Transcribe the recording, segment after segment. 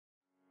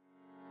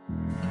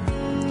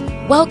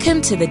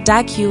Welcome to the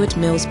Dag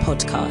Heward-Mills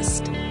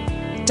podcast.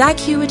 Dag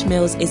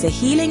Heward-Mills is a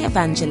healing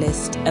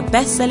evangelist, a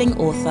best-selling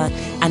author,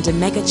 and a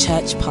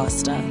mega-church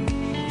pastor.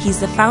 He's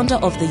the founder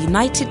of the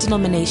United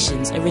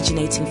Denominations,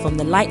 originating from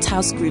the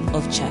Lighthouse Group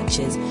of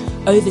churches,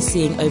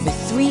 overseeing over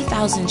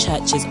 3,000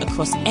 churches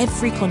across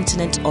every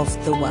continent of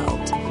the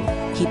world.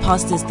 He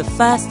pastors the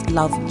First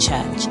Love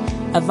Church,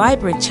 a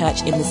vibrant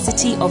church in the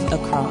city of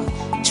Accra,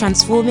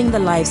 transforming the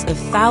lives of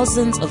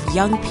thousands of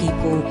young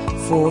people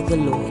for the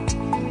Lord.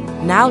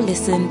 Now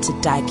listen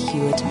to Dag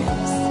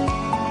Heward-Mills.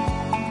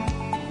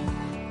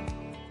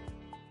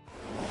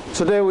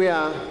 Today we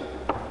are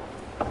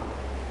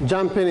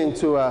jumping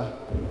into a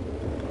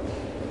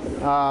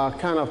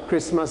kind of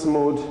Christmas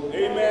mode.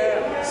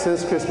 Amen.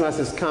 Since Christmas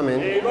is coming.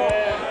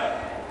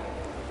 Amen.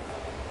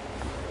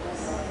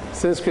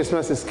 Since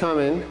Christmas is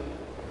coming,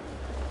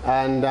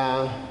 and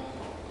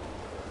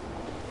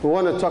we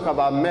want to talk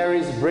about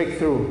Mary's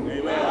breakthrough.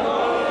 Amen.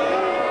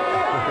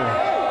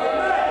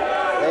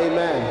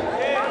 Amen.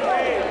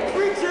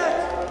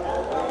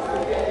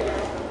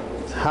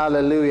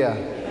 Hallelujah.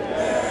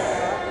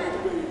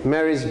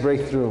 Mary's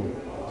breakthrough.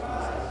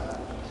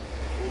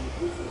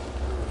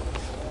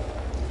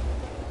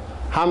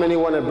 How many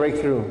want a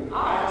breakthrough?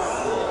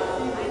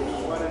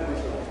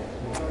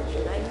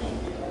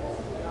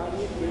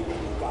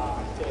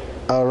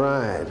 All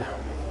right.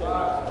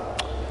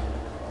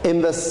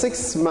 In the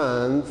 6th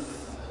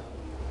month,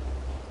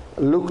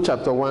 Luke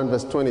chapter 1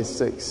 verse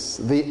 26,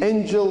 the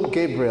angel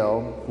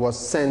Gabriel was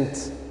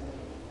sent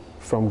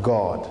from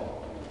God.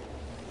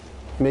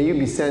 May you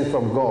be sent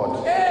from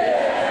God.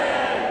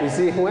 You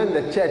see, when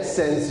the church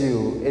sends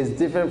you, it's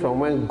different from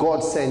when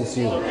God sends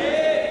you.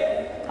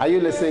 Are you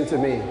listening to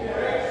me?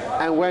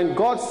 And when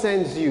God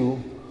sends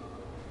you,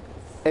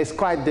 it's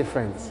quite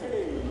different.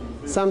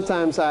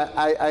 Sometimes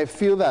I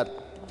feel that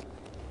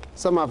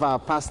some of our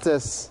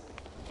pastors,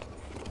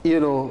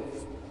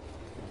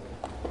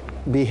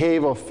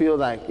 behave or feel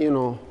like,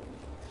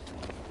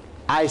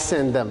 I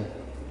send them.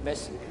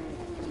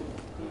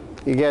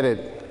 You get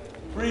it?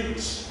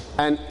 Preach.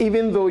 And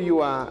even though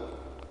you are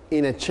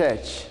in a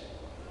church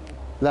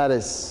that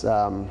is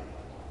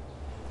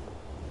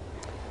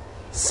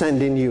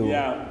sending you,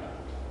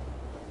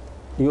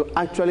 you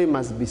actually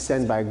must be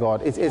sent by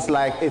God. It's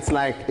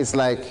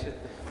like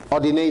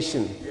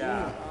ordination.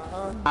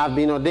 I've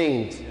been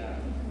ordained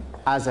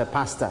as a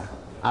pastor.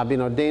 I've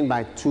been ordained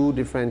by 2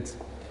 different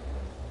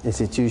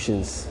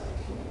institutions.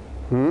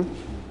 And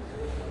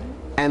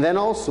then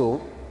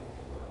also,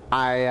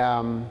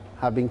 I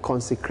have been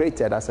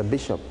consecrated as a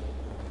bishop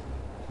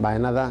by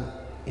another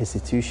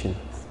institution.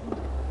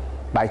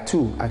 By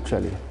 2,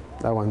 actually.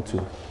 That one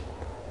too.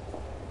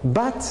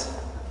 But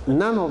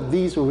none of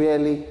these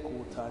really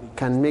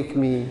can make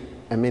me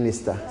a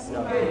minister.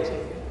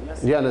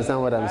 Do you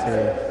understand what I'm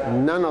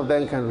saying? None of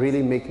them can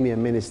really make me a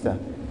minister.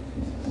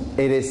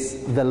 It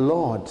is the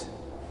Lord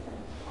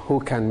who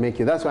can make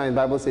you. That's why the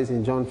Bible says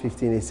in John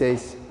 15, it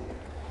says,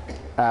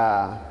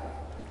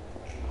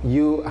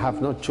 you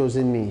have not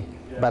chosen me,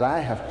 but I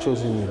have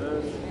chosen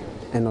you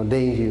and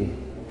ordained you,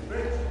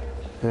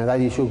 and that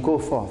you should go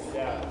forth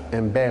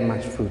and bear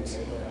much fruit,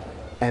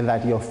 and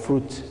that your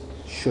fruit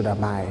should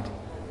abide.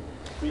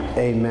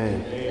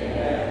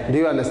 Amen. Do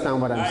you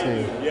understand what I'm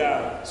saying?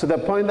 Yeah. So the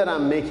point that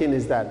I'm making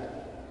is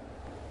that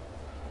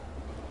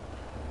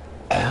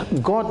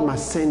God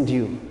must send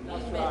you.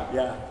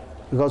 Yeah.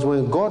 Because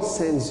when God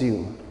sends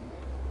you,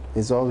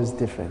 it's always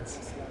different.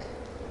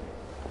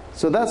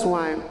 So that's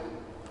why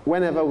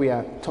whenever we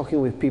are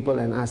talking with people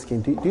and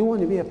asking, do you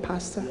want to be a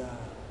pastor?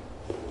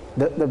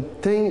 Yeah.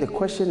 The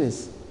question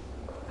is,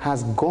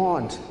 has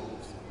God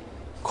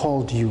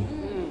called you?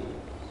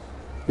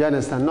 You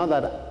understand? Not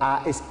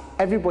that it's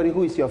everybody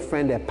who is your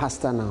friend a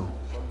pastor now.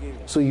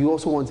 So you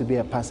also want to be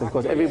a pastor,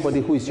 because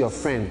everybody who is your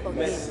friend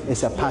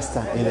is a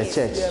pastor in the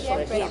church.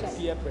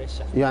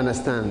 You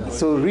understand?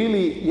 So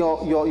really,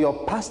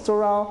 your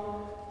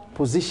pastoral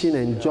position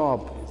and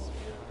job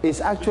is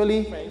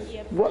actually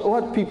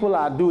what people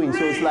are doing.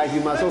 So it's like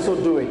you must also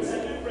do it.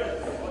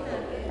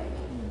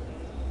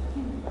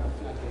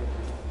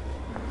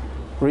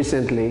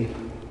 Recently,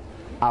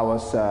 I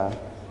was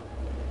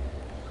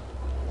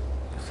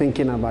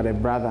thinking about a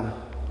brother.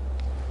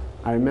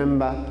 I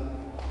remember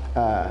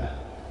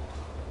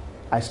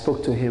I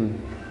spoke to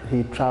him.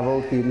 He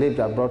traveled, he lived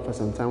abroad for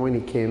some time. When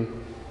he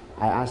came,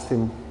 I asked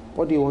him,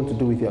 what do you want to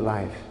do with your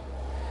life?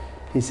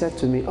 He said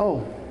to me,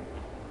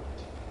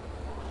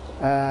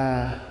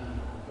 I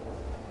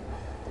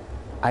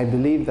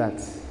believe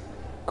that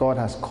God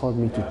has called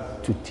me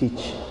to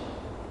teach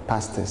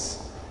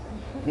pastors.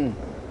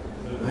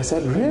 I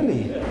said,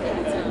 really?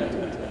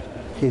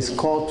 He's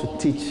called to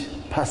teach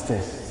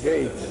pastors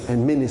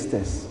and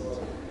ministers.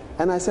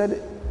 And I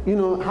said,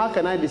 how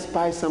can I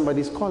despise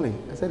somebody's calling?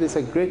 I said, it's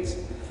a great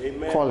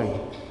calling.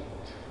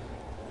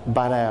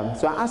 But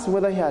so I asked him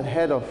whether he had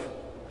heard of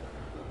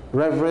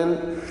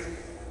Reverend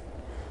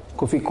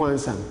Kofi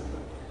Kwanzaa.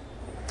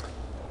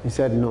 He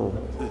said no.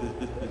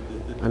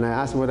 And I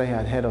asked him whether he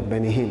had heard of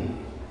Benny Hinn.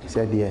 He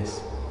said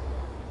yes.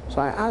 So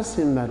I asked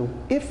him that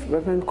if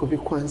Reverend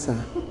Kofi Kwanzaa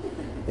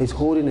is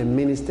holding a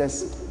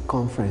ministers'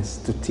 conference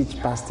to teach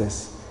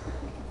pastors,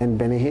 and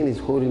Benny Hinn is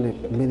holding a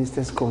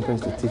ministers'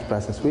 conference to teach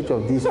pastors, which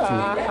of these two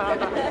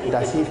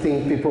does he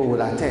think people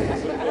will attend?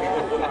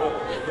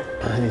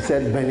 And he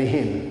said, Benny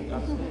Hinn.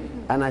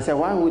 And I said,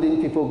 why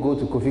wouldn't people go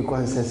to Kofi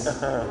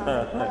Kwanzaa's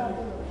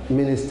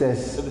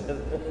ministers'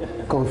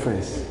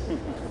 conference?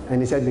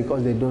 And he said,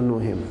 because they don't know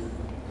him.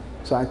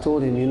 So I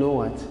told him, you know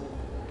what?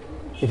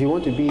 If you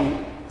want to be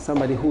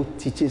somebody who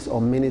teaches or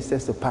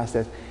ministers to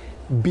pastors,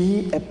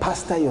 be a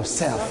pastor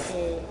yourself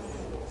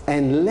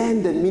and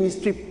learn the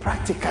ministry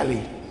practically.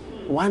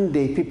 One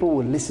day people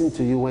will listen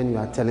to you when you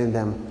are telling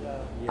them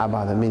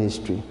about the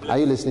ministry. Are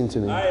you listening to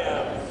me? I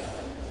am.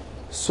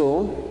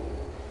 So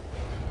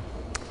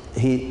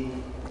he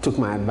took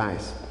my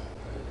advice.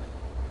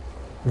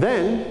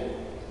 Then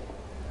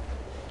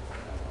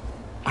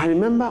I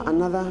remember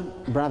another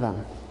brother,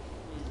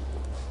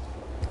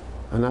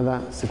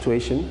 another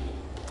situation.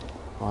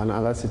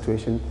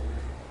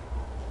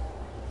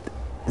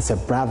 It's a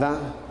brother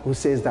who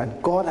says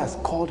that God has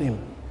called him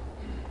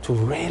to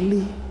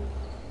really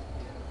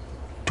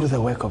do the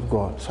work of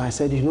God. So I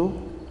said, you know,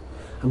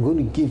 I'm going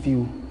to give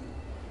you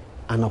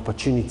an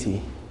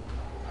opportunity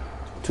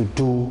to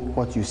do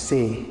what you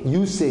say.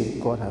 You say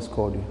God has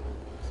called you.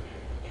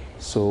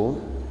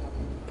 So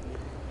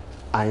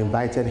I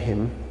invited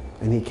him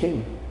and he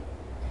came.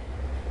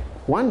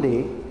 One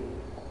day,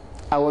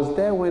 I was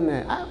there when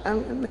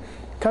I'm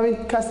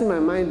casting my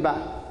mind back.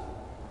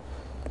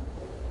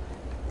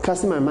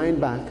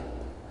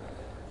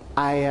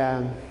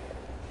 I'm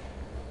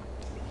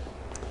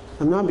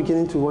now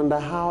beginning to wonder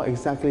how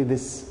exactly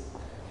this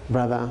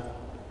brother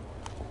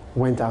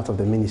went out of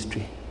the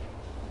ministry.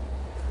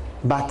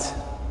 But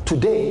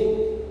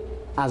today,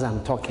 as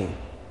I'm talking,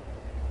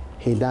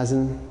 he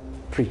doesn't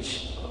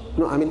preach.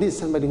 No, I mean, this is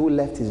somebody who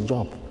left his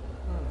job.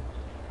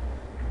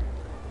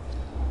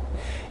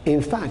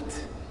 In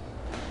fact,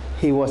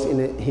 he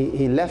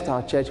left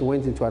our church,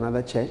 went into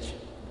another church.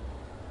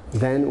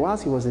 Then,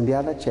 whilst he was in the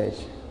other church,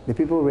 the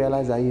people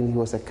realized that he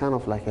was a kind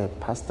of like a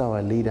pastor or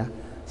a leader.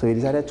 So he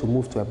decided to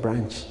move to a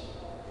branch.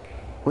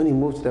 When he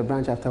moved to the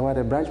branch, after a while,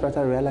 the branch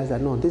pastor realized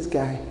that no, this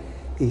guy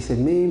is a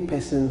main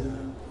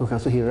person. Okay,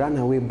 so he ran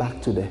away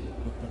back to the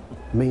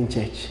main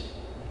church.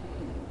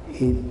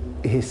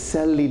 His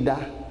cell leader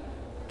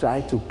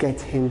tried to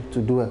get him to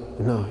do it.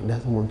 No, he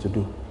doesn't want to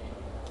do.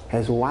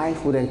 His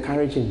wife would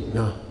encourage him.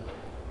 No.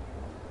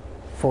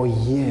 For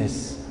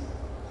years.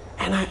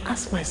 And I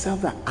asked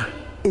myself that,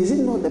 is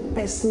it not the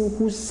person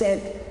who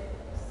said,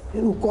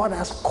 you know, God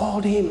has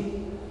called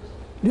him?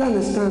 Do you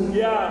understand?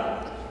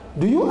 Yeah.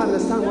 Do you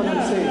understand what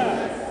I'm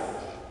saying?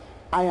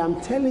 I am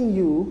telling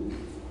you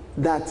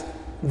that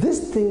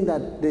this thing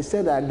that they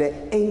said that the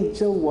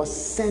angel was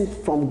sent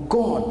from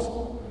God.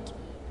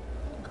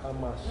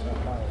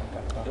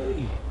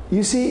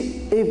 You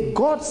see, if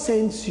God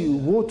sends you,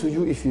 woe to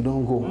you if you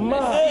don't go.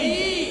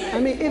 I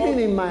mean, even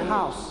in my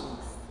house,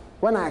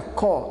 when I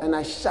call and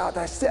I shout,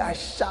 I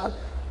shout,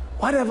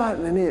 whatever,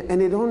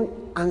 and they don't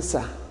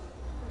answer.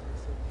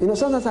 You know,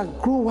 sometimes I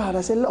grow wild.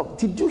 I say, look,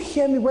 did you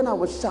hear me when I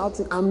was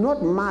shouting? I'm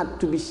not mad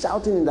to be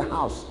shouting in the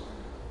house.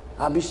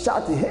 I'll be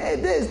shouting, hey,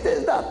 this,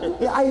 that.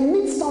 I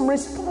need some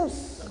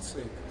response. That's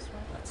it.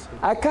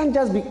 I can't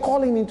just be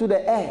calling into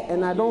the air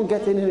and I don't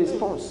get any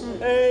response.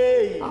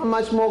 Hey. How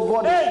much more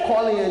God is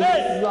calling and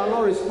you are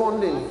not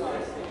responding?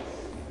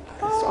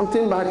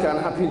 Something bad can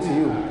happen to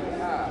you.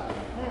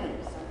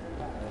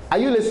 Are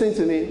you listening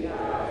to me?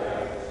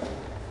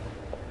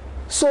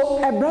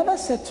 So a brother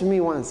said to me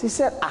once, he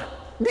said,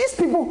 these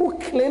people who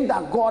claim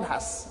that God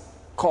has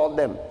called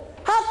them,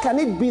 how can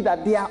it be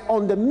that they are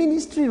on the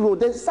ministry road,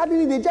 then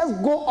suddenly they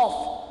just go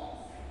off?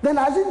 Then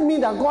does it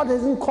mean that God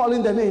isn't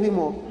calling them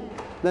anymore?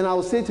 Then I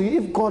will say to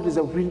you, if God is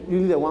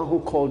really the one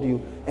who called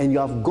you and you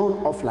have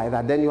gone off like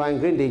that, then you are in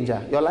great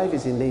danger. Your life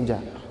is in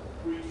danger.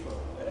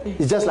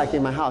 It's just like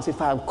in my house.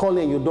 If I am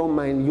calling and you don't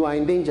mind, you are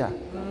in danger.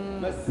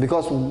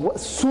 Because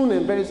soon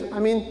and very soon, I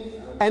mean,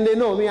 and they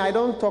know me, I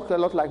don't talk a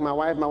lot like my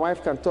wife. My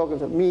wife can talk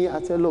to me.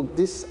 I say, look,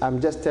 this,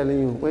 I'm just telling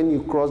you, when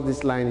you cross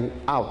this line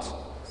out,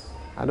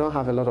 I don't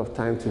have a lot of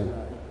time to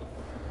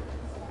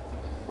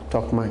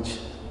talk much.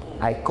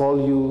 I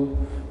call you,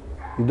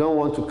 you don't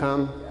want to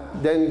come,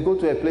 then go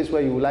to a place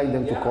where you would like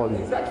them to call you.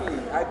 Exactly.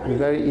 It's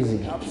very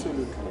easy.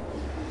 Absolutely.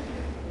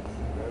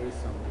 Very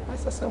simple.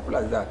 It's as simple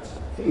as that.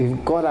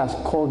 If God has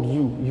called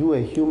you, you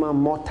a human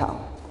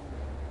mortal,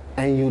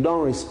 and you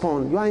don't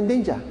respond, you are in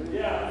danger.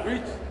 Yeah.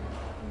 Reach.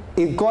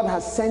 If God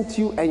has sent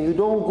you and you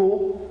don't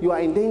go, you are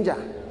in danger.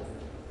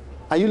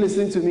 Are you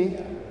listening to me?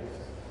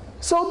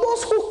 So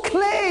those who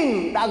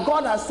claim that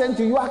God has sent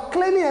you, you are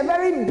claiming a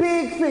very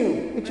big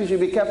thing, which you should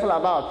be careful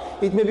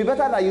about. It may be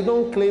better that you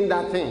don't claim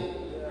that thing.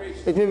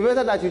 It may be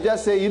better that you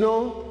just say, you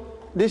know,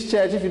 this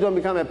church, if you don't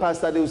become a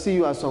pastor, they will see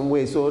you as some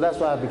way. So that's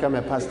why I become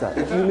a pastor.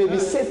 You may be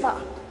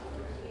safer.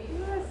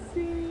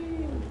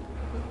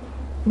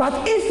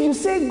 But if you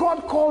say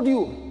God called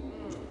you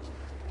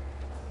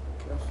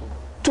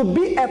to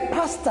be a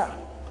pastor,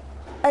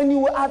 and you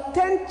will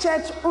attend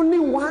church only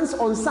once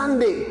on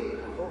Sunday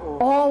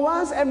or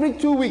once every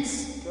 2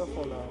 weeks.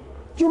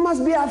 You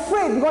must be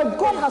afraid because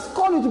God has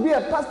called you to be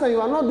a pastor.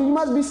 You are not. You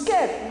must be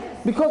scared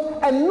because,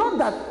 and not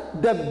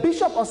that the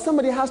bishop or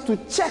somebody has to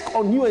check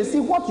on you and see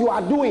what you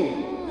are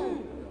doing.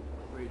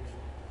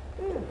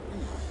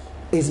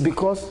 It's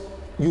because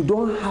you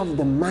don't have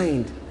the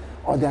mind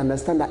or the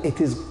understanding that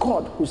it is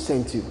God who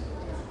sent you.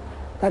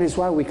 That is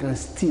why we can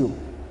steal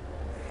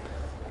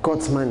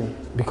God's money,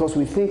 because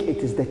we think it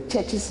is the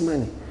church's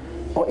money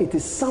or it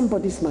is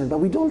somebody's money, but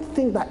we don't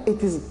think that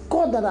it is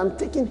God that I'm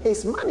taking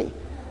his money.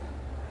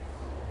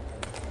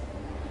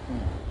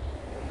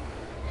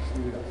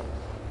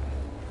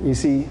 You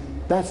see,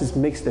 that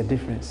makes the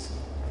difference.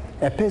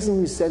 A person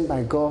who is sent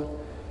by God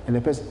and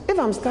a person, if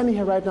I'm standing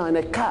here right now and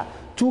a car,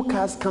 2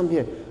 cars come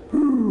here,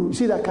 you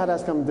see that car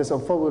that's coming, there's a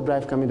 4-wheel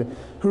drive coming there,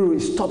 it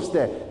stops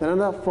there, then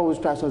another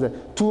 4-wheel drive stops there,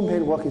 2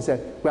 men walk and say,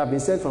 we have been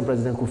sent from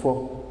President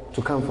Kufuor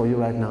to come for you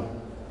right now.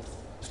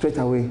 Straight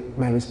away,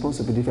 my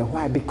responsibility.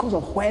 Why? Because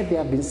of where they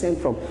have been sent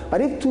from.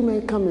 But if 2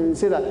 men come and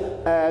say that,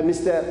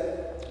 Mr.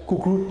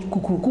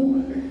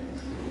 Kukuruku,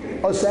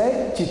 or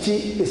say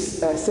Chichi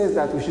says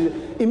that we should,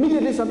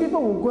 immediately some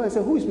people will go and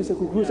say, who is Mr.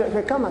 Kukuruku?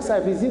 Say, come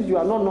aside, please, if you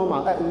are not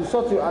normal, we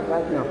sort you out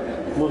right now.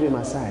 Move him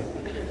aside.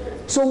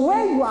 So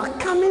where you are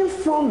coming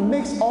from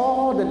makes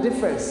all the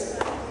difference.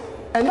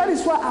 And that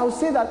is why I would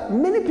say that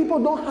many people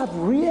don't have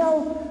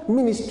real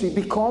ministry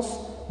because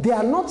they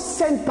are not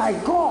sent by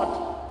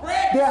God.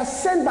 They are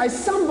sent by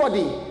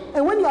somebody.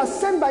 And when you are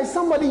sent by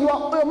somebody,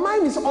 your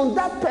mind is on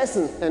that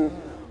person. And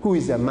who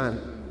is a man?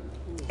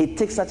 It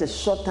takes such a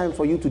short time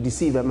for you to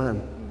deceive a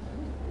man.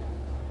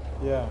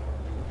 Yeah.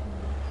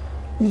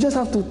 You just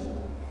have to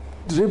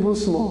dribble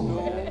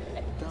small.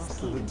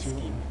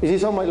 You see,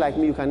 somebody like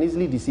me, you can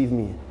easily deceive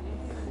me.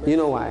 You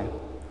know why?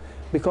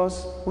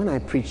 Because when I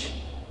preach,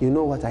 you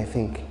know what I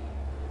think.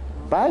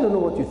 But I don't know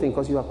what you think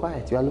because you are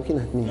quiet. You are looking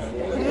at me.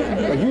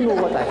 But you know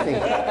what I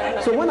think.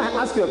 So when I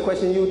ask you a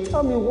question, you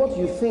tell me what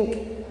you think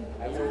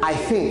I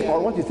think or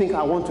what you think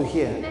I want to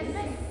hear.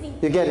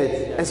 You get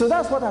it? And so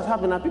that's what has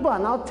happened. And people are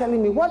now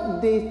telling me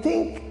what they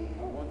think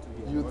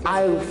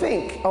I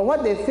think or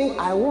what they think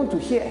I want to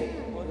hear.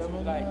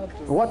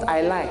 What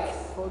I like.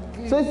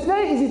 So it's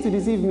very easy to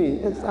deceive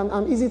me.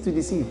 I'm easy to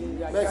deceive.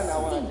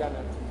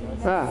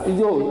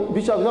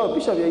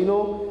 Bishop, you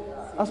know,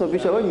 as for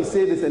Bishop, when you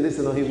say this and this,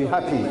 he'll be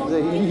happy.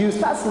 You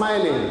start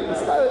smiling.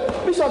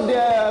 Bishop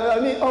there,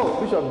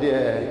 Bishop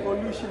there.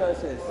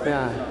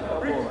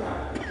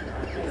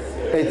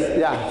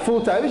 Yeah,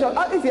 full time. Bishop,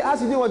 if he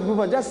asks you, do you want to be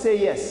full time, just say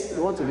yes.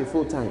 You want to be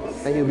full time.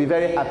 And he'll be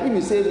very happy. If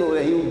you say no,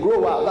 then he'll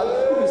grow up. But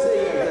if you say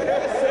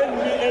yes, send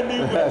me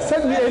anywhere.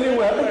 Send me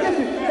anywhere.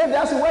 If they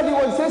ask you, where do you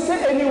want to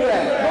say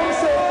anywhere. Don't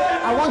say,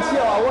 I want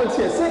here or I want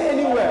here. Say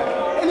anywhere.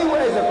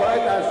 Anywhere is the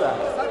correct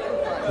answer.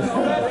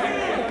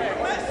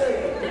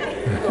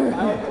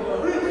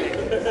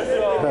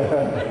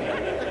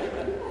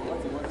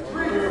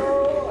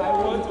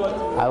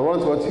 I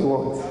want what you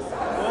want.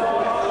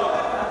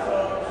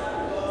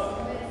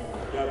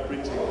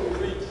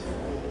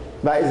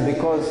 But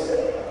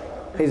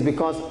it's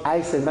because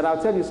I said, but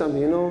I'll tell you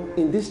something,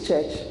 in this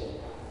church,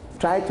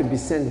 try to be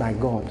sent by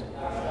God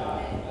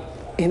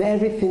in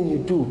everything you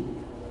do.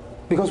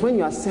 Because when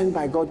you are sent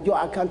by God, your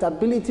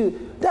accountability,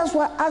 that's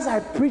why as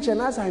I preach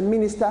and as I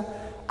minister,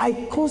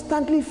 I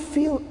constantly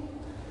feel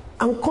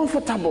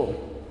uncomfortable,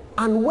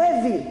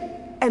 unworthy,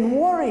 and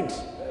worried.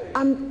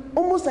 I'm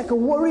almost like a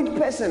worried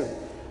person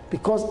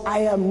because I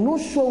am not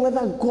sure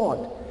whether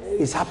God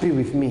is happy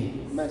with me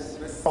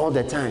all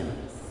the time.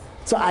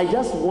 So I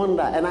just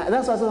wonder, and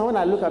that's why when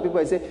I look at people,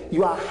 I say,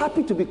 you are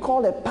happy to be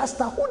called a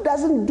pastor who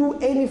doesn't do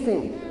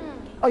anything.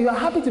 Or you are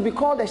happy to be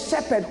called a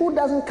shepherd who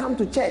doesn't come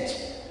to church.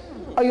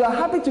 Or you are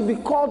happy to be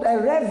called a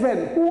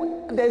reverend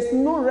who there's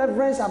no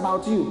reverence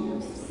about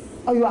you.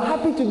 Or you are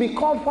happy to be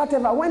called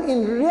whatever, when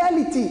in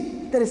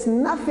reality there is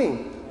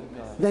nothing.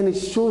 Then it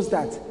shows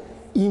that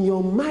in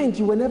your mind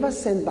you were never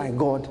sent by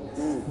God.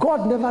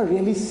 God never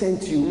really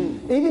sent you.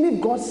 Even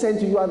if God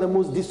sent you, you are the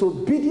most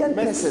disobedient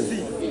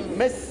person.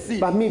 Mercy.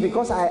 But me,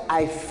 because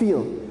I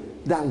feel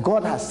that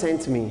God has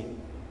sent me,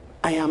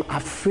 I am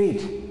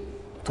afraid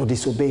to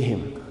disobey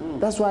him.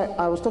 That's why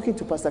I was talking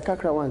to Pastor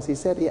Kakra once. He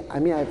said,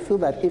 I feel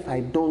that if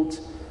I don't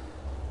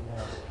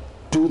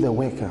do the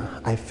work,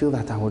 I feel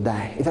that I will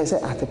die. If I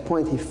said at a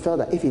point he felt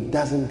that if he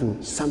doesn't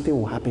do, something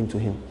will happen to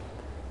him.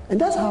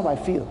 And that's how I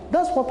feel.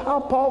 That's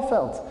how Paul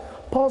felt.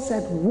 Paul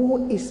said,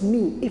 woe is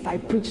me if I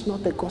preach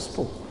not the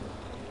gospel.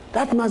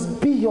 That must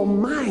be your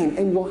mind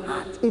and your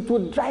heart. It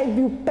will drive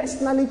you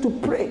personally to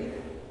pray.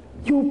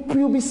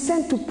 You'll be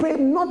sent to pray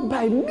not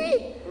by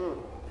me.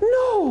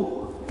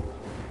 No.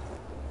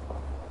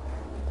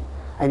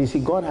 And you see,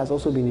 God has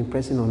also been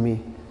impressing on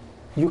me.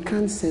 You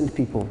can't send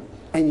people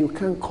and you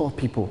can't call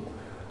people.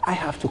 I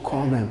have to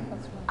call them.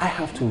 I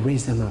have to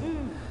raise them up.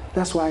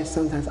 That's why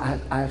sometimes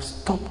I've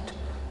stopped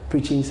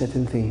preaching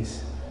certain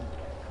things.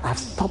 I've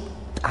stopped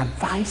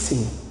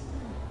advising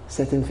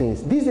certain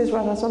things. These days,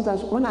 rather,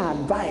 sometimes when I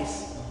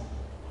advise,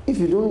 If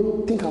you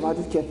don't think about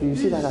it carefully, you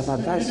see that I've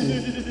advised you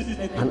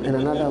in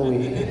another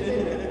way.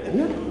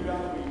 Yeah.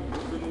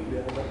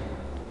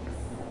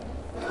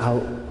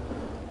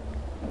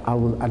 I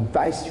will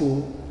advise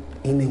you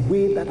in a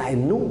way that I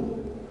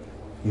know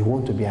you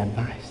want to be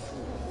advised.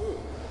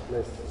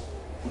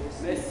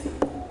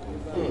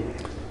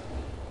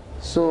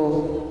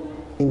 So,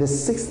 in the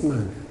 6th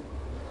month,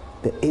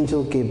 the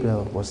angel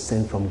Gabriel was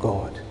sent from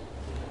God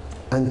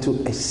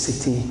unto a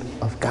city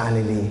of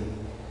Galilee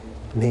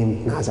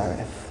named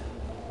Nazareth,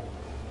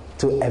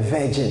 to a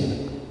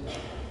virgin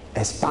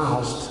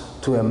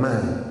espoused to a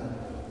man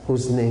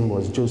whose name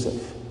was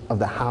Joseph, of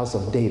the house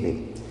of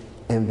David,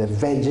 and the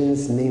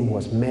virgin's name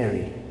was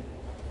Mary.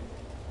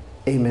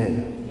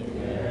 Amen.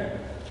 Amen.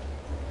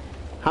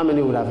 How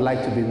many would have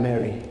liked to be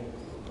Mary?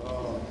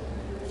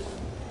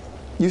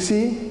 You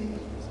see,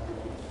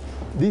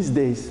 these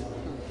days,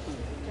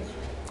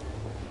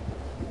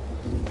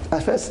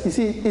 at first, you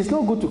see, it's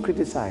not good to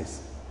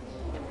criticize.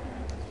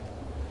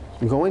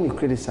 Because when you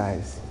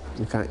criticize,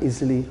 you can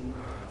easily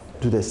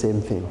do the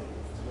same thing.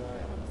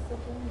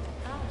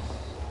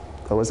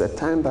 There was a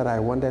time that I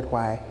wondered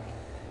why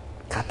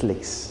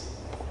Catholics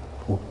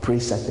would pray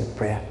such a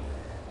prayer.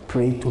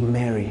 Pray to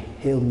Mary.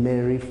 Hail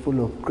Mary,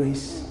 full of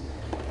grace,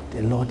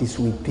 the Lord is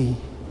with thee.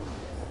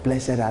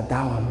 Blessed art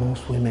thou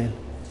amongst women,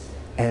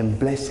 and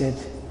blessed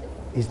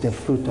is the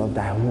fruit of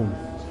thy womb.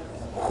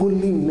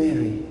 Holy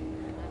Mary,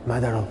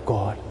 Mother of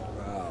God,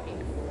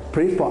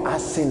 pray for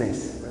us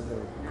sinners,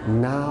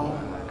 now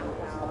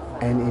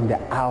and in the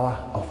hour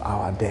of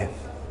our death.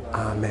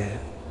 Amen.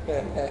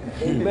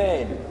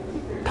 Amen.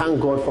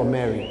 Thank God for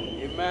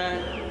Mary.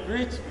 Amen.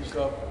 Preach,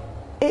 Bishop.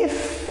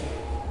 If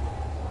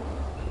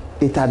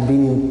it had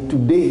been in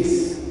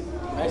today's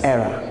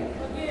era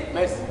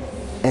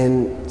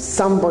and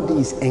somebody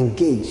is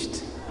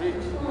engaged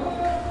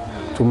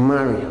to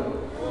marry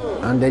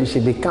and then she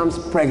becomes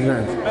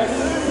pregnant,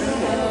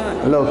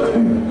 look,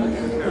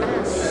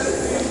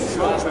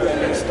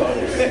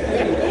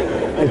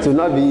 it will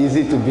not be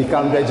easy to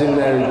become Virgin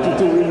Mary,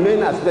 to remain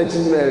as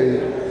Virgin Mary.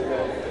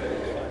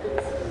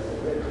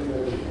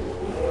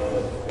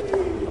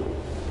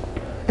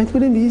 It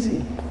wouldn't be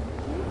easy.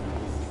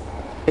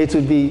 It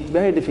would be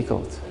very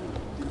difficult.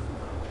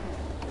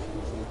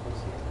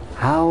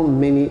 How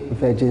many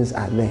virgins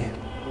are there?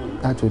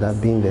 That would have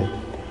been the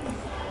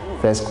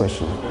first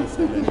question.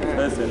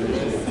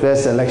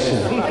 First selection.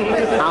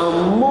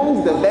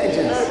 Among the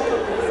virgins.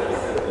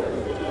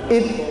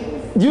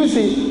 You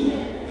see,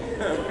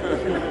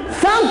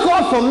 thank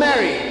God for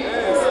Mary.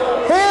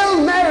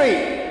 Hail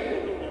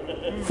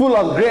Mary, full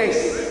of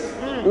grace,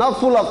 not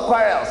full of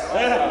quarrels,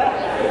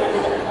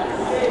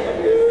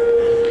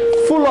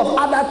 full of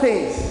other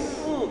things.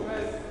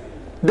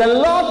 The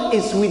Lord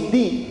is with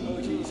thee.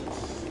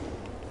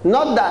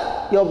 Not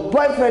that your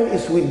boyfriend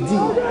is with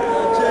thee,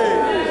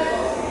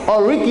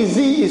 or Ricky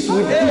Z is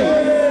with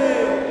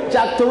thee,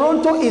 Jack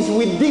Toronto is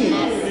with thee,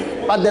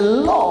 but the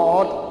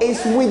Lord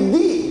is with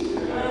thee.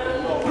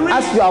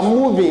 As you are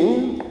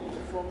moving,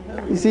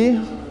 you see,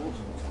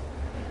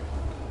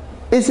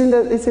 it's in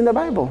the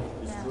Bible.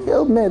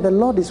 Hail Mary, the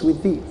Lord is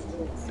with thee.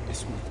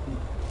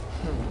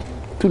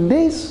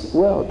 Today's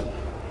world,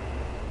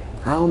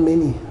 how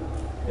many?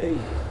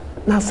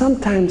 Now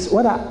sometimes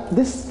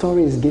this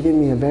story is giving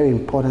me a very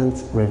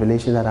important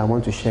revelation that I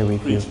want to share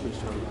with you.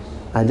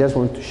 I just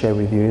want to share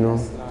with you,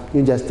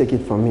 you just take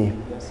it from me.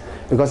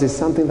 Because it's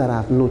something that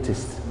I've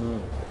noticed.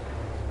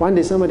 One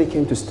day somebody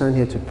came to stand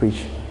here to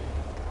preach.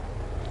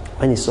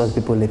 When he saw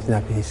people lifting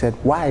up, he said,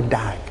 why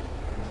dark?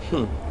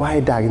 Why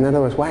dark? In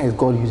other words, why is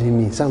God using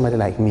me? Somebody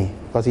like me.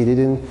 Because he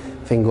didn't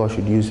think God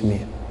should use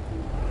me.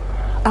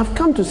 I've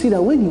come to see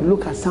that when you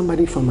look at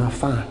somebody from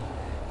afar,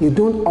 you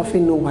don't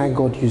often know why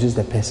God uses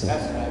the person.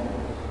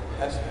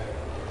 That's right.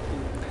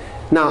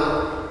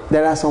 Now,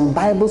 there are some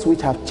Bibles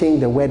which have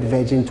changed the word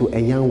virgin to a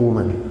young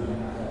woman.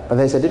 But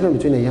there's a difference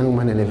between a young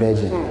man and a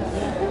virgin.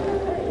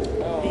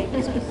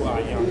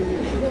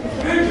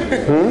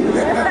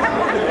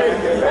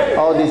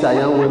 All these are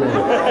young women.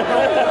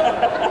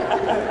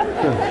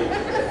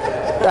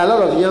 There are a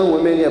lot of young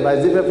women here, but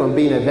it's different from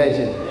being a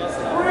virgin.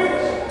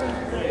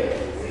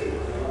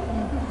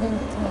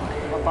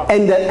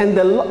 And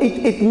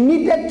it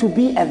needed to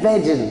be a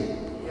virgin.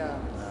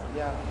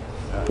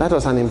 That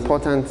was an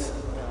important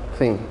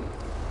thing.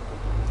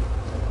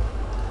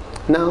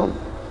 Now,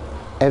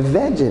 a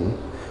virgin,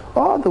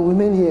 all the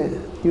women here,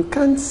 you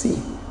can't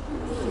see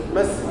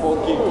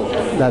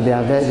that they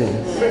are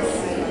virgins.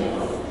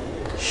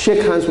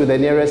 Shake hands with the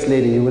nearest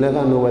lady, you will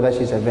never know whether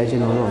she's a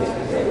virgin or not.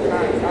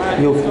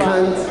 You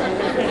can't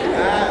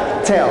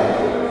tell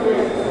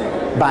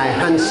by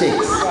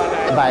handshakes,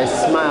 by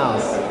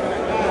smiles,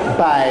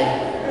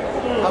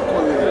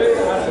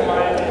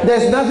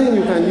 there's nothing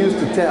you can use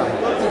to tell.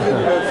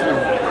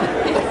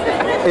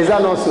 Is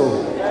that not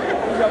so?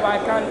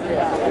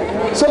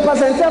 So,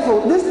 Pastor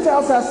Ntefo, this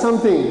tells us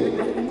something.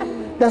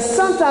 That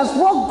sometimes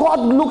what God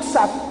looks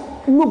at,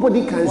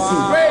 nobody can see.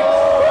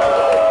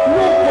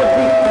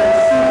 Nobody can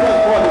see what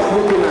God is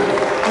looking at.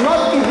 Not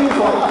even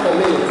for half a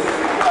minute.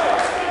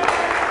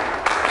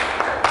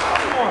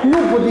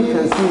 Nobody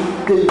can see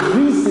the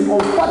reason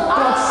of what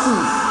God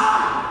sees.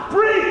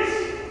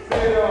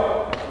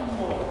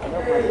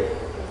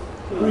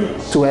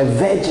 To a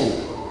virgin.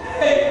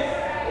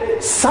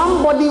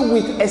 Somebody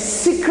with a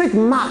secret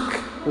mark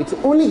which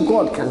only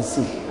God can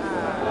see.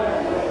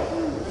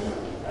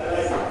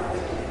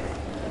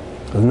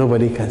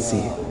 Nobody can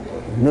see.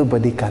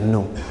 Nobody can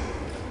know.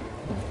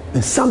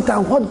 And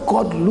sometimes what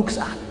God looks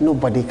at,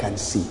 nobody can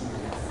see.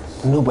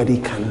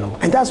 Nobody can know.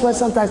 And that's why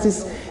sometimes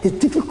it's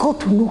difficult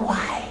to know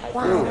why.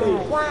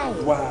 Why?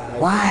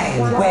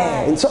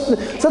 Where? And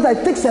sometimes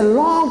it takes a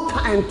long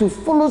time to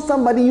follow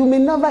somebody. You may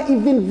never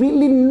even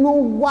really know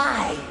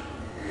why.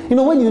 You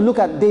know, when you look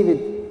at David,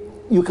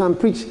 you can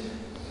preach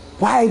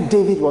why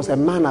David was a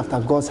man after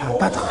God's heart.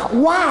 But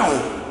why?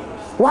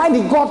 Why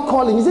did God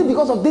call him? Is it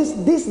because of this?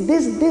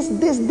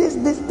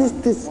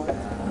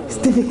 It's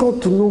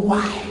difficult to know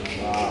why.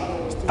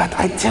 But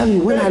I tell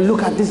you, when I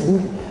look at this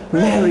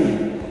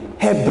Mary,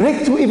 her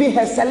breakthrough, even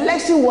her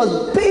selection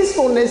was based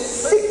on a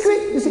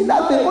secret. You see,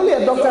 that thing only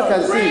a doctor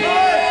can see.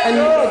 And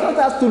a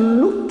doctor has to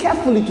look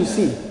carefully to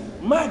see.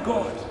 My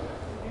God.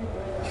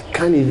 You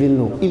can't even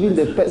know. Even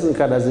the person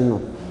doesn't know.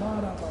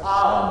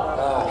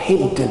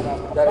 Hidden.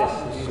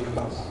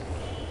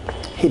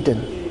 Hidden.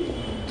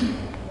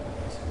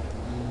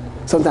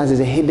 Sometimes it's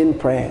a hidden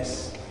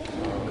prayers.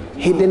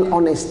 Hidden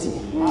honesty.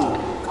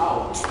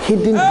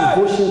 Hidden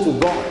devotion to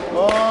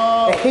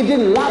God. A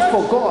hidden love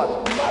for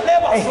God.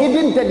 A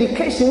hidden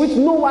dedication which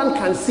no one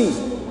can see.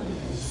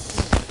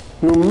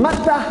 No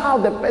matter how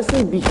the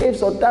person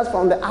behaves or does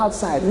from the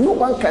outside, no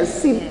one can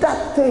see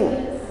that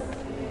thing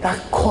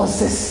that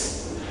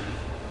causes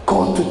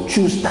God to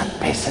choose that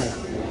person.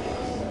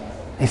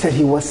 He said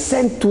he was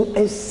sent to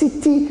a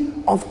city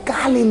of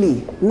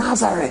Galilee,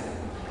 Nazareth,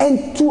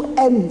 and to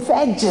a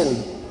virgin.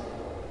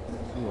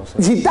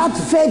 See, that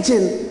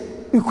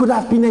virgin, it could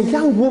have been a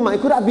young woman,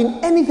 it could have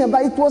been anything,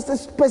 but it was a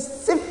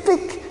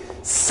specific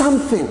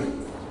something.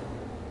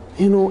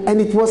 You know, and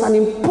it was an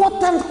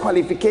important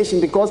qualification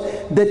because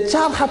the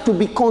child had to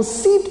be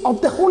conceived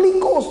of the Holy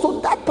Ghost. So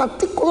that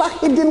particular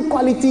hidden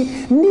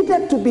quality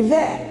needed to be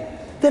there.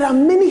 There are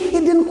many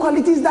hidden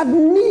qualities that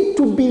need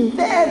to be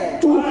there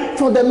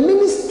for the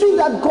ministry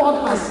that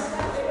God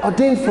has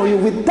ordained for you.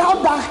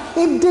 Without that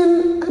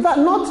hidden,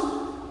 not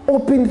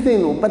open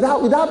thing, but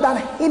without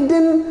that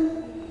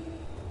hidden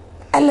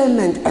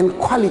element and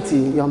quality,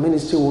 your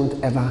ministry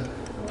won't ever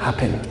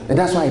happen. And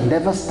that's why it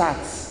never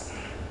starts.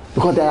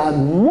 Because there are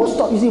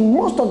most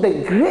of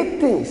the great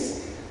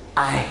things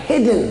are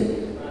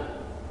hidden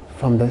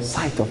from the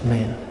sight of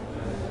men.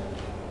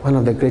 One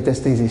of the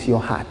greatest things is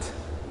your heart.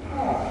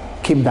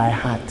 Keep thy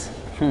heart.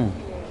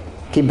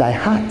 Keep thy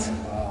heart.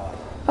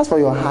 As for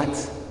your heart,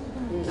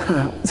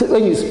 so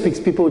when you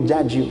speak, people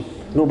judge you.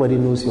 Nobody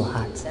knows your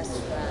heart.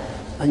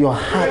 And your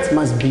heart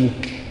must be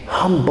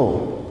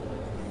humble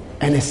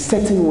and a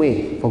certain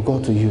way for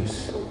God to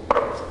use.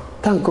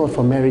 Thank God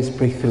for Mary's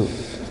breakthrough.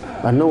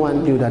 But no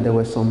one knew that there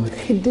were some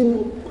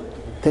hidden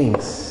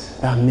things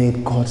that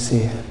made God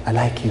say, I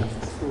like you.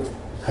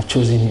 I've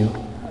chosen you.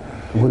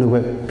 I'm going to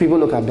work. People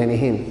look at Benny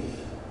Hinn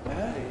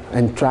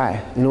and try.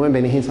 You know, when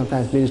Benny Hinn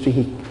sometimes ministry,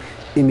 he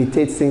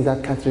imitates things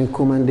that Catherine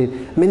Kuhlman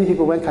did. Many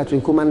people, when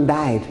Catherine Kuhlman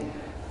died,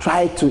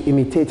 tried to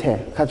imitate her.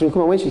 Catherine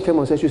Kuhlman, when she came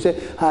on stage, she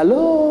said,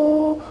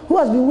 hello, who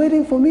has been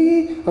waiting for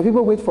me? But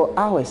people wait for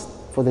hours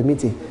for the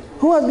meeting.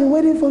 Who has been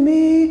waiting for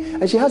me?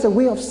 And she has a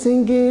way of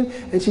singing,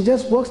 and she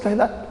just walks like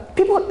that.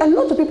 A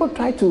lot of people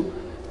tried to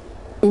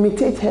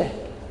imitate her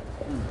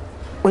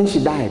when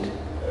she died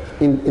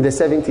in the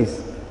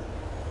 70s.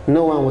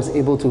 No one was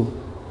able to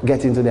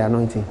get into the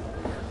anointing.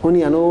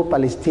 Only an old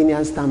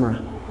Palestinian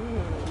stammerer.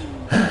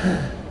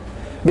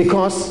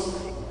 Because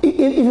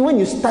even when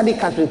you study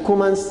Catherine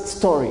Kuhlman's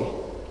story,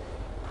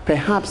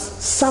 perhaps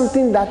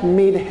something that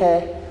made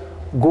her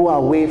go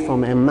away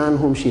from a man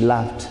whom she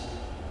loved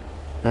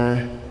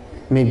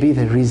may be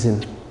the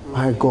reason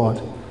why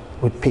God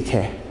would pick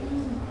her.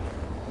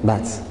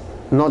 But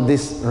not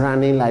this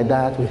running like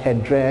that with her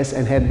dress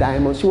and her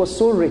diamonds. She was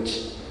so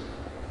rich.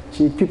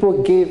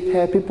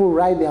 People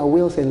write their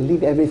wills and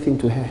leave everything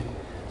to her.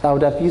 So I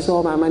would have used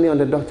all my money on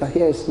the doctor.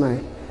 Here is my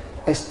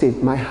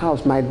estate, my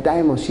house, my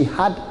diamonds. She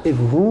had a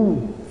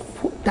room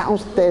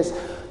downstairs,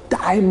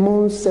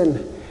 diamonds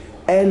and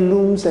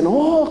heirlooms and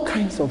all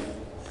kinds of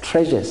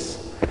treasures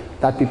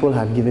that people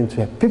had given to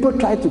her. People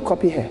tried to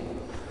copy her.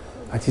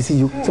 But you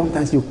see,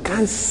 sometimes you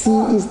can't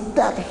see is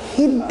that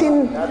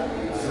hidden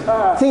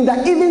thing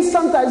that even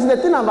sometimes the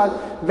thing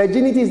about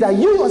virginity is that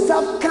you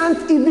yourself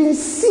can't even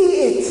see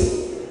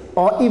it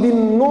or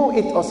even know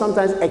it or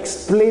sometimes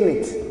explain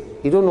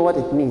it. You don't know what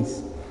it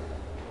means.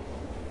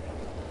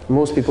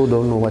 Most people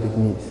don't know what it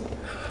means.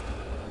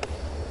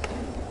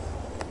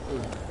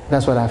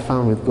 That's what I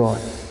found with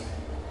God.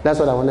 That's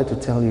what I wanted to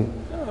tell you.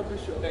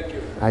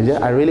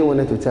 I really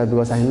wanted to tell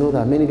because I know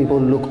that many people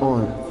look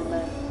on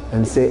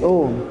and say,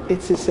 oh,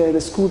 it is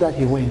the school that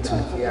he went to.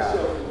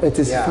 It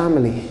is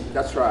family.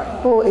 That's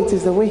right. Oh, it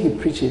is the way he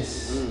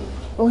preaches.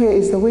 Okay,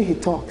 it's the way he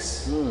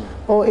talks.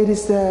 Or it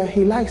is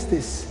he likes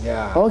this.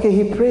 Yeah. Okay,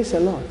 he prays a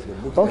lot.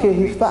 Okay,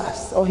 he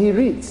fasts, or he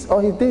reads,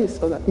 or he this,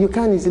 or that. You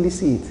can't easily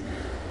see it.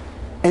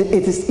 And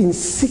it is in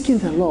seeking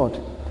the Lord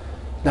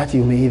that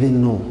you may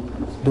even know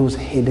those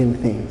hidden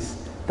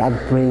things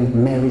that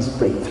bring Mary's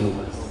breakthrough.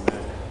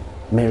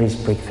 Mary's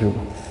breakthrough.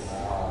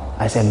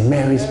 I said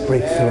Mary's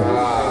breakthrough.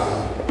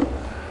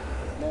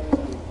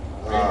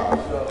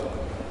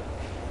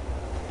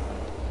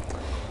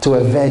 To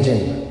a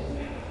virgin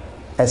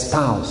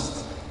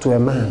espoused to a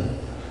man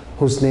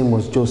whose name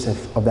was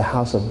Joseph of the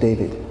house of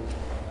David.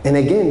 And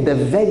again, the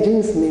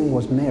virgin's name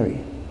was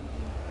Mary.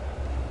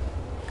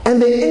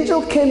 And the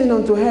angel came in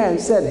unto her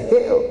and said,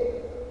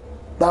 Hail,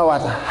 thou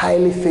art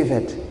highly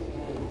favored.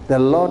 The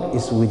Lord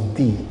is with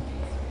thee.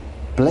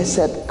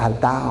 Blessed art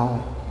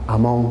thou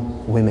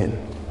among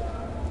women.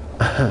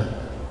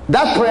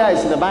 That prayer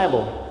is in the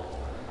Bible.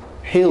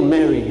 Hail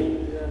Mary.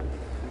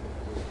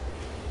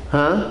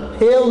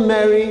 Hail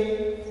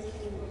Mary,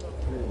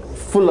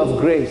 full of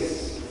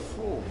grace.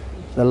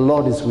 The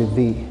Lord is with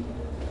thee.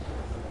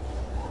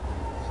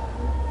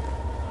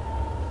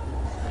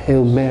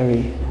 Hail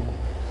Mary,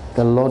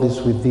 the Lord is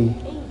with thee.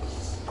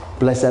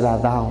 Blessed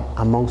art thou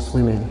amongst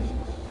women.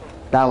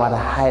 Thou art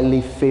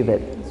highly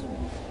favored.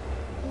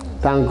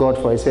 Thank God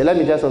for his favor. Let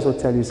me just also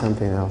tell you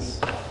something else.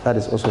 That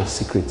is also a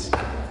secret.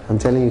 I'm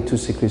telling you 2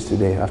 secrets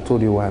today. I've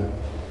told you one.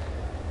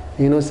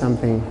 You know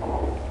something?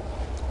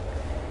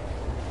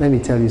 Let me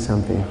tell you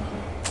something.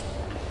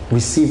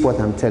 Receive what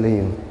I'm telling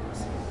you.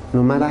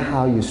 No matter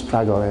how you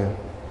struggle,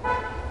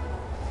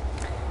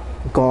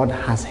 God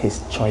has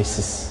his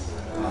choices.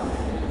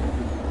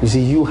 You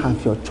see, you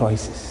have your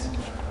choices.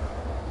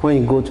 When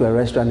you go to a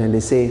restaurant and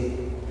they say,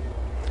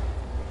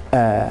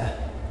 there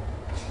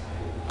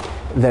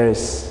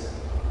is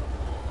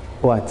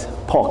what?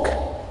 Pork.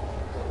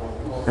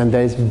 And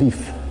there is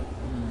beef.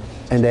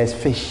 And there is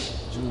fish.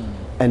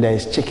 And there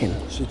is chicken.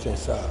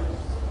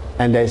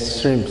 And there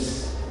is shrimps.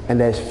 And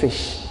there is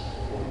fish.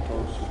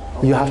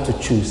 You have to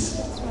choose.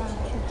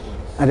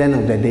 At the end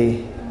of the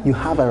day, you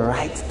have a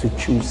right to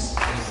choose.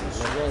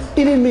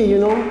 Even me,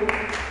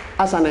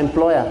 as an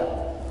employer,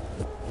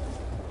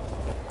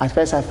 at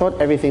first I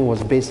thought everything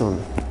was based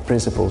on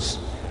principles.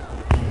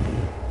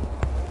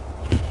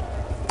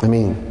 I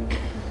mean,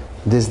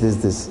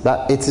 this.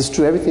 But it is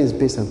true, everything is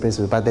based on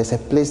principles, but there's a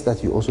place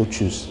that you also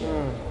choose.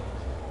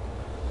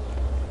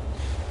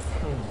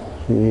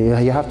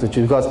 You have to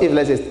choose, because if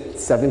let's say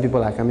 7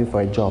 people are coming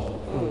for a job,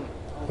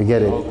 you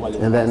get it,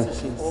 and then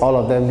all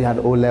of them, they had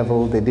O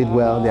level, they did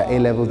well, their A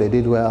level, they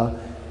did well,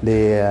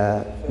 they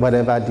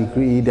whatever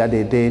degree that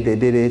they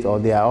did it, or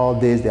they are all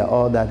this, they are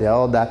all that,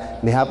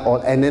 they have all,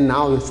 and then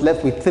now it's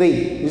left with 3.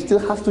 You still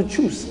have to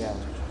choose.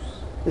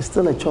 It's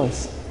still a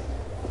choice,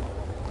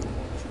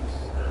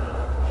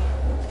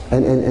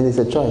 and it's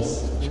a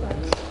choice.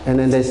 And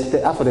then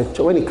after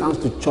when it comes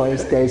to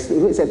choice,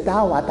 it said,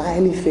 thou art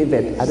highly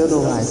favored. I don't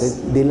know why. I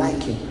said, they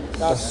like him.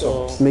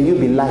 May you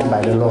be liked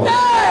by the Lord.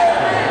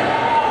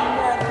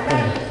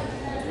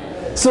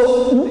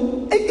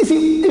 So, you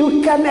see,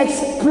 you can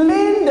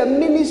explain the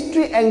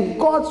ministry and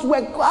God's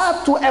work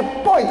up to a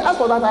point. As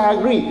for that, I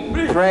agree.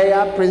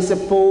 Prayer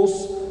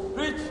principles,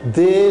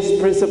 these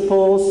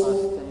principles,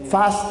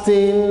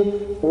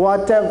 fasting,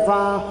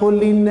 whatever,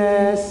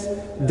 holiness,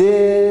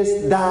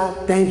 this,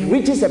 that, then it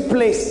reaches a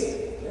place.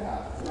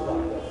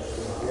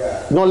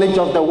 Knowledge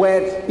of the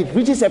word, it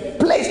reaches a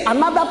place,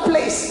 another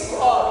place.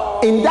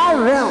 In that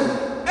realm,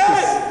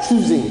 is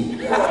choosing.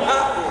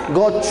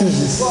 God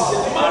chooses.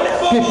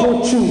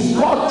 People choose.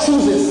 God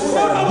chooses.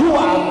 You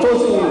are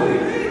chosen.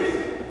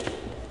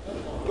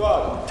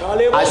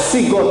 I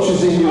see God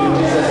choosing you in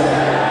Jesus'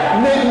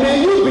 name.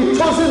 May you be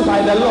chosen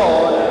by the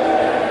Lord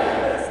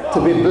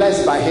to be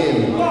blessed by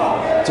him,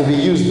 to be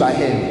used by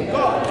him.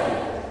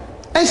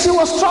 And she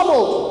was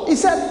troubled. He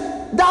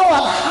said, thou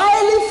art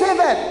highly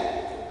favored.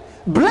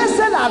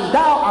 Blessed art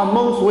thou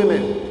amongst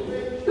women.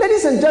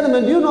 Ladies and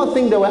gentlemen, do you not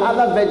think there were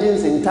other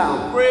virgins in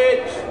town?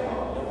 Preach.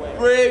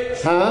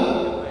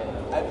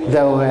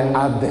 There were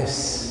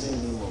others.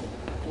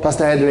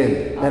 Pastor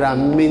Edwin, there are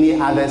many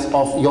others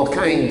of your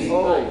kind.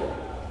 Oh,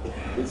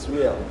 it's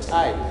real.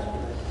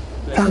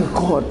 Thank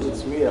God.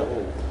 It's real.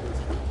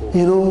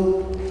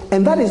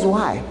 And that is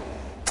why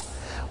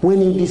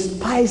when you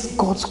despise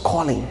God's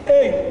calling,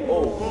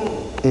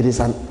 it is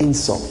an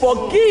insult.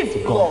 Forgive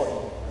to God.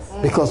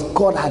 Because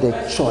God had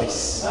a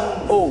choice.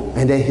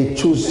 And then he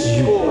chose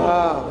you.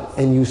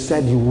 And you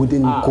said you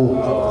wouldn't go.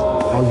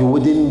 Or you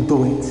wouldn't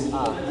do it.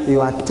 You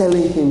are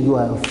telling him you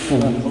are a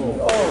fool.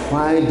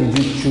 Why did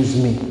you choose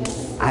me?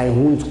 I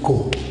won't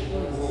go.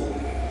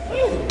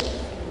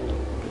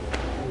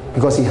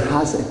 Because he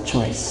has a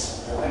choice.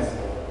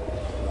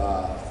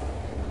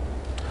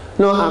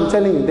 No, I'm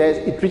telling you,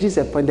 it reaches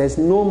a point, there's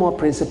no more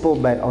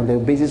principle on the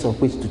basis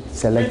of which to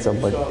select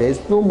somebody.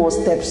 There's no more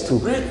steps to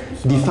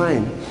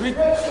define.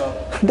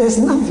 There's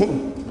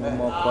nothing.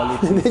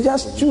 They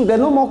just choose. There are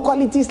no more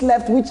qualities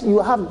left which you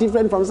have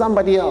different from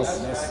somebody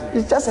else.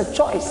 It's just a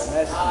choice.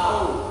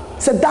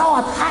 So thou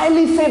art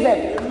highly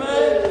favored.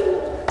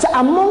 So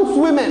amongst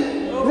women,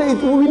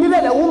 we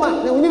needed a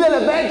woman, we needed a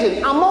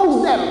virgin.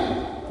 Amongst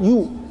them,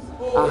 you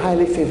are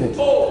highly favored.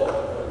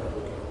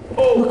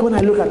 Look, when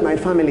I look at my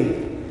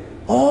family,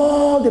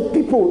 all the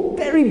people,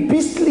 very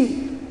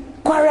beastly,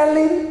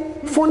 quarreling,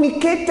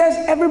 fornicators,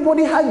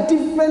 everybody had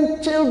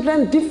different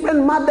children,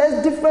 different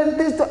mothers, different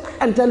this,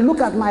 and then look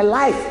at my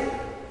life.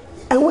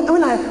 And when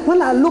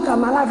I look at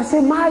my life, I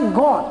say, my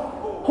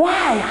God,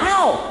 why?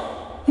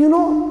 How? You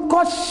know,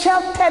 God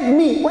sheltered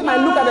me when I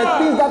look at the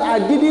things that I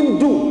didn't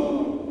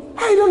do.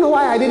 I don't know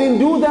why I didn't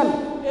do them.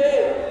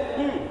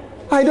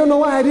 I don't know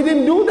why I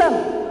didn't do them.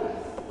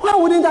 Why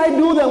wouldn't I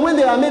do them when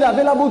they are made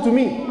available to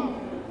me?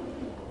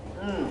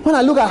 When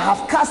I look at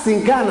half caste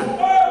in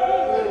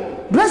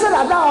Ghana, blessed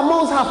are thou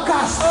amongst half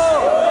caste.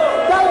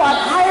 Thou art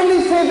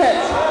highly favored.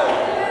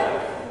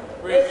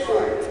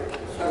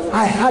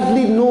 I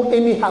hardly know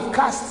any half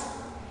caste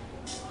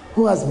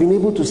who has been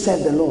able to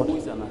serve the Lord.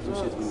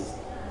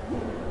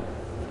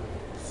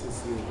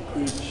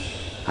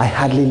 I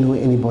hardly know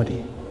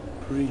anybody.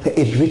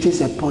 It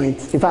reaches a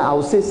point. In fact, I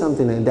will say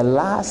something. The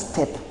last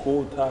step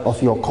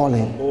of your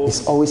calling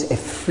is always a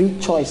free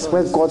choice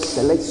where God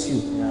selects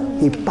you.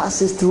 He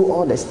passes through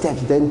all the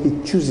steps, then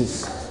he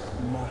chooses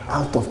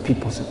out of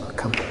people. So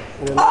come.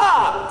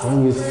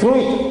 And you throw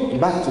it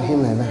back to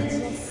him like that.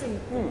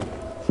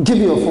 Give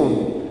me your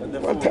phone.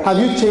 Have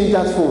you changed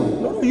that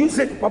phone? No, you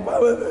said, Papa.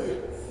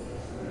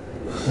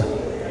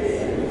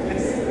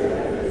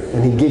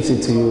 And he gives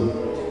it to you.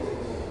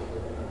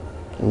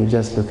 And you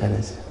just look at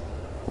it.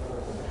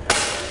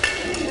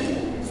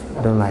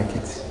 I don't like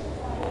it.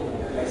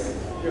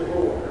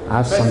 I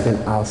have something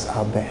else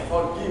out there.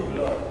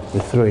 You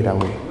throw it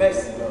away.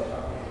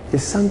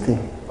 It's something.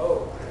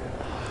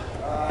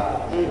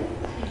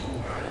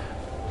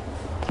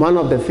 One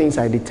of the things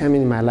I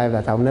determined in my life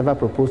that I'll never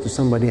propose to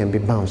somebody and be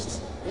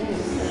bounced.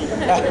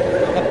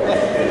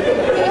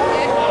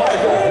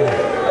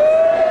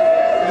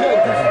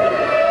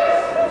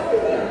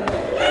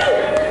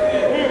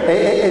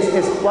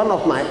 It's one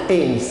of my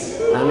aims.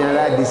 I mean,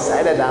 I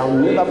decided I'll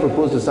never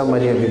propose to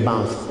somebody and be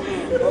bounced.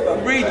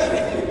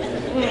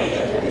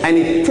 And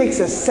it takes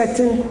a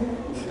certain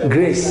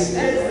grace.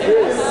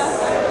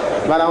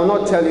 But I will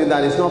not tell you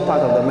that. It's not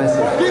part of the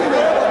message.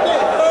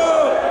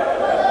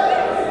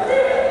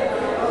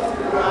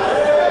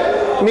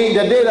 Me,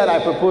 the day that I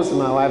proposed to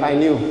my wife, I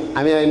knew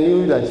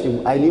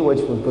that I knew what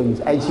she was going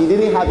to do. And she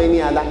didn't have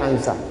any other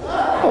answer.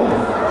 Oh,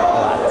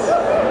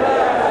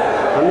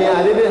 I mean,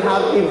 I didn't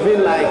have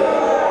even like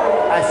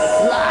a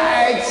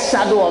slight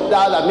shadow of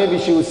doubt that maybe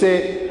she would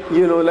say,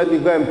 you know, let me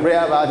go and pray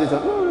about it.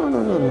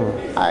 No.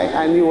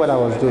 I knew what I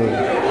was doing.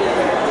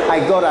 I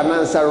got an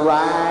answer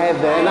right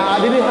there. And I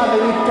didn't have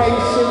any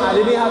tension. I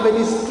didn't have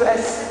any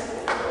stress.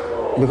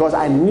 Because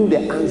I knew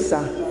the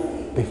answer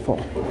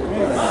before.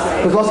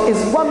 Because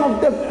it's one of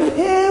the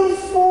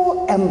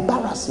painful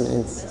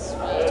embarrassments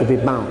to be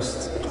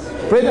bounced.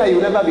 Pray that you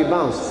will never be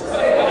bounced.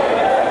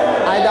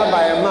 Either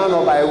by a man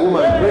or by a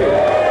woman.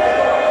 Pray.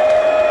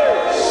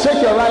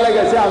 Shake your right leg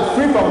and say, I'm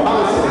free from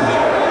bouncing.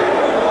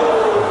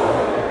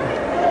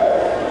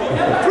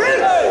 Preach!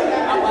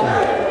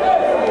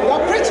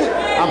 You're preaching.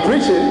 I'm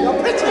preaching. You're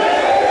preaching.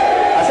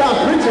 I said, I'm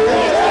preaching.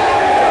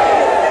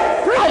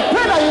 I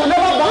pray that you will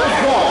never bounce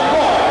God.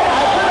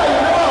 I pray that you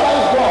will never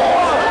bounce God.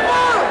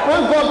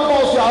 When God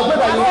calls you, I pray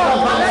that you will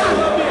never bounce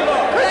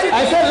you.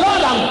 I said,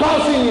 Lord, I'm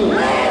bouncing you.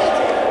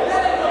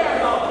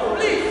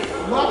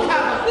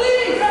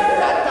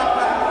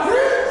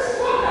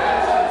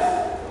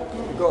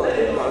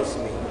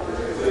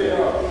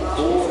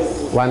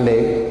 One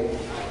day,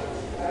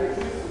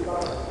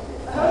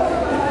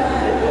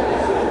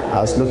 I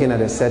was looking at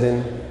a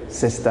certain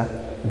sister,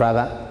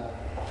 brother.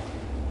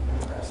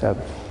 I said,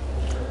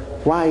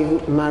 why are you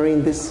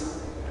marrying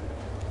this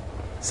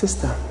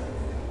sister?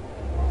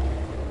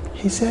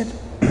 He said,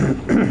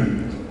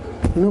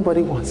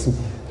 nobody wants me.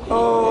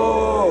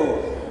 Oh,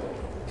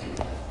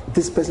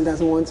 This person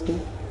doesn't want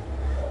me.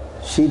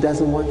 She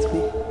doesn't want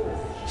me.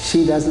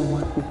 She doesn't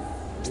want me.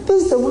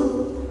 This is the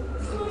one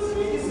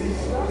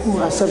who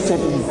accepted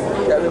me.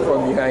 coming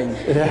from behind.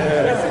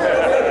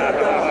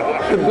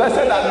 The blessed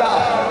are thou.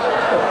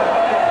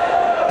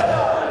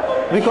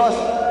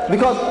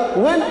 Because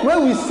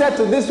when we said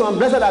to this one,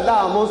 blessed are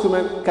thou amongst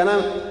women, can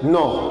I?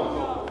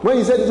 No. When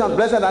you said this one,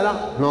 blessed are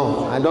thou,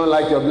 no, I don't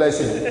like your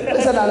blessing.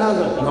 Blessed are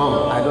thou,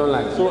 no, I don't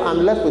like. So I'm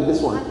left with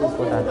this one. That's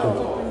what I think.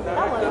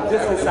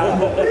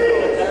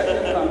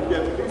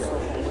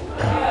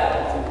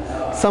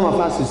 Some of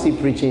us, you see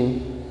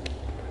preaching.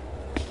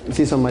 You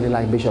see somebody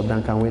like Bishop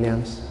Duncan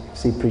Williams,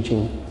 see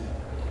preaching,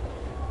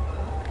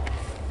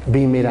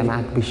 being made an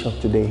archbishop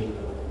today.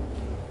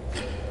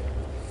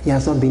 He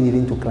has not been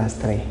even to class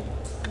 3.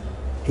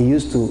 He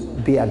used to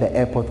be at the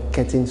airport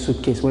getting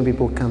suitcase. When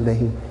people come there,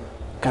 he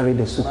carry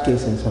the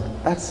suitcase and so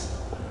on. That's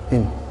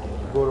him.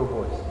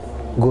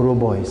 Goro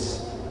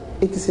Boys.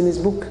 It is in his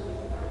book.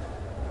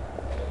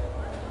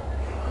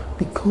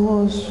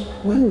 Because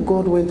when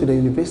God went to the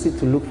university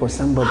to look for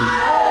somebody,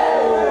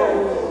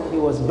 he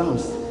was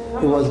bounced.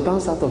 He was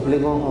bounced out of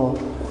Legon Hall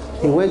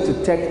He went to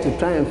tech to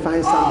try and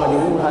find somebody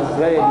who was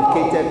very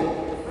educated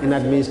in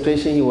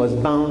administration. He was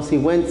bounced. He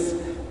went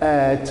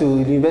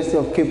to the University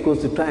of Cape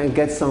Coast to try and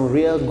get some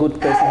real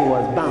good person. He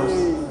was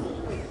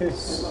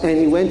bounced. And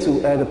he went to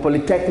the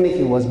Polytechnic.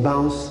 He was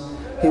bounced.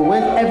 He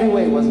went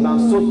everywhere. He was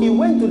bounced. So he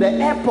went to the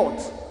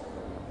airport.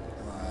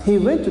 He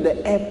went to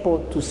the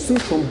airport to see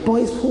some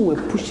boys who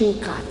were pushing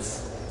carts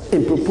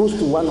and proposed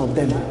to one of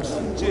them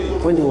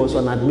when he was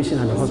on admission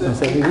at the hospital.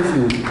 Said, if you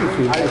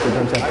like to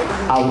come,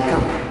 I will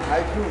come.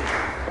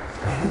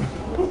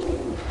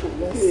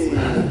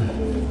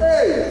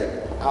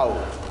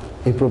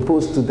 He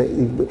proposed to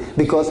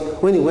because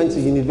when he went to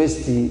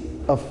University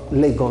of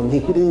Legon, he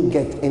couldn't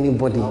get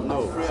anybody.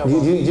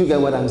 You get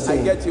what I'm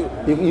saying? I get you.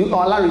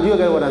 Larry, do you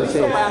get what I'm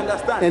saying? I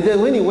understand. And then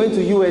when he went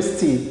to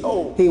UST,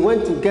 he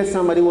went to get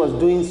somebody who was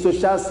doing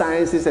social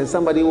sciences and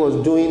somebody who was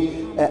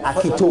doing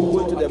Akito.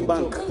 Went to the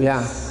bank.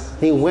 Yeah,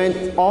 he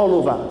went all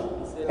over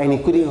and he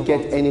couldn't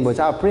get anybody.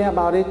 So I'll pray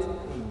about it.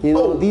 You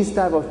know, these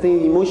type of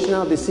things,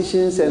 emotional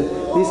decisions and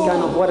this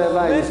kind of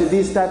whatever, you see,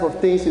 these type of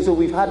things. So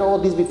we've had all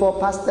this before,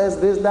 pastors,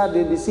 this, that,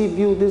 they deceive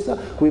you, this, that.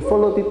 We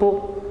follow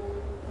people.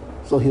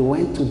 So he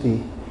went to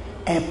the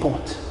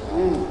airport.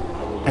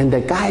 And the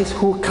guys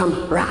who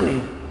come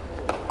running,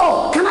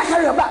 oh, can I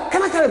carry your bag?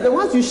 Can I carry the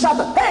ones you shout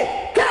at?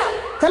 Hey, get up!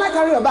 Can I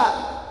carry your bag?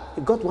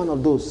 He got one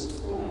of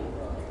those.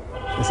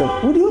 He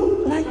said, would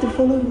you like to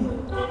follow me?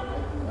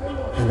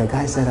 And the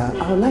guy said,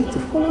 I would like to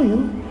follow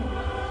you.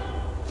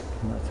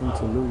 Nothing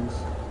to lose.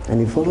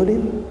 And he followed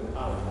him.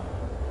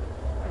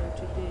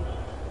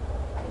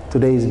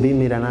 Today he's being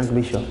made an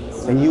archbishop.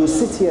 And you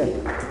sit here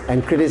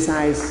and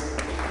criticize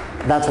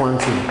that one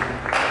too.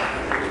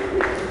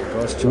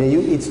 May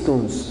you eat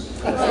stones.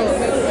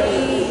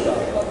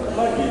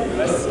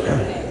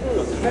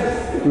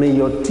 May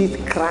your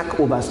teeth crack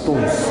over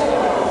stones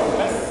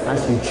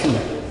as you chew.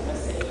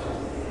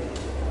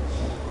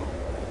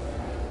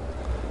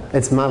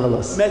 It's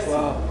marvelous.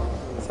 Wow.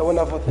 It's a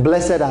wonderful thing.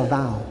 Blessed are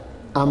thou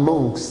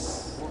amongst.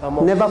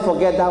 Never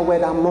forget that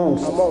word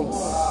amongst.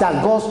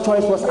 That God's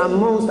choice was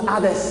amongst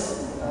others.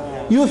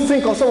 You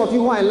think of some of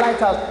you who are in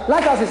Lighthouse.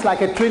 Lighthouse is like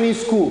a training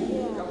school.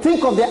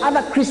 Think of the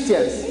other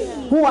Christians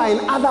who are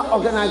in other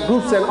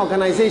groups and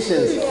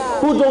organizations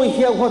who don't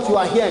hear what you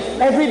are hearing.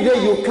 Every day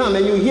you come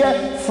and you hear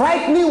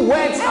frightening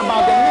words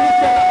about the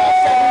ministry and about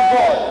serving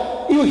God.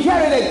 You hear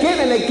it again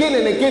and again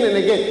and again and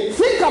again.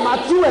 Think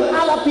about you and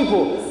other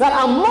people that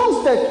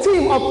amongst the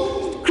team of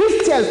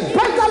Christians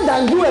better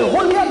than you and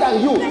holier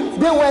than you,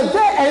 they were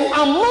there, and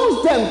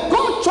amongst them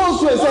God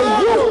chose you and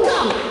said, you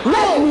come,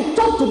 let me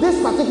talk to this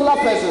particular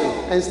person,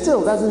 and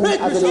still doesn't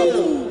have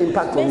any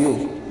impact on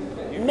you.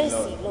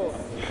 Mercy, Lord.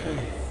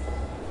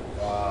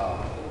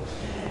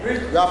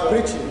 You are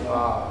preaching.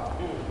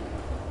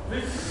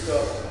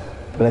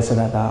 Blessed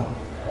art thou.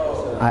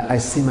 I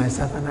see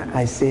myself and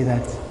I say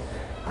that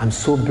I'm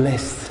so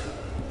blessed.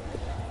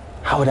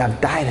 I would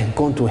have died and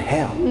gone to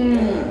hell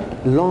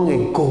long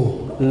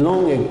ago.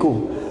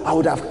 I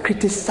would have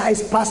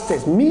criticized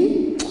pastors.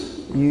 Me,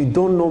 you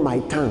don't know my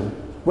tongue.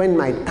 When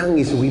my tongue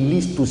is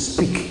released to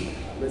speak.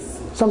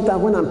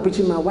 Sometimes when I'm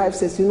preaching, my wife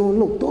says,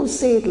 look, don't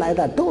say it like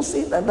that. Don't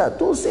say it like that.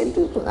 Don't say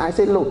it. I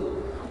say, look,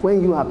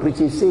 when you are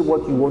preaching, say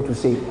what you want to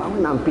say.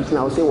 When I'm preaching,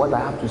 I'll say what I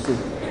have to say.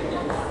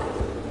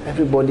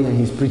 Everybody and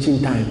his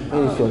preaching time.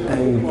 When it's your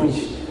time, you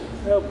preach.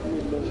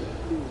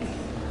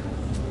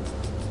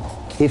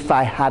 If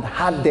I had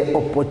had the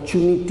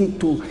opportunity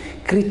to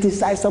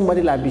criticize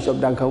somebody like Bishop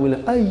Duncan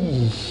Williams, it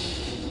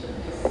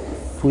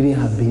wouldn't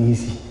have been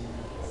easy.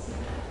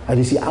 And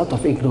you see, out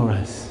of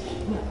ignorance,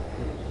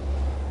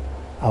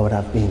 I would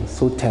have been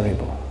so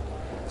terrible.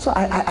 So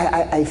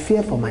I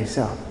fear for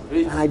myself.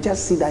 And I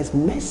just see that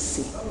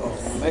mercy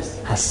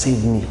has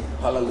saved me.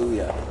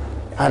 Hallelujah.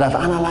 I'd have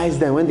analyzed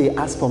them when they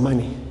ask for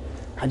money.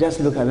 I just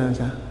look at them and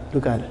say,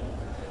 look at it.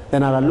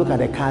 Then I would look at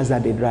the cars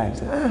that they drive.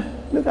 Say,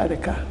 look at the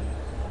car.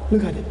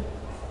 Look at it.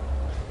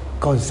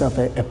 Call yourself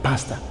a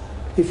pastor.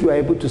 If you are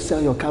able to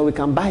sell your car, we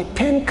can buy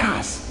 10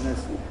 cars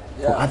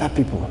for other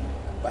people.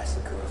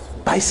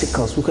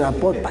 Bicycles. We could have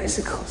bought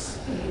bicycles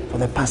for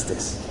the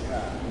pastors.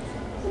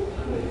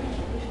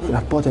 We could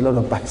have bought a lot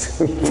of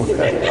bicycles.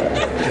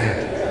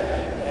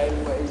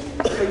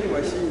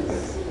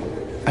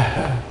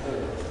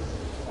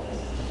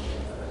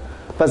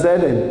 Pastor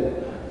Eden,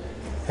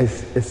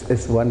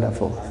 it's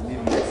wonderful.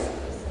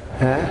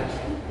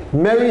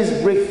 Mary's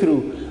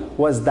breakthrough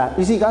was that.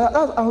 You see,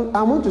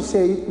 I want to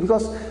say,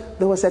 because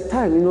there was a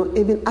time,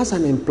 even as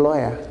an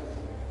employer,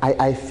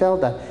 I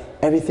felt that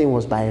everything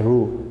was by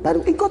rule.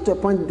 But it got to a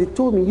point, they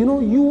told me,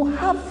 you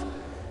have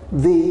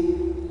the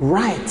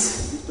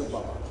right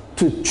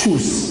to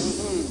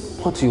choose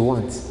what you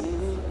want.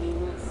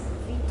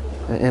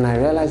 And I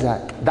realized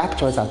that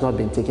choice has not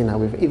been taken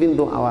away. Even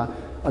though our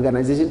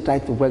organization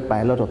tried to work by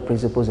a lot of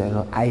principles,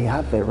 I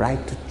have a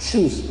right to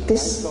choose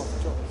this.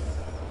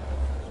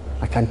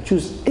 I can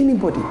choose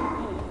anybody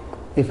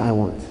if I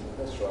want.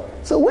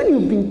 So when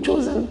you've been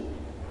chosen,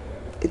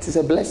 it is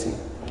a blessing.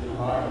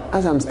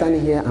 As I'm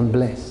standing here, I'm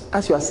blessed.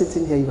 As you are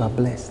sitting here, you are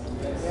blessed.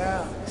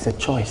 It's a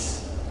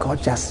choice.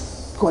 God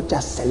just God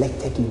just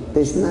selected you.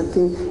 There's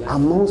nothing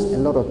amongst a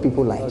lot of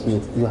people like you.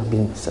 You have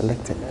been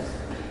selected.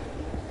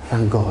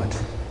 Thank God.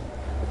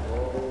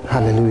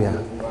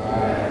 Hallelujah.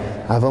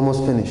 I've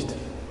almost finished.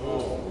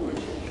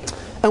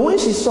 And when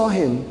she saw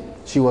him,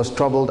 she was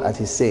troubled at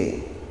his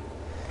saying,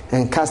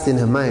 and cast in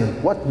her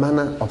mind what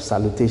manner of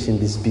salutation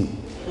this be.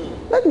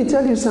 Let me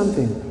tell you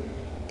something.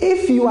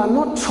 If you are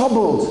not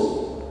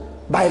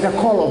troubled by the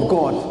call of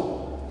God,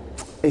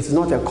 it's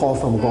not a call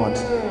from God.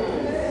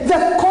 The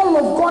call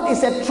of God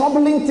is a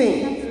troubling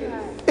thing.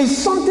 It's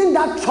something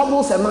that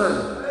troubles a man.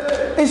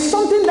 It's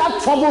something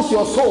that troubles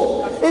your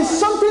soul. It's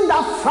something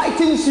that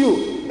frightens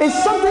you.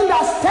 It's something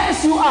that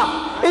stirs you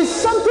up. It's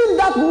something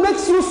that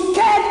makes you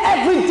scared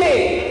every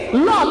day.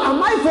 Lord,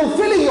 am I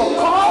fulfilling your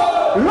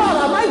call? Lord,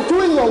 am I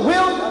doing your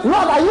will?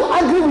 Lord, are you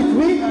angry with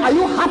me? Are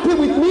you happy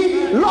with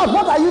me? Lord,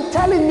 what are you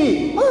telling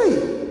me?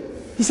 Hey.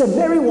 He said,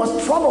 Mary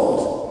was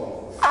troubled.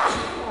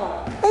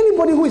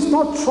 Anybody who is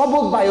not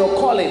troubled by your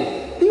calling,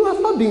 you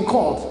have not been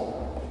called.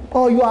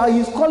 Or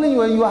he's calling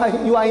you and you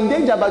are in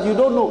danger, but you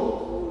don't know.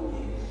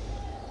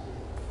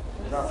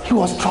 He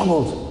was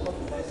troubled.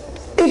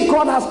 If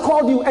God has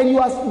called you and you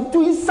are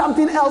doing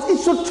something else, it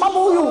should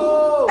trouble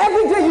you.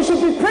 Every day you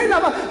should be praying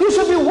about, you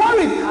should be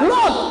worried.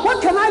 Lord,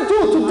 what can I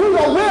do to do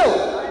your will?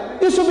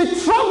 You should be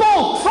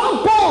troubled.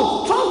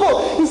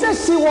 He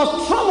says she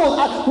was troubled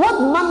at what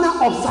manner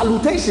of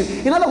salutation.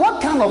 In other words,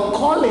 what kind of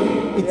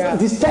calling? It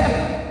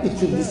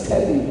should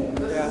disturb you.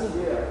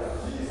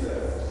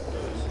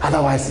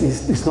 Otherwise,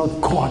 it's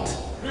not God.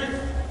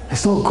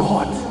 It's not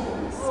God.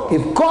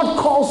 If God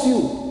calls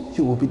you,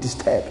 you will be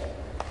disturbed.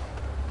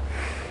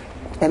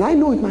 And I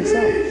know it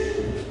myself.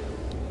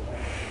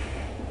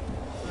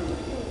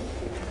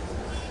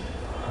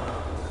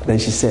 Then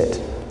she said,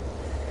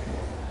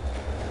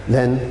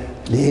 then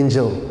the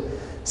angel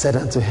said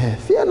unto her,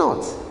 fear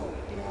not,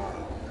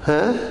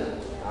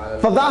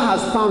 for thou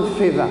hast found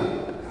favor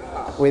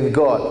with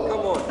God.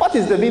 What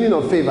is the meaning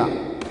of favor?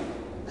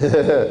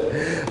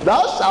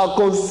 Thou shalt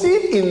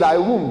conceive in thy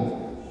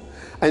womb,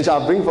 and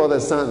shalt bring forth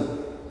a son,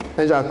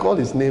 and shall call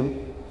his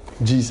name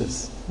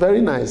Jesus.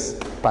 Very nice.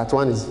 Part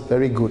 1 is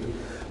very good.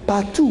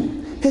 Part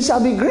 2, he shall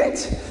be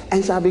great,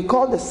 and shall be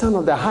called the Son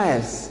of the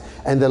Highest,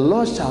 and the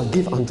Lord shall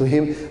give unto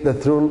him the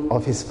throne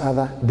of his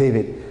father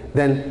David.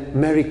 Then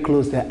Mary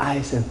closed her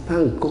eyes and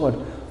thanked God.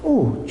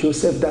 Oh,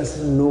 Joseph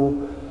doesn't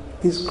know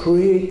this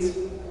great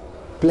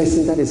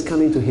blessing that is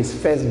coming to his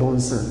firstborn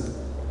son.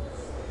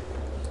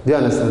 Do you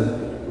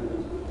understand?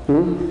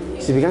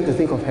 She began to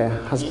think of her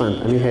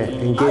husband, her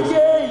engaged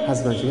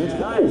husband. She began to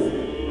think,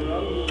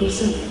 oh,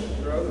 Joseph,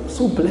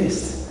 so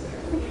blessed.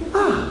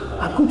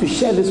 I'm going to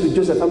share this with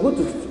Joseph. I'm going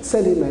to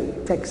send him a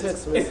text.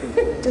 Just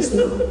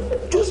now.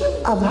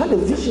 Joseph, I've had a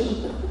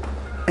vision.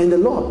 And the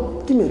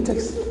Lord, give me a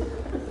text.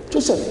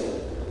 Joseph,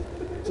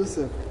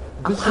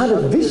 I've had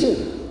a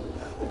vision.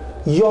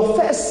 Your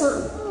first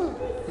son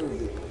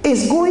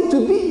is going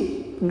to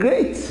be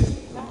great.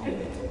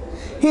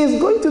 He is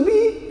going to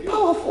be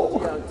powerful.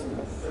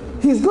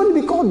 He is going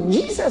to be called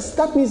Jesus.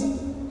 That means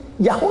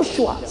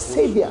Yahushua,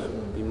 Savior.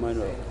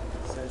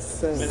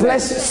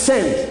 Blessed,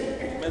 sent.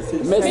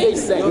 Message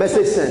sent.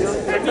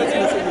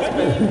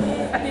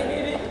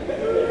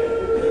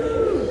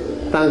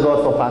 Thank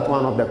God for part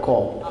 1 of the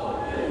call.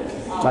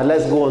 But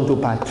let's go on to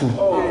part 2.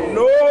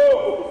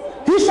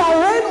 He shall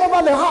reign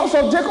over the house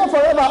of Jacob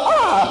forever.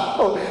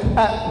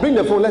 Bring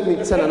the phone. Let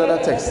me send another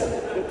text.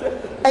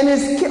 And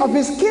of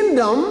his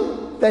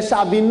kingdom there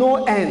shall be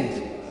no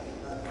end.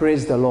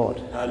 Praise the Lord.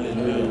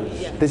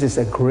 Hallelujah. This is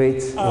a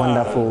great,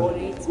 wonderful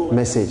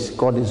message.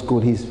 God is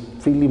good. He's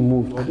really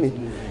moved. I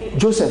mean,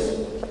 Joseph,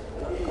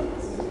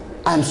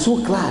 I'm so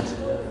glad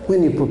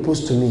when you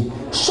proposed to me.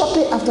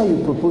 Shortly after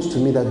you proposed to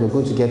me that we're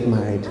going to get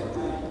married,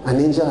 an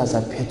angel has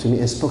appeared to me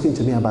and spoken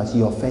to me about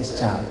your first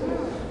child.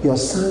 Your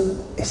son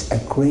is a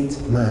great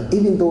man,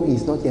 even though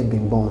he's not yet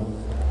been born.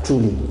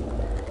 Truly,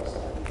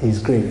 he's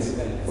great.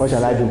 What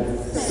shall I do?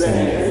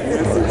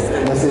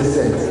 Message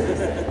sent.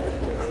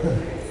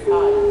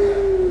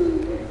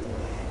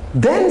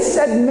 Then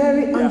said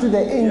Mary unto the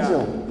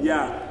angel,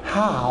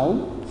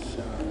 how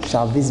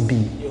shall this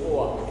be,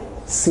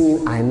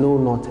 seeing I know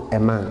not a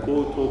man?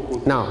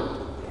 Now,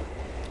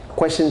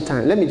 question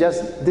time. Let me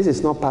this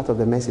is not part of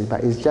the message,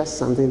 but it's just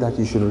something that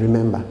you should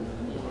remember.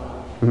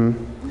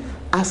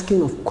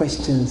 Asking of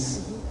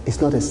questions is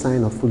not a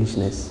sign of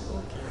foolishness.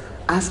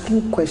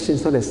 Asking questions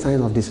is not a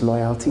sign of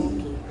disloyalty.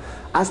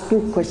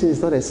 Asking questions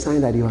is not a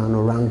sign that you are an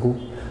orangu.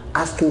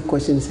 Asking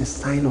questions is a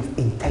sign of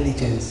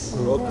intelligence.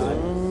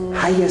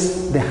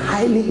 The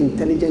highly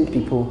intelligent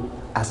people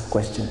ask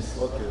questions.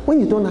 When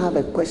you don't have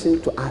a question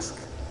to ask.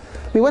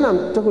 I mean, when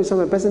I'm talking with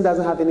someone, a person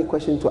doesn't have any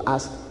question to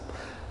ask,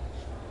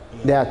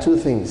 there are two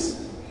things.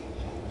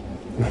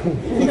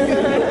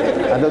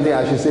 I don't think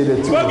I should say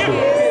the two.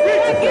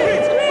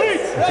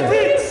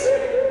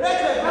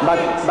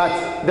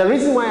 But the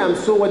reason why I'm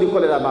so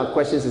about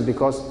questions is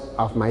because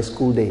of my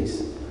school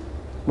days.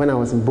 When I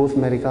was in both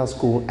medical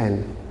school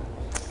and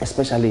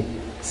especially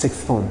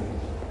sixth form.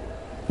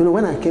 You know,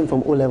 when I came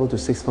from O level to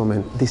sixth form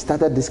and they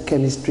started this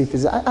chemistry,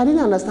 physics, I didn't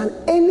understand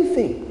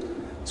anything.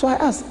 So I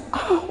asked,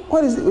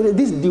 what is it?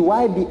 This dy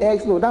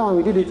dx? No, that one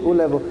we did it O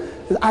level.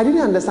 I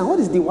didn't understand.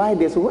 What is dy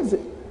dx? So what is it?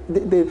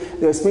 They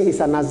explain it's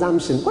an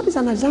assumption. What is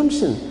an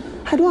assumption?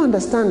 I don't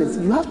understand it.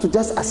 You have to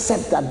just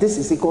accept that this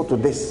is equal to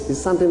this. It's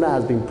something that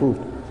has been proved.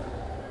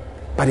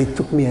 But it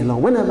took me a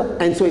long.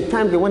 And so at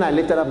times when I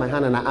lifted up my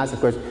hand and I asked a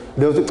question,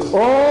 they was like,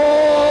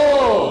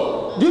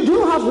 oh! Do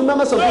you have to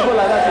remember some people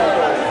like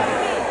that?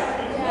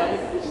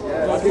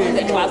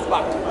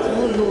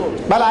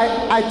 But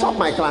I taught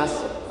my class.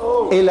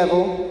 A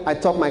level, I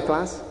taught my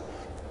class.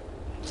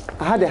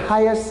 I had the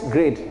highest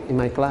grade in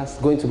my class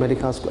going to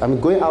medical school. I mean,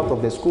 going out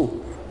of the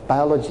school.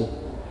 Biology.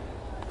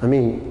 I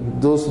mean,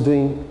 those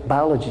doing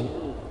biology.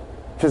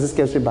 Physics,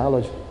 chemistry,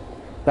 biology.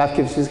 That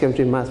physics,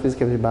 chemistry, maths, physics,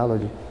 chemistry,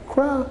 biology.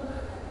 Crap.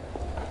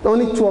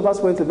 Only 2 of us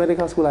went to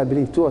medical school, I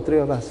believe. 2 or 3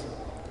 of us.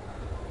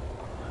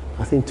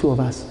 I think 2 of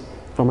us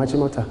from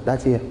Achimota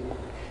that year.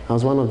 I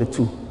was one of the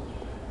 2.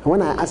 And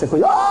when I asked a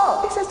question,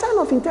 oh, it's a sign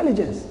of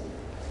intelligence.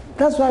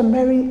 That's why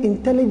Mary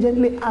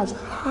intelligently asked,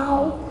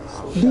 how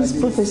these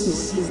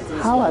prophecies,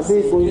 how are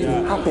they going to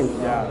happen?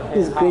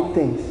 These great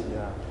things.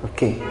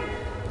 Okay.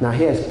 Now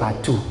here's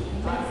part 2.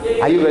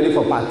 Are you ready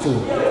for part 2?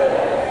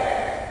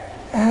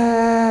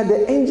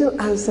 The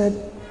angel answered,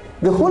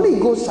 the Holy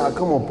Ghost shall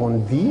come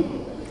upon thee,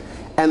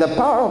 and the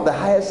power of the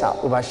highest shall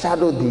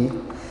overshadow thee.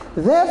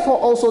 Therefore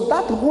also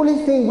that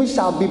holy thing which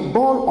shall be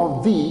born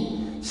of thee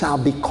shall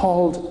be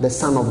called the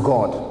Son of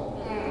God.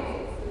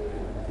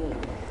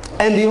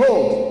 And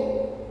behold,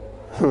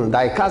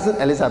 thy cousin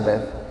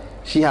Elizabeth,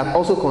 she hath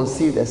also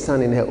conceived a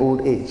son in her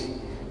old age,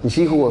 and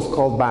she who was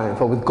called barren,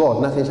 for with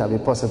God nothing shall be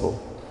possible.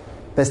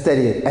 Verse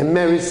 38, and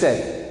Mary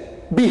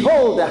said,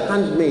 behold the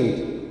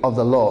handmaid of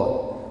the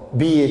Lord,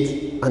 be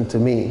it unto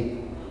me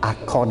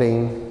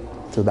according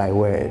to thy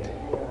word.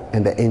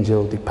 And the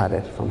angel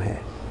departed from her.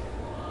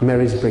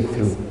 Mary's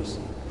breakthrough.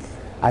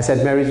 I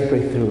said Mary's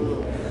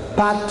breakthrough.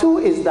 Part 2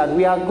 is that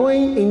we are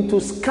going into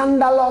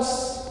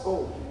scandalous,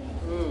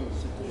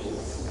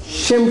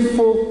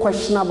 shameful,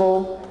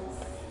 questionable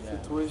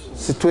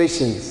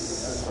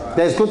situations.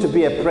 There's going to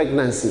be a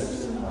pregnancy.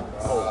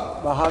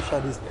 But how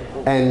shall this be?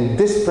 And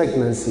this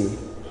pregnancy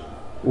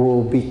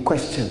will be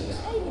questioned.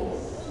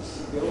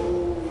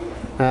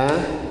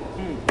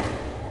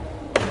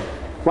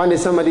 One day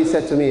somebody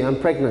said to me, I'm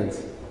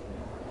pregnant.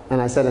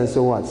 And I said, and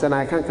so what? Said,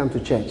 I can't come to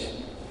church.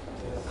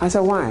 I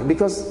said, why?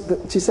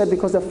 She said,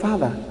 because the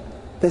father,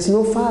 there's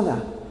no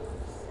father.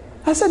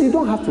 I said, you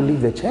don't have to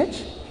leave the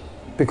church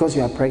because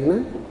you are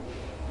pregnant.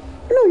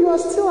 No, you are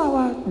still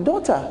our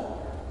daughter,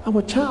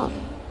 our child.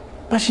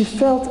 But she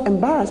felt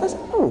embarrassed. I said,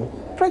 no,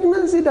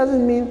 pregnancy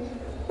doesn't mean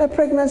a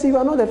pregnancy. You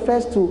are not the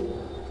first to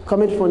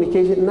commit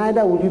fornication,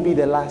 neither will you be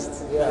the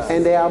last. Yes.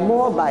 And there are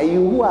more by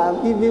you who are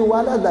even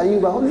wilder than you,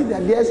 but only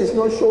that theirs is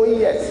not showing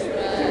yet.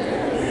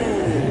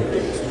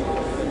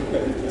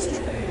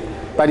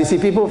 But you see,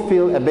 people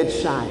feel a bit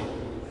shy.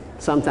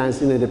 Sometimes,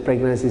 the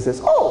pregnancy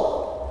says,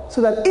 oh, so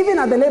that even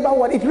at the labor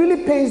ward, it really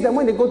pains them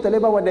when they go to the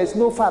labor ward, there's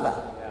no father.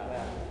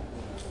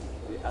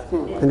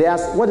 And they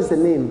ask, what is the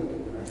name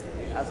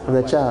of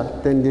the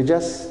child? Then they'll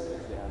just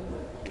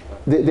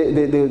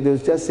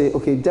say,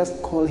 okay,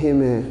 just call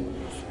him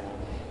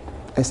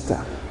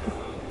Esther,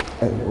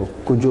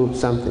 Kujo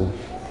something.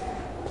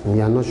 And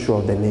we are not sure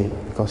of the name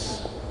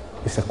because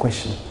it's a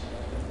question.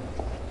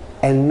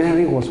 And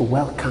Mary was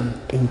welcomed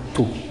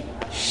into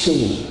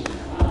shame.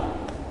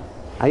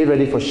 Are you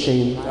ready for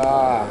shame?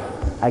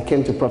 I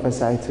came to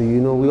prophesy to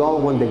you. We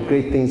all want the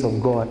great things of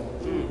God.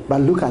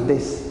 But look at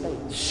this.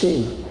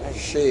 Shame.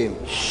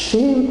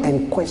 Shame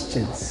and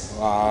questions.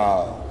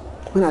 Wow.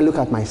 When I look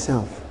at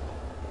myself,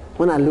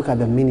 when I look at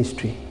the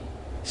ministry,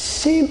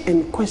 shame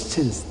and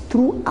questions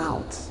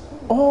throughout.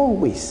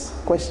 Always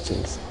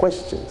questions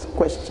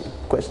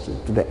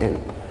to the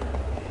end.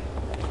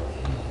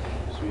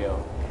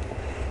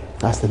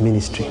 That's the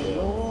ministry.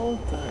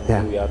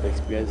 Yeah.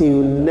 You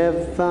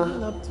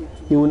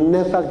will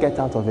never get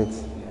out of it.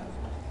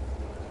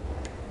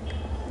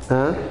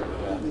 Huh?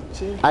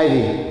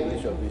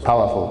 Ivy,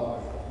 powerful.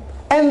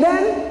 And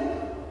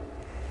then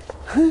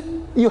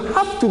you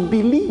have to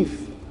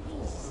believe.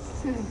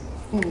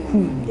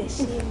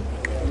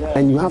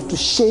 And you have to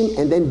shame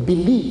and then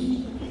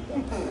believe.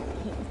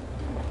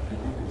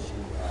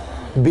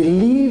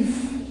 Believe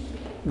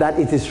that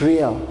it is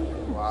real.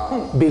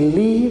 Wow.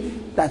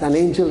 Believe that an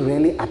angel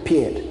really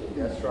appeared.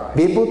 That's right.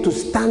 Be able to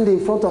stand in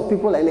front of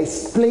people and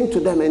explain to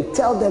them and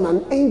tell them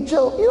an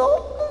angel,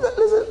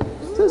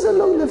 listen,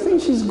 look, the thing,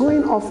 she's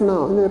going off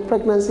now. The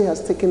pregnancy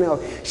has taken her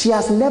off. She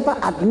has never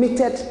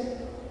admitted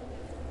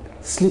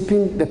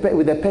sleeping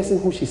with the person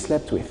who she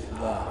slept with.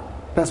 Wow.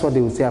 That's what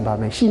they would say about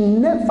me. She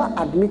never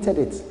admitted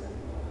it.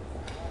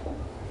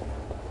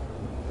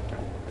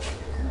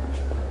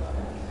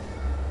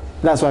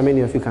 That's why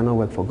many of you cannot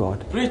work for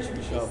God. Preach,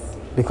 Bishop.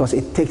 Because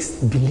it takes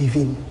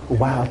believing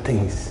wild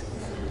things.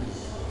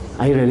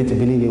 Are you ready to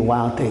believe in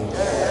wild things?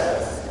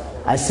 Yes.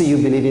 I see you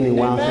believing in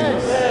wild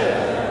things.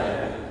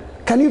 Yes.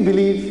 Can you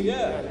believe?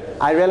 Yeah.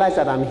 I realized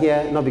that I'm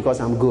here not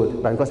because I'm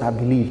good, but because I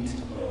believed.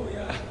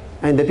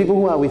 And the people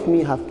who are with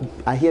me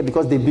are here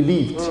because they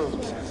believed.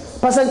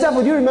 Pastor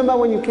Jafo, do you remember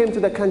when you came to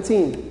the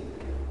canteen?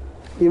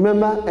 You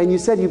remember? And you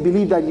said you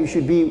believed that you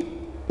should be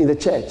in the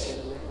church.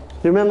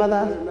 You remember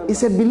that?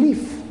 It's a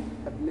belief.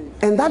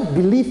 And that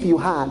belief you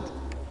had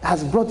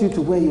has brought you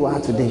to where you are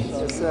today.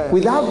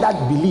 Without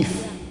that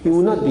belief, you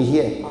will not be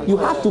here. You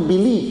have to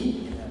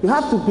believe. You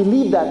have to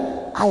believe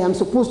that I am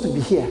supposed to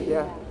be here.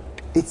 Yeah.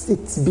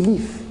 It's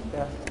belief.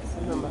 Yeah.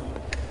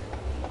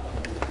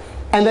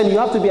 And then you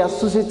have to be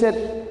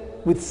associated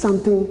with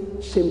something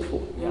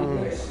shameful.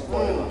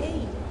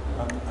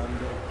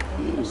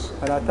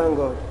 And I thank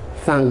God.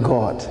 Thank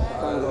God.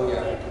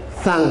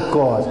 Thank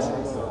God.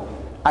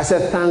 I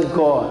said thank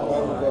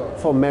God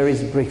for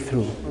Mary's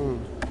breakthrough.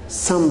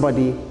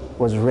 Somebody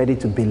was ready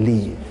to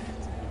believe.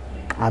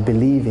 I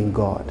believe in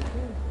God.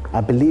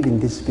 I believe in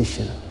this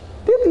vision.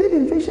 Do you believe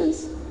in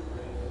visions?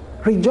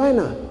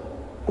 Rejoiner.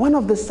 One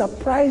of the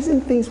surprising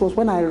things was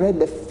when I read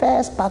the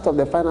first part of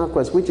the final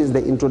quest, which is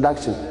the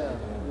introduction.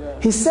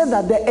 He said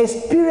that the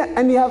experience,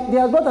 and he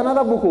has got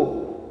another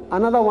book.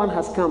 Another one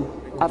has come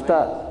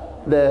after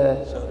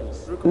the...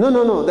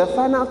 No. The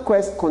final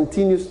quest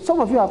continues. Some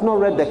of you have not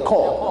read the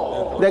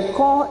core. The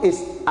core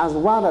is as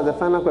wild as the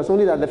final quest,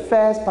 only that the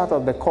first part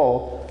of the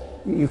core,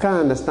 you can't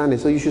understand it.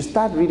 So you should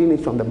start reading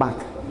it from the back.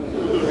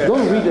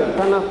 Don't read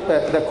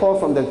the core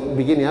from the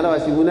beginning,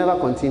 otherwise you will never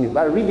continue.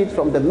 But read it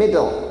from the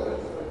middle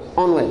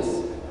onwards.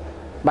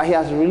 But he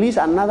has released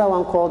another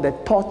one called the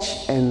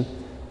Touch and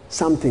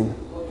something.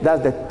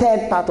 That's the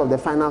third part of the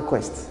final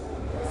quest.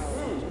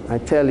 I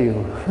tell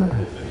you.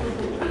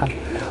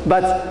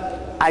 But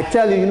I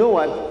tell you, you know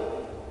what?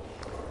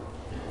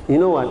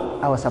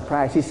 I was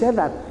surprised. He said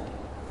that,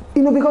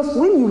 because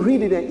when you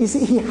read it, you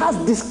see, he has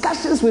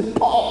discussions with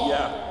Paul.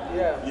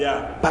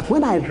 Yeah. But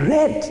when I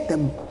read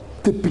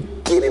the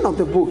beginning of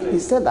the book, he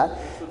said that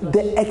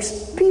the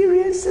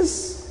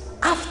experiences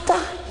after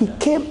he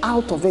came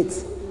out of it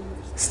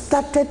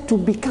started to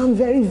become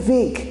very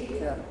vague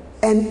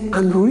and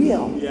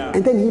unreal.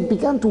 And then he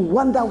began to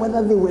wonder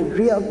whether they were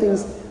real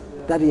things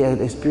that he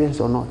had experienced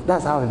or not.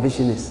 That's how a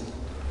vision is.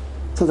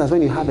 So that's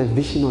when you have a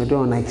vision or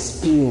an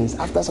experience.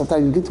 After some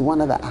time, you get to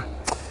wonder that,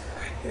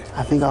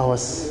 I think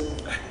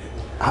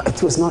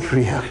it was not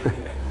real.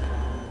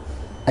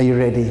 Are you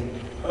ready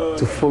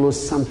to follow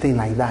something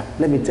like that?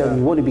 Let me tell you,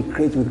 you want to be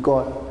great with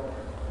God.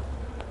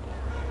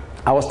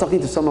 I was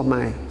talking to some of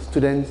my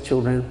students'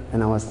 children,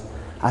 and I was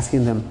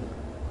asking them,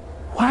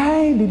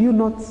 why did you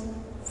not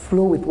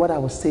flow with what I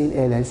was saying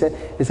earlier?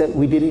 They said,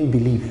 we didn't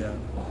believe.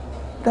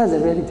 That's the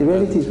reality. The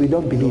reality is we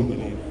don't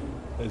believe.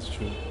 That's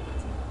true.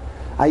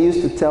 I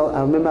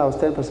remember I was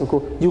telling Pastor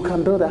Cole, you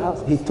can build a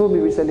house. He told me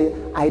recently,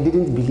 I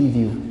didn't believe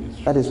you.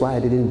 That is why I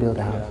didn't build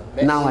a house.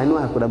 Now I know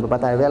I could have,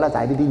 but I realized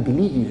I didn't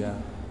believe you.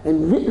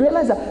 And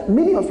realize that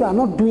many of you are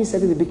not doing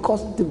something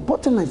because the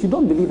bottom line is you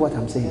don't believe what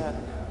I'm saying.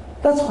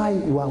 That's why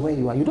you are where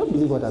you are. You don't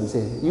believe what I'm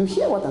saying. You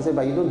hear what I'm saying,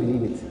 but you don't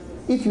believe it.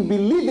 If you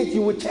believe it,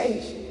 you will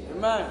change.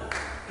 Amen.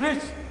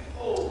 Preach.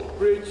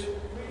 Preach.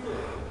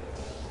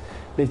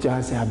 Let your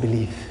hand say, I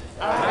believe.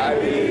 I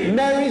believe.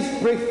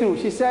 Mary's breakthrough.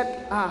 She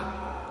said,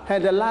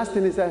 and the last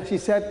thing is that she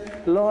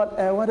said, Lord,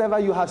 whatever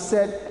you have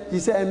said, she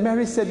said, and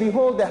Mary said,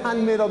 behold, the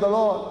handmaid of the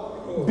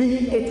Lord,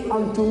 be it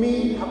unto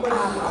me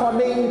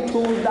according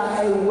to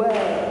thy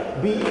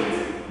word. Be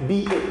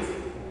it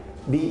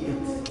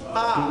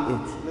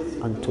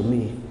unto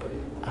me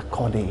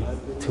according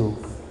to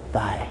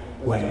thy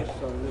word.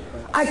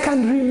 I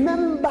can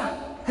remember,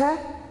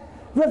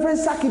 Reverend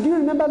Saki, do you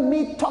remember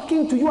me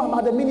talking to you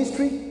about the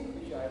ministry?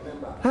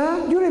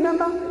 Do you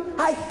remember?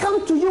 I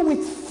come to you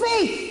with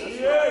faith.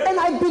 And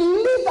I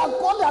believe that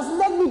God has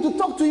led me to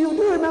talk to you. Do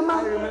you remember?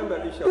 I remember,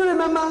 Bishop. Do you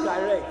remember?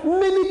 Direct.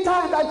 Many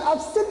times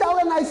I've sit down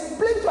and I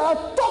explain to you,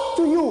 I've talked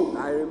to you.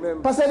 I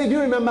remember. Pastor, do you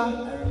remember? I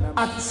remember.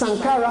 At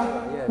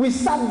Sankara, yes. we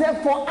sat there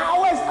for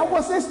hours. I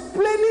was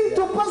explaining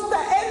to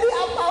Pastor Eddie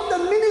about the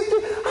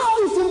ministry, how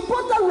it's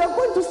important we are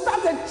going to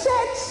start a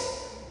church.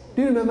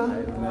 Do you remember? I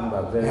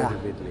remember very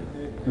vividly.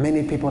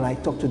 Many people, I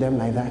talk to them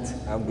like that.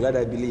 I'm glad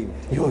I believe.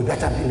 You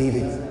better believe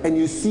it. And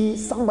you see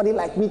somebody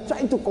like me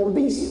trying to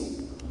convince you.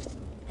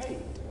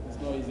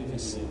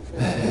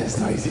 It's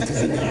not easy to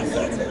say.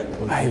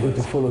 Are you going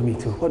to follow me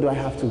too? What do I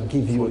have to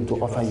give you and to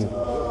offer you?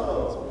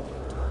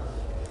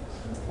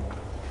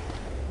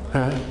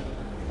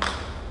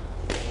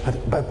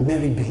 But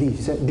Mary believed.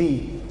 She said,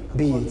 be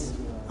it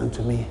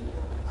unto me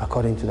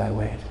according to thy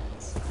word.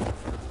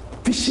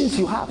 Visions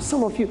you have.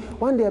 Some of you,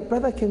 one day a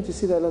brother came to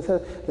see the Lord,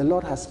 said, the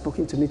Lord has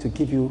spoken to me to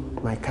give you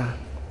my car.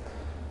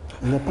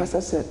 And the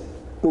pastor said,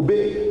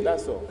 obey.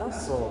 That's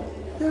all.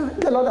 Yeah,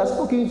 the Lord has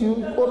spoken to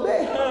you,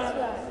 obey.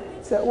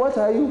 Said, what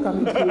are you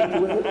coming to do?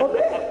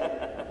 Obey.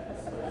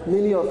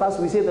 Many of us,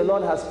 we say the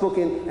Lord has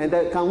spoken, and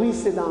then can we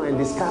sit down and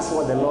discuss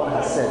what the Lord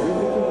has said? You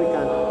think we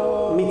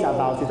can meet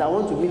about it? I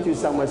want to meet you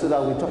somewhere so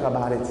that we talk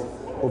about it.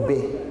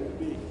 Obey.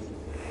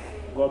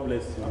 God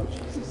bless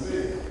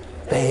you.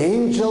 The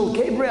angel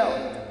Gabriel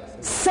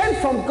Sent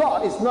from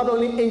God is not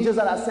only angels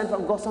that are sent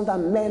from God.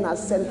 Sometimes men are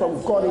sent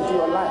from God into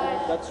your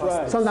life. That's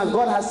right. Sometimes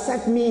God has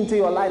sent me into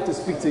your life to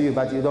speak to you,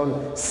 but you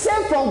don't.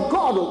 Sent from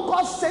God.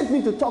 God sent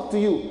me to talk to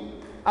you.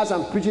 As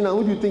I'm preaching, and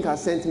who do you think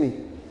has sent me?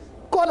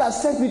 God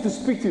has sent me to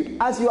speak to you.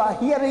 As you are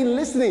hearing,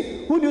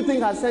 listening, who do you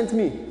think has sent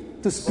me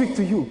to speak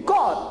to you?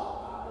 God.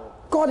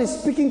 God is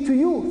speaking to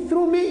you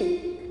through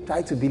me.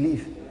 Try to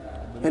believe.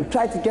 And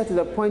try to get to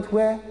the point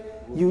where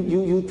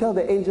you tell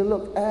the angel,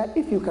 look,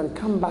 if you can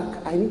come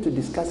back, I need to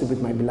discuss it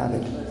with my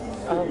beloved.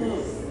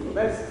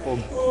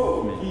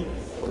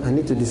 I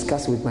need to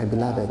discuss it with my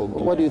beloved.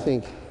 What do you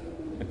think?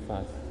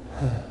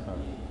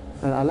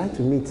 I'd like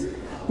to meet.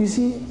 You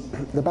see,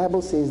 the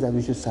Bible says that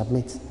we should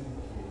submit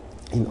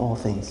in all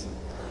things.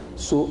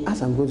 So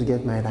as I'm going to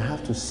get married, I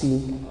have to see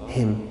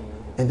him,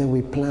 and then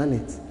we plan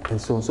it,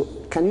 and so on. So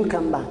can you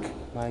come back?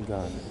 My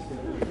God.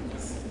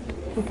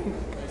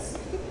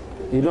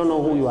 You don't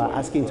know who you are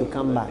asking to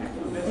come back.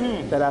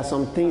 There are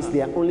some things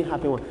they are only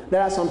happen when.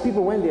 There are some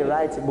people when they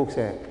write books,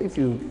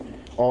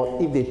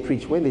 if they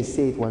preach, when they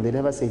say it once, they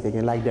never say it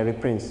again, like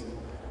Derek Prince.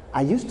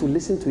 I used to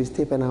listen to his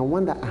tape and I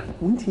wonder,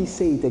 wouldn't he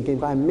say it again?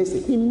 But I miss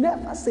it. He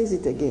never says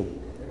it again.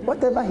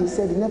 Whatever he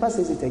said, he never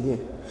says it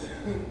again.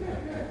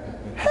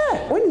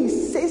 Hey, when he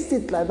says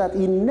it like that,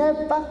 he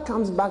never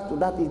comes back to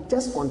that. It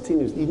just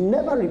continues. He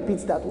never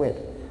repeats that word.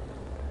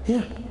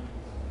 Yeah.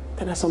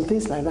 There are some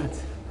things like that.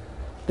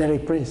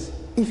 Derek Prince.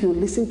 If you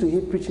listen to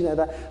him preaching like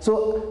that,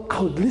 so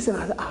I would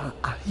listen.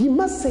 He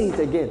must say it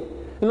again.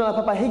 You know,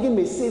 Papa Hagin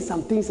may say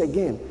some things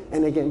again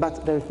and again,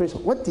 but Derek Prince,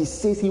 what he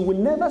says, he will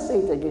never say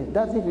it again.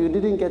 That's if you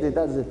didn't get it.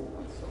 That's it.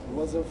 It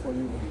wasn't for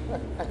you.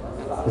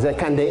 He said,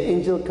 can the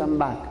angel come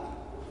back?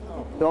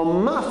 Your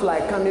mouth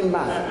like coming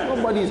back.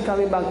 Nobody is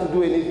coming back to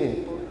do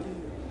anything.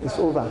 It's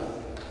over.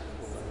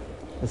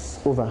 It's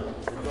over.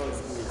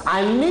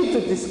 I need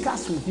to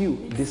discuss with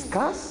you.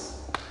 Discuss?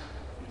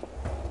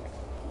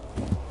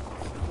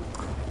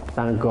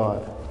 Thank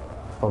God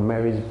for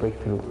Mary's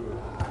breakthrough.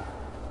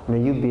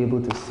 May you be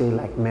able to say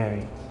like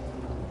Mary,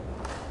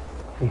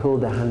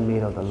 behold the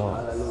handmaid of the Lord.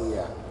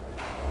 Hallelujah.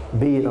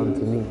 Be it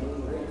unto me.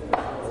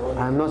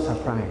 I'm not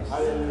surprised.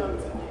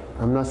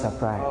 I'm not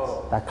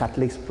surprised that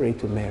Catholics pray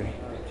to Mary.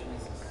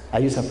 Are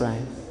you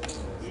surprised?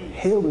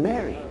 Hail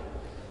Mary,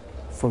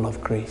 full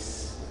of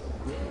grace.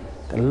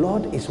 The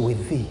Lord is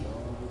with thee.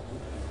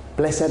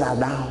 Blessed art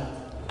thou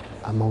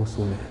amongst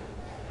women,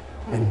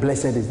 and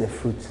blessed is the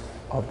fruit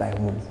of thy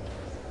womb.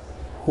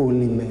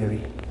 Holy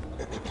Mary,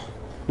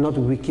 not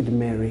wicked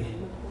Mary,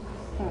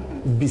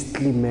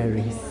 beastly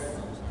Mary,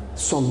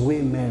 some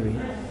way Mary,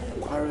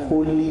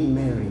 Holy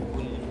Mary,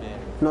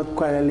 not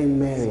quarreling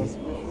Mary,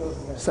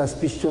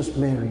 suspicious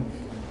Mary,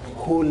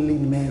 Holy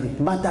Mary,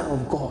 Mother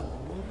of God.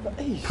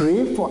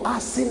 Pray for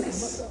us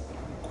sinners,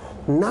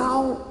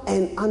 now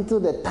and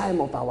until the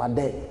time of our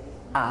death.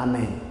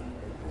 Amen.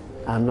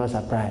 I'm not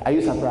surprised. Are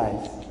you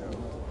surprised?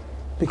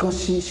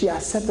 Because she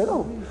accepted,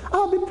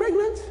 I'll be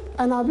pregnant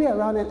and I'll be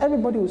around, and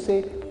everybody will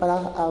say, but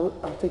I'll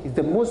take it.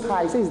 The Most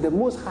High. He says the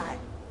Most High.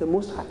 The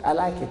Most High. I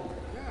like it.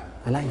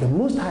 I like the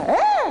Most High.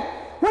 Hey!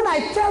 When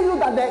I tell you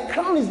that the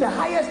crown is the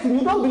highest thing,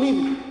 you don't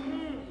believe it.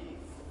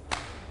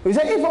 You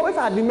say, if I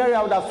had been married,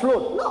 I would have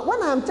flown. No,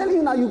 when I'm telling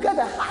you now, you get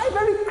a high,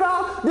 very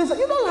crown. You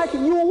don't like it.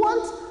 You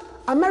want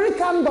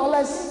American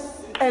dollars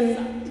and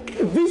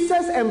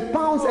visas and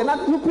pounds, and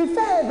that. You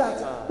prefer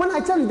that. When I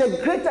tell you the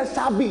greatest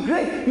shall be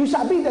great, you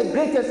shall be the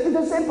greatest. It's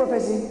the same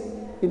prophecy.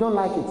 You don't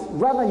like it.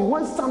 Rather, you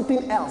want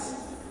something else.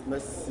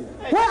 Mercy.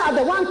 Where are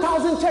the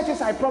 1,000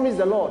 churches I promised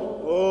the Lord?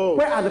 Oh.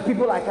 Where are the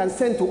people I can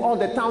send to all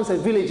the towns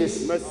and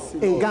villages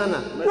in Ghana?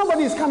 Mercy.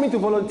 Nobody is coming to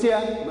volunteer.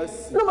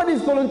 Mercy. Nobody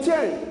is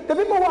volunteering. The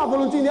people who are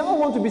volunteering, they all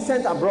want to be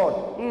sent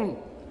abroad.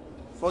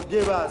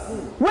 Forgive us.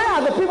 Where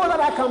are the people that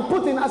I can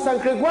put in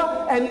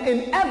Asankregua and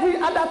in every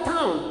other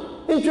town?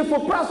 In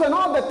Trifopraso and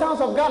all the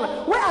towns of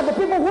Ghana. Where are the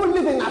people who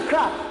live in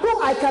Accra?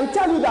 Who I can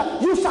tell you that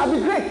you shall be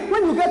great.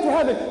 When you get to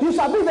heaven, you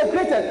shall be the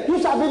greatest. You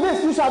shall be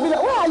this, you shall be that.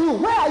 Where are you?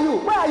 Where are you?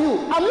 Where are you?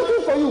 I'm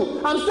looking for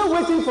you. I'm still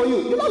waiting for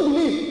you. You don't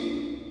believe.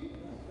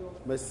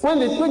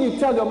 When you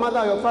tell your mother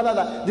or your father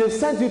that they've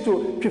sent you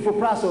to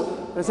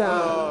Trifopraso, they say,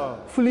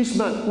 foolish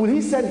man, will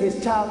he send his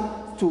child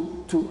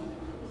to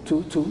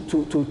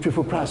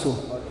Trifopraso?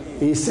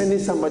 He's sending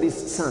somebody's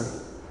son.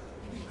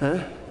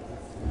 Huh?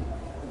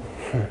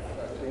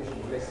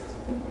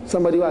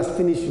 Somebody who has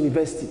finished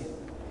university. You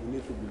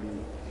need to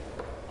believe.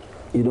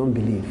 You don't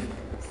believe.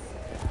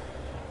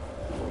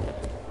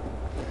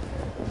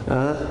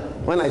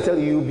 When I tell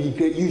you you'll be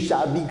great, you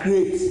shall be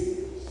great.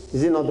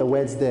 Is it not the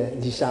words there?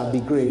 You shall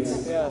be great.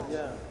 Yeah.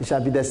 You shall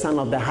be the son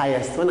of the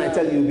highest. When I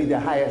tell you you'll be the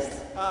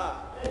highest,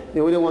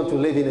 you wouldn't want to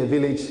live in a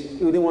village.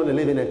 You wouldn't want to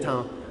live in a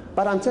town.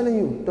 But I'm telling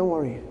you, don't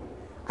worry.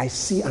 I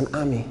see an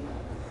army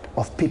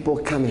of people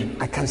coming.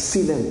 I can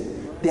see them.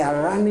 They are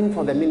running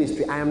for the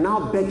ministry. I am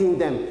now begging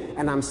them,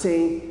 and I'm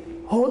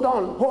saying, hold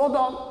on.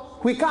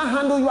 We can't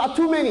handle you. Are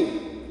too many.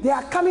 They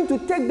are coming to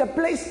take the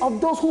place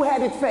of those who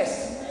had it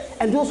first.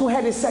 and those who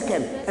heard it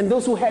second, and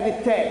those who heard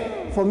it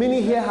third. For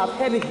many here have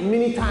heard it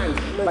many times,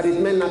 but it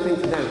meant nothing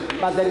to them.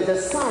 But there is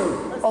a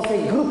sound of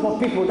a group of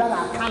people that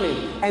are coming,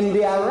 and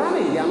they are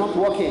running. They are not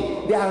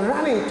walking. They are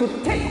running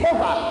to take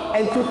over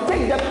and to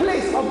take the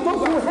place of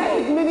those who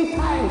heard it many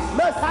times,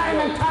 time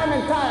and time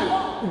and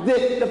time.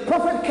 The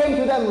prophet came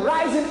to them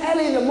rising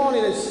early in the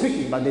morning and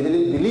speaking, but they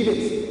didn't believe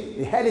it.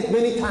 They heard it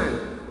many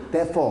times.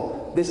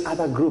 Therefore, this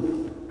other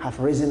group have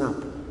risen up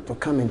to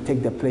come and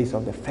take the place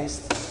of the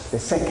first, the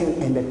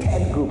second, and the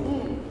third group.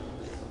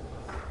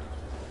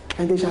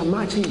 And they shall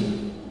march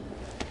in,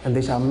 and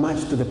they shall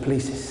march to the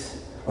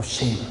places of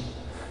shame,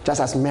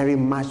 just as Mary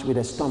marched with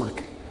a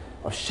stomach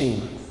of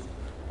shame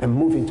and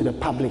moved into the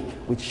public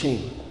with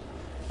shame.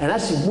 And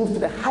as she moved to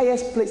the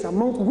highest place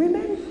among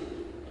women,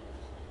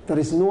 there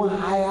is no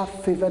higher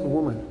favored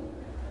woman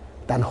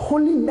than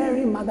Holy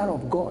Mary, Mother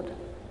of God.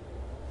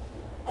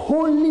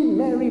 Holy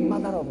Mary,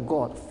 Mother of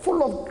God,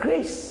 full of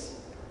grace,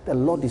 the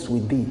Lord is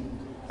with thee.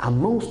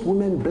 Amongst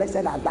women,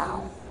 blessed art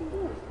thou.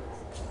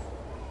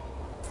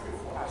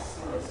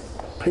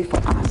 Pray for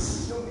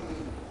us.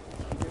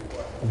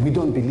 We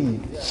don't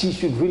believe. She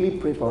should really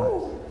pray for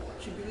us.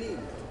 She believed.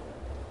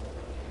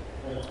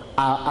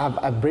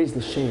 I've raised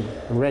the shame.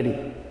 I'm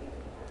ready.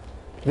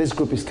 This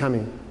group is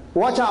coming.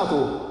 Watch out,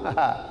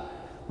 oh.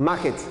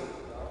 Mark it,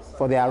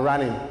 for they are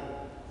running.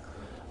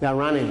 They are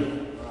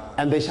running,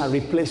 and they shall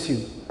replace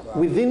you.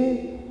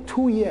 Within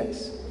 2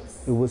 years,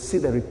 you will see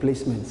the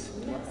replacements.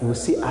 You will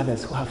see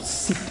others who have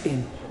seeped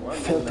in,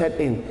 filtered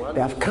in.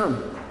 They have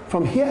come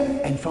from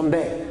here and from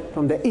there,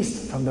 from the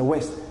east, from the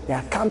west. They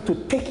have come to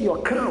take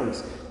your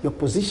crowns, your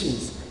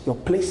positions, your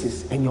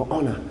places, and your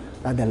honor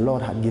that the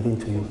Lord had given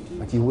to you.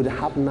 But you would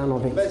have none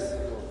of it.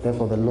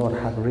 Therefore, the Lord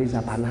has raised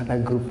up another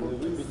group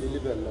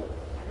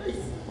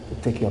to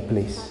take your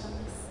place.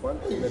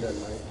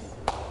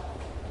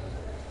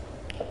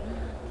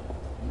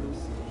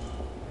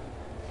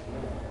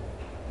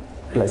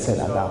 Blessed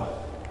art thou.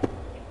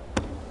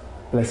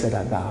 Blessed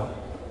art thou.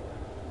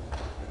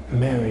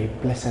 Mary,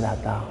 blessed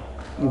art thou.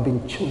 You've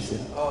been chosen.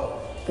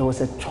 There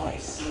was a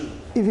choice.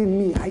 Even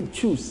me, I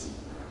choose.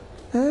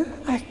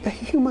 A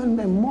human,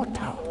 a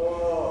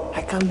mortal.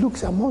 I can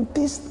look among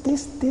this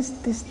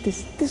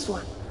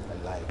one.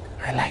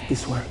 I like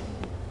this one.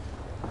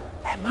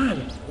 A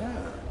man.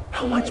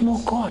 How much more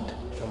God?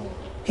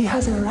 He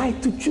has a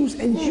right to choose,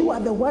 and you are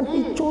the one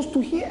he chose to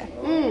hear.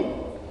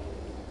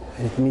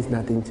 And it means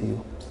nothing to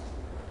you.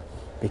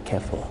 Be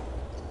careful,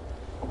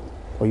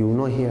 or you will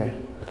not hear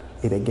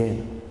it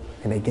again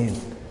and again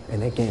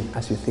and again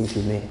as you think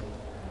you may.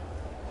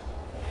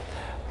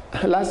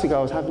 Last week I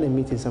was having a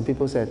meeting. Some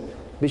people said,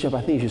 Bishop, I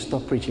think you should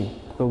stop preaching,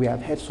 but we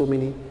have heard so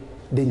many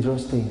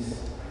dangerous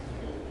things.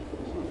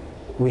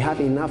 We have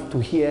enough to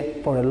hear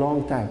for a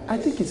long time. I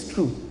think it's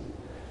true.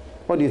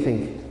 What do you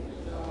think?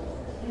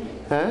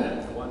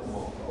 Huh? One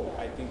more.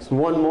 I think so.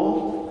 One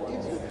more?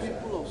 If the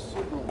people of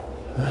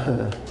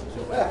Sodom.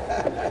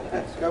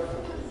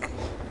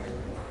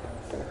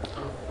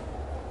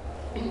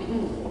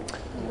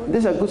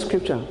 This is a good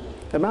scripture.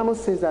 The Bible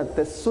says that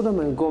the Sodom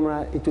and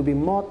Gomorrah, it will be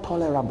more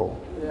tolerable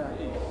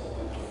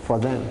for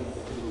them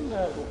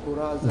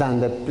than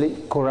the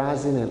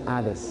Chorazin and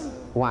others.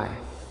 Why?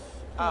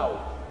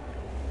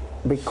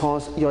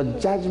 Because your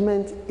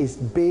judgment is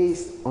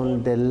based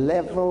on the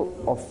level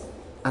of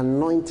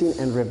anointing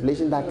and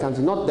revelation that comes,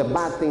 not the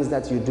bad things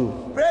that you do.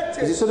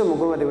 You see, Sodom and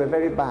Gomorrah, they were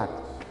very bad.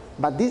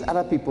 But these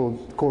other people,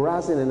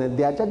 Chorazin, and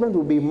their judgment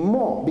will be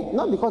more,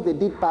 not because they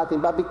did bad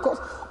things, but because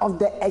of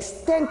the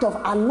extent of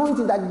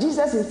anointing that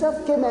Jesus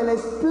himself came and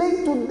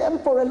explained to them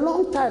for a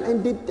long time,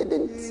 and they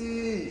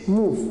didn't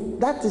move.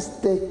 That is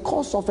the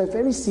cause of a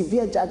very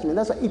severe judgment.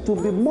 That's why it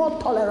will be more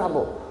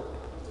tolerable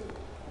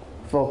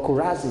for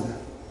Chorazin,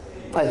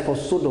 for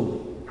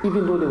Sodom,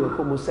 even though they were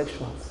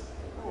homosexuals.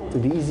 It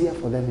will be easier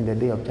for them in the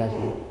day of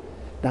judgment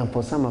than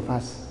for some of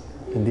us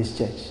in this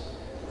church.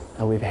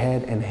 And we've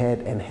heard and heard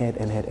and heard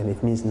and heard, and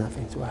it means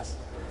nothing to us.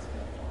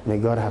 May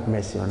God have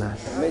mercy on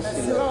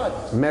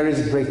us.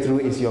 Mary's breakthrough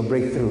is your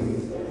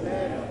breakthrough.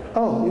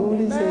 Oh, you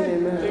only say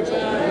amen.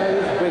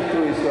 Mary's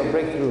breakthrough is your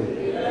breakthrough.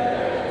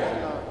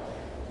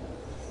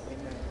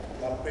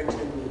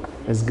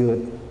 It's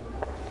good.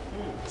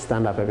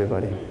 Stand up,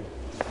 everybody.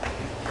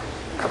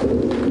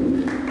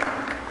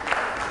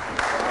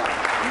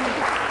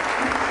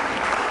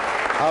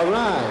 All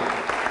right.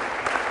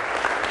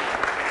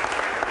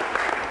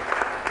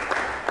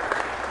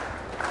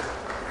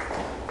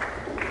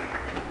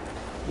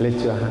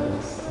 Lift your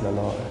hands to the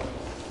Lord.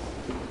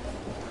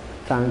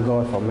 Thank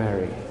God for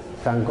Mary.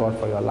 Thank God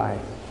for your life.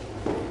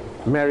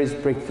 Mary's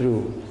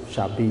breakthrough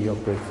shall be your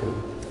breakthrough.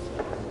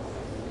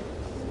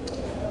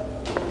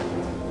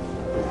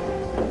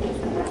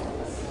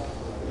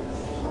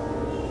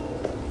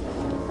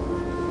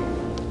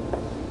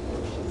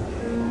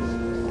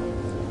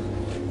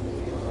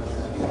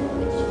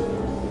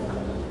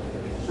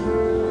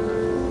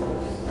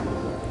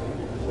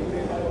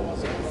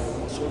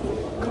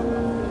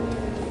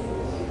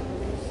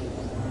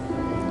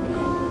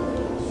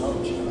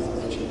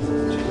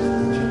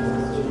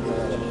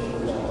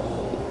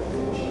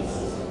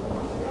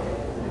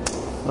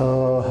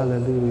 Oh,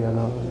 hallelujah,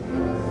 Lord.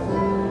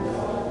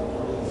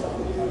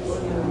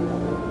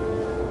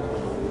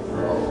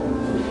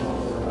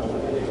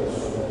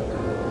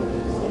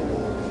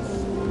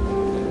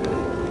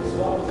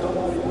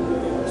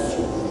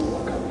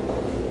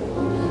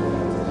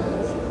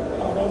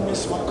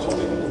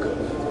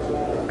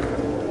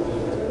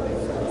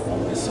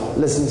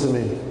 Listen to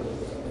me.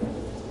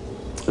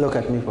 Look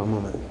at me for a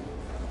moment.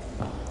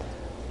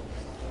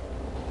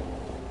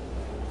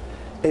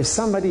 If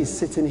somebody is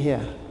sitting here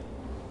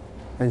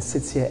and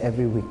sits here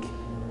every week,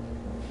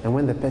 and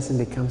when the person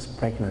becomes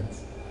pregnant,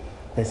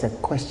 there's a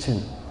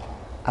question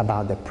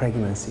about the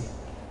pregnancy,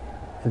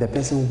 and the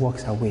person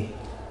walks away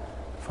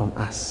from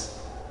us,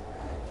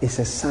 it's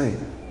a sign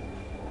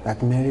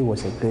that Mary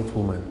was a great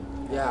woman.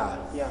 Yeah.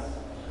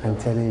 I'm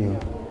telling you.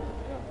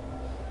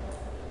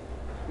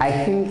 I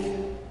think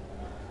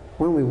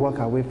when we walk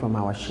away from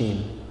our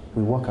shame,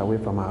 we walk away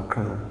from our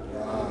crown.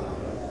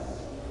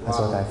 That's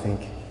what I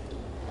think.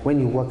 When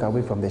you walk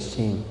away from the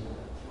shame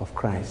of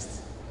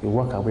Christ, you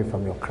walk away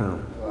from your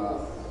crown.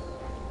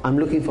 I'm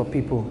looking for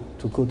people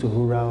to go to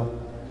rural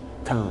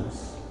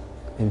towns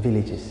and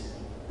villages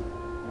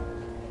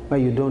where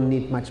you don't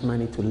need much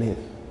money to live,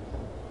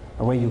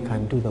 or where you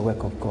can do the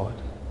work of God.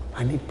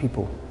 I need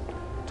people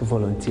to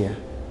volunteer.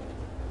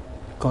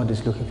 God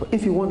is looking for.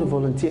 If you want to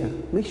volunteer,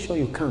 make sure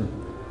you come.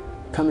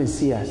 Come and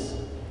see us.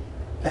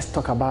 Let's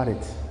talk about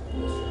it.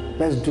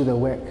 Let's do the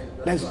work.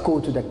 Let's go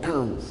to the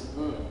towns,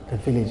 the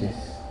villages.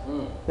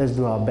 Let's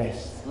do our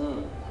best.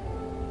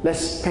 Let's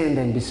spend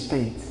and be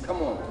spent.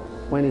 Come on.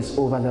 When it's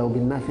over, there will be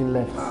nothing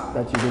left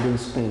that you didn't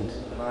spend.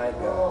 My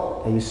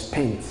God. That you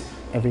spent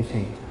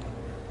everything.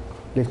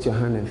 Lift your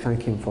hand and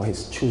thank Him for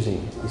His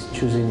choosing. He's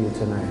choosing you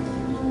tonight.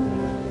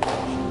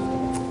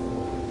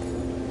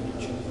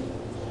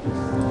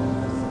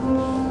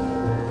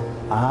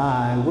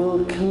 I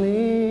will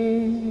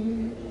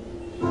cling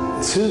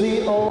to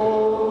the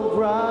old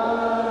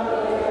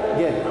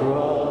rugged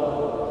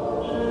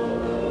cross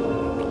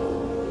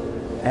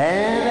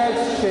and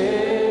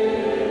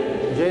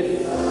exchange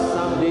it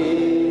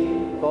someday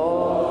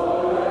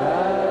for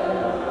that.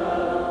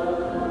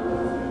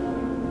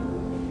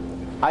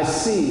 I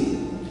see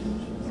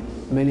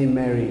many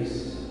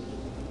Marys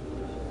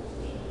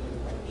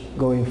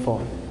going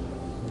forth,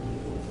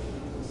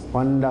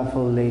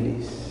 wonderful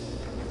ladies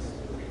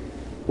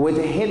with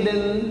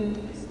hidden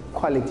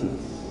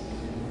qualities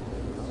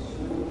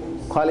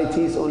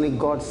only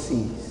God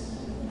sees,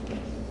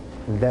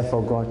 and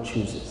therefore God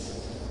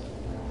chooses.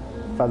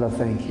 Father,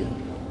 thank you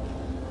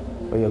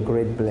for your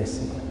great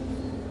blessing.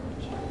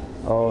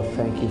 Oh,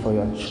 thank you for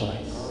your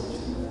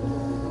choice.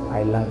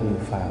 I love you,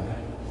 Father.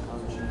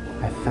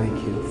 I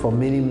thank you for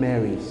many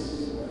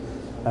Marys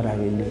that are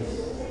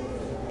released.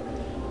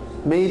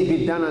 May it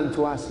be done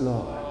unto us,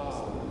 Lord,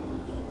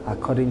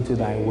 according to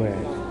thy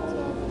word.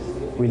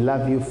 We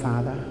love you,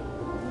 Father.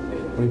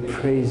 We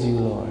praise you,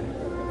 Lord.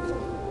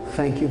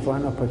 Thank you for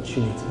an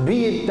opportunity.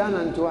 Be it done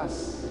unto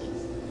us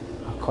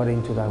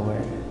according to thy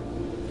word.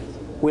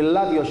 We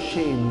love your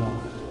shame,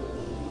 Lord.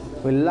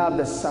 We love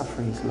the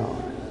sufferings,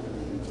 Lord.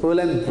 We will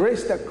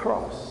embrace the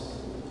cross.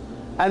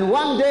 And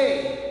one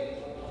day,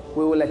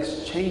 we will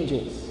exchange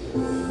it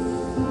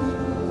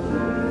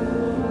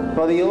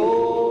for the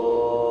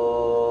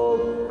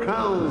old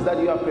crowns that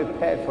you have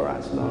prepared for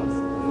us, Lord.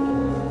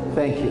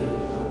 Thank you.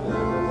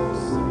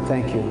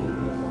 Thank you.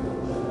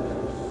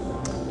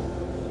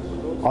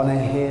 On a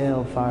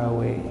hill far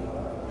away.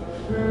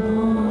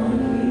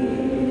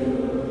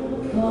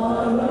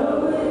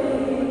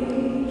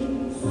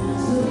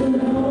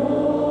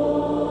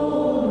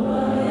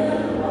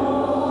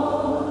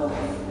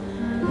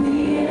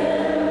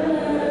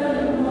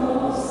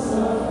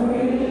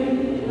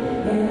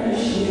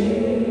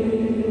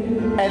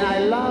 And I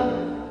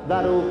love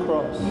that old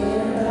cross.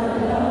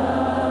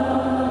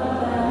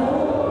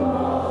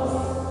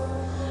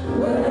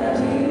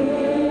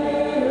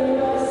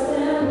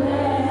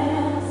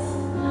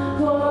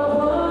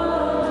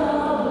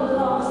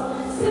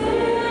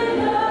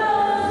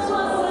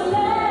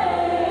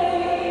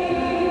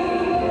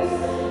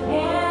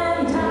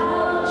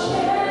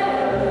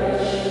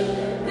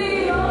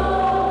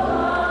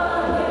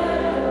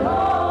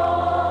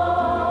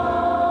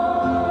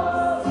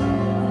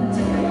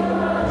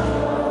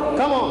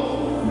 Come on.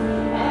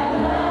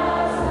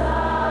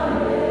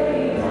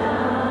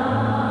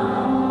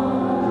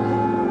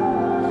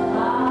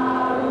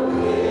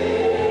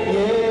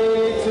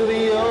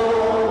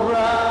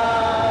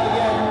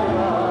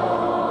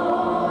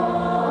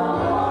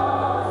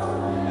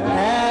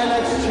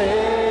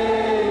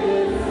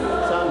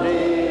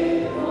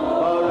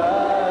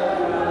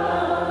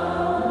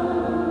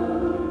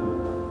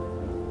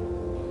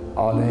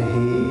 On a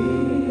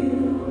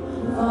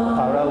hill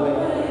far away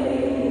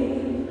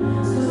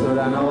stood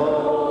an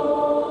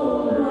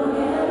old,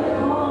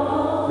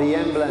 the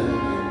emblem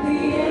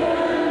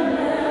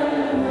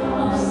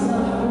of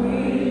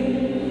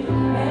suffering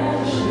and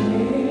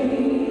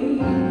shame.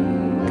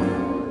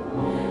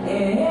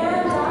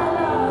 And I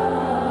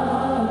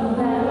love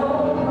that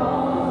old cross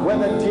where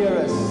the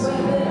dearest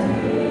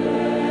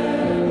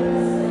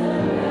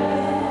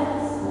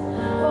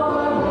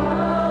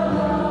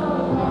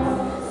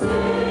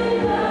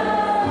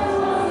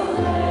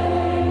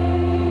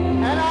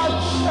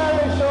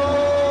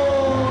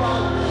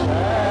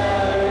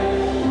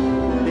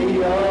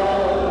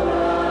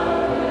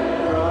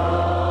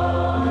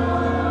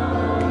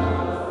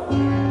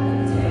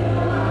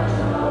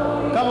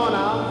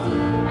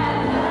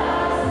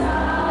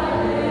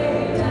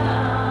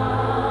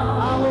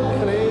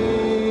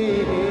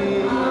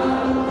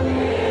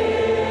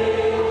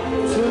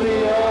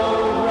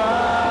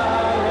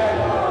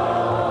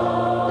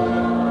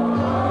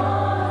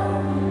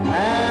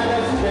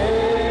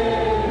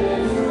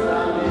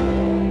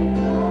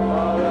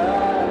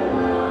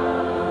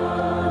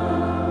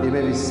You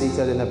may be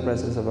seated in the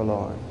presence of the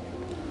Lord.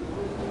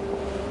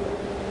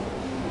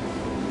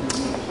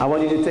 I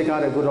want you to take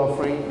out a good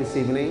offering this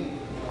evening.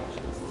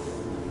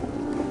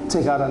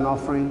 Take out an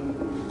offering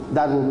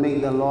that will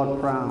make the Lord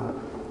proud.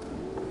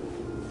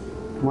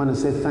 I want to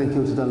say thank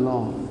you to the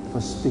Lord for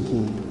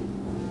speaking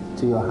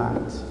to your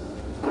heart.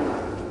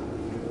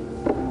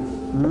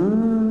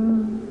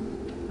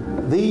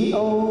 The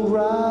old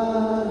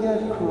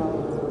rugged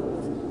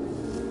cross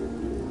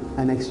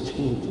and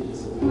exchange it.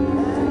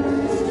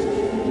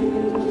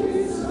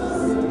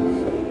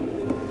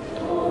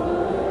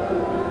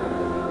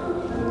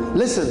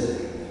 Listen,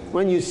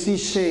 when you see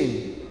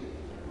shame,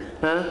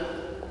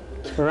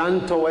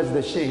 run towards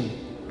the shame.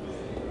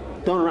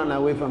 Don't run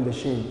away from the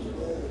shame.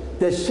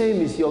 The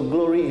shame is your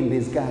glory in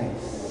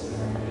disguise.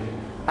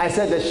 I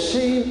said the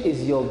shame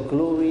is your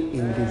glory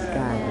in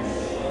disguise.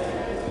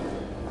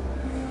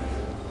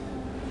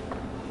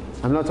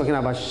 I'm not talking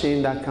about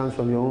shame that comes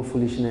from your own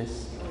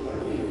foolishness.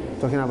 I'm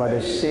talking about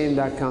the shame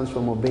that comes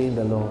from obeying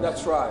the Lord.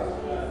 That's right.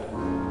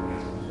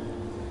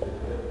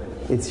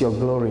 It's your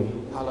glory.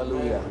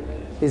 Hallelujah.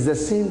 It's the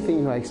same thing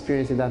you are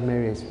experiencing that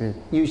Mary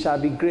experienced. You shall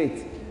be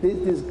great. This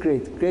is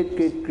great. Great.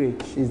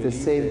 It's the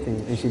same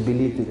thing. And she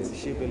believed it.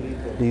 She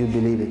believed it. Do you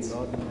believe it?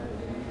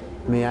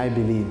 May I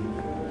believe.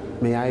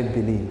 May I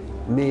believe.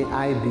 May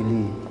I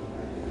believe.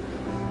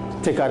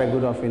 Take out a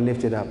good offering.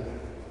 Lift it up.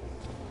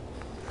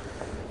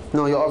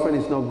 No, your offering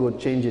is not good.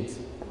 Change it.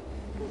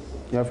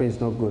 Your offering is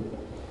not good.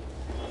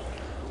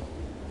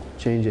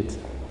 Change it.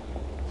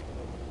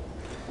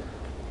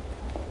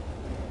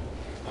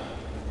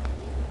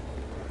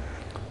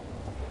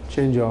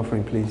 Change your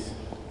offering, please.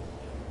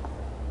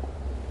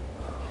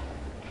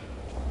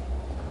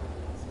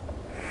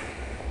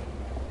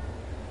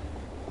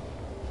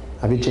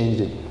 Have you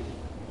changed it?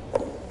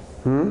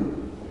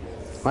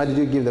 Why did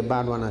you give the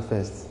bad one at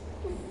first?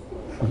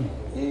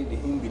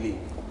 Unbelief.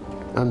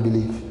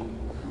 Unbelief.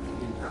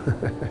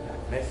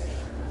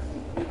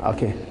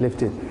 Okay,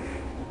 lift it.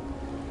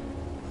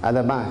 At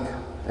the back,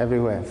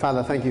 everywhere.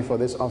 Father, thank you for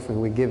this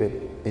offering. We give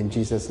it in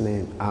Jesus'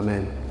 name.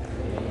 Amen.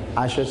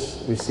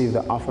 Ushers, receive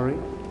the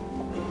offering.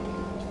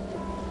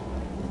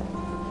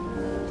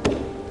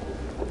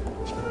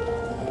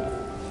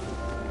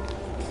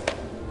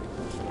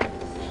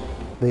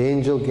 The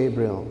angel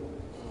Gabriel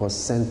was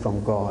sent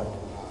from God.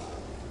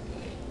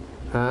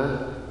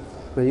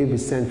 May you be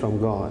sent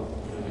from God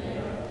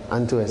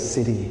unto a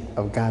city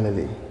of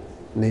Galilee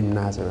named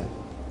Nazareth.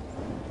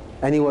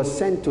 And he was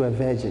sent to a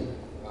virgin.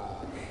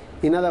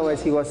 In other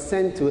words, he was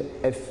sent to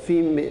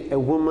a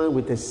woman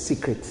with a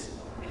secret.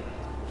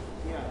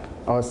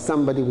 Or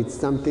somebody with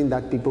something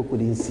that people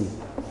couldn't see.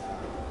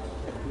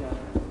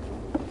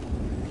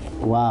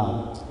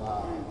 Wow.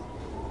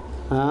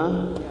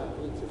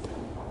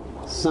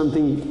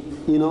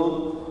 Something,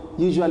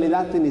 usually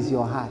that thing is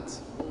your heart.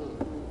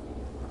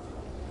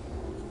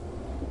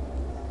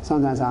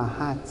 Sometimes our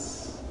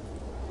hearts,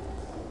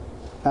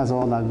 that's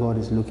all that God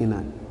is looking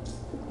at.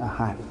 The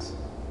heart.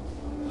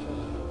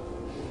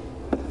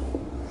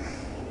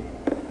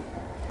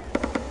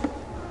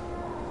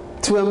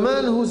 To a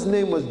man whose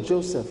name was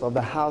Joseph of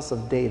the house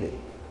of David,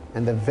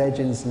 and the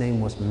virgin's name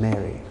was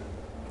Mary.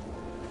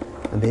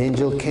 And the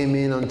angel came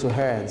in unto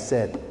her and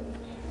said,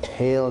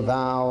 Hail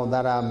thou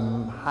that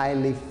art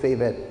highly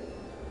favored,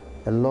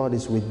 the Lord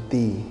is with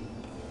thee.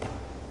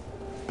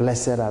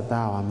 Blessed art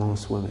thou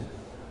amongst women.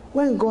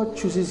 When God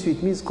chooses you,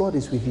 it means God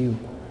is with you.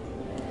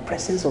 The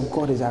presence of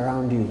God is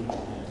around you.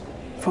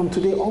 From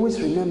today,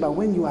 always remember,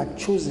 when you are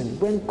chosen,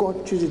 when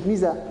God chooses, it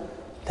means that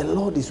the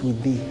Lord is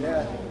with thee.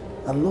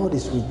 The Lord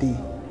is with thee.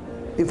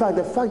 In fact,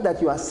 the fact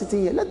that you are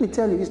sitting here, let me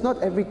tell you, it's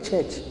not every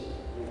church.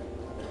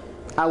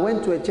 I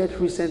went to a church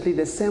recently,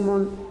 the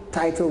sermon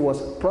title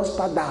was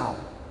Prosper Thou.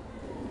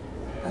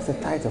 That's the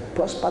title,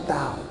 Prosper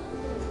Thou.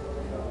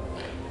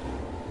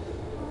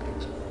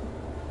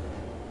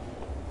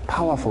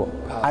 Powerful.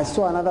 I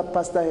saw another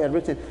pastor here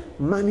written,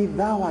 Money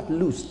thou art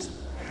loosed.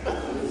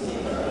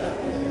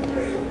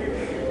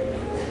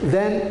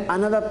 Then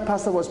another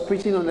pastor was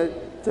preaching on the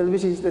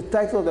television. The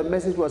title of the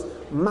message was,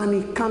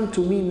 Money come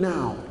to me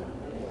now.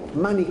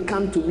 Money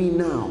come to me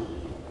now.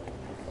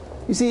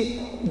 You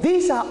see,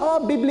 these are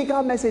all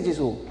biblical messages.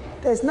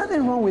 There's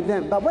nothing wrong with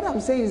them. But what I'm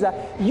saying is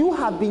that you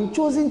have been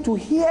chosen to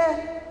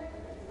hear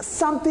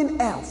something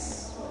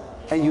else.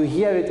 And you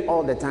hear it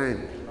all the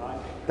time.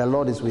 The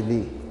Lord is with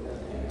thee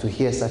to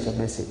hear such a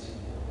message.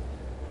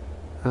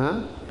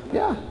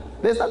 Yeah.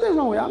 There's nothing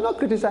wrong with it. I'm not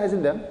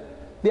criticizing them.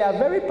 They are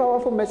very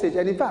powerful message.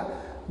 And in fact,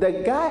 the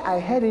guy I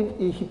heard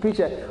him, he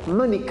preached,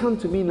 Money come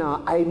to me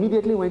now. I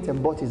immediately went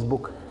and bought his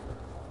book.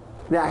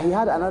 Now he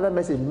had another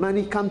message,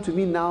 Money come to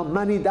me now.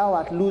 Money thou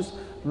art loose.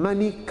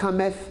 Money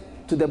cometh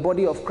to the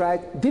body of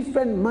Christ.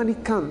 Different money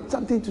come.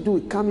 Something to do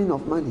with coming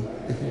of money.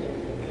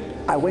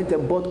 I went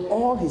and bought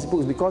all his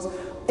books because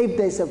if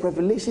there's a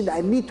revelation that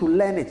I need to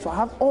learn it. So I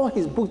have all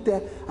his books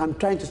there. I'm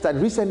trying to start.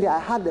 Recently I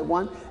had the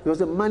one. It was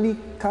the Money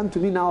come to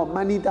me now.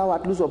 Money thou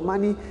art loose, or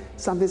money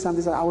something.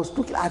 I was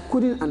looking. I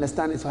couldn't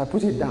understand it, so I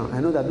put it down. I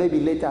know that maybe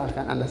later I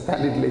can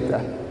understand it later.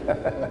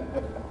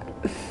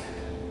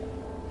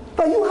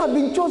 But you have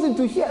been chosen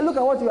to hear. Look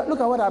at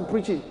what I'm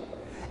preaching.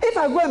 If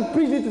I go and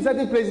preach it to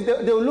certain places,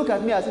 they will look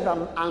at me as if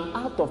I'm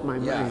out of my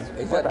mind.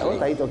 Exactly.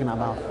 What are you talking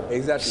about?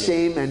 Exactly.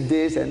 Shame and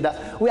this and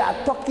that. We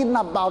are talking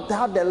about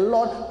how the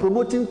Lord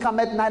promoting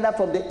cometh neither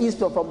from the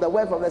east or from the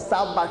west, from the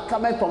south, but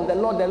cometh from the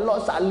Lord. The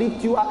Lord shall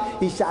lift you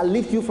up. He shall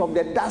lift you from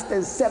the dust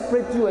and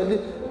separate you.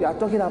 And we are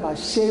talking about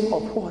shame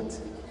of what?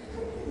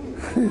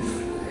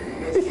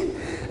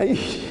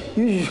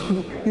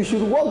 you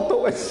should walk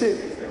towards shame.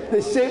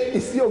 The shame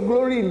is your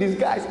glory in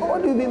disguise. Oh,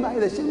 what do you mean by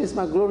the shame is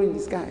my glory in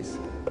disguise?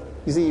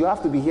 You see, you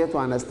have to be here to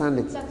understand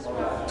it.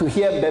 Right. To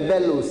hear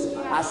Bebelos,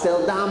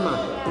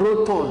 Aceldama,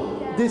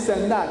 Proton, this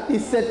and that.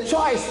 It's a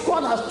choice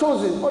God has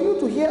chosen for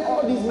you to hear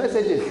all these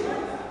messages.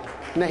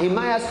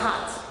 Nehemiah's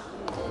heart.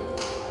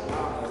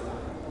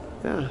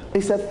 Yeah.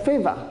 It's a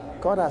favor.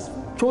 God has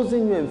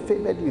chosen you and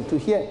favored you to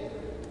hear.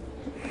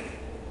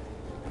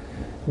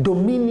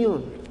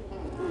 Dominion.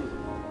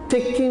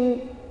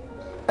 Taking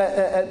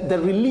the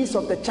release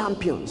of the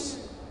champions.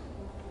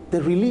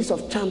 The release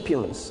of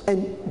champions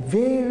and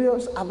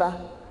various other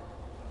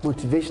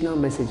motivational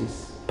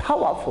messages.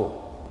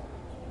 Powerful.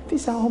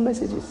 These are all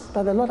messages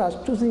that the Lord has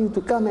chosen you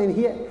to come and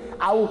hear.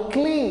 I will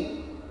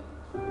cling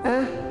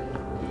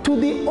to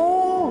the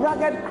old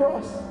rugged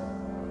cross.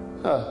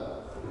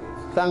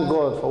 Thank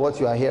God for what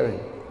you are hearing.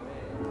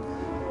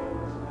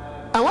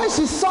 And when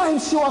she saw him,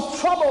 she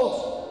was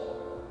troubled.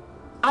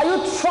 Are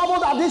you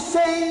troubled at this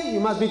saying? You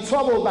must be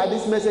troubled by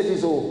these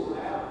messages.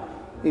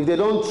 If they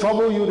don't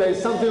trouble you, there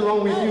is something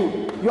wrong with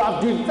you. You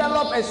have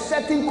developed a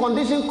certain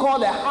condition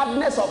called a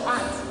hardness of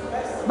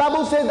heart.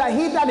 Bible says that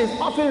he that is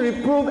often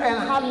reproved and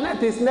hardeneth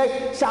his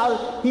neck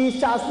shall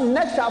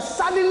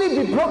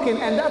suddenly be broken,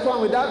 and that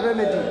one without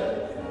remedy.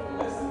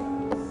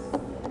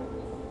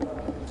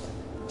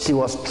 She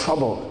was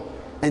troubled,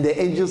 and the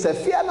angel said,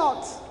 "Fear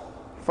not,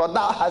 for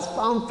thou hast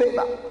found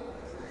favor.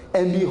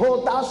 And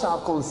behold, thou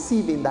shalt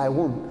conceive in thy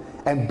womb,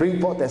 and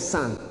bring forth a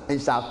son,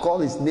 and shall call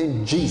his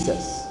name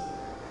Jesus.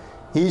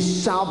 He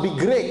shall be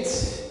great,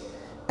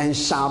 and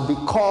shall be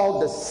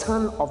called the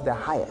Son of the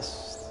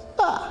Highest.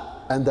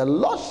 And the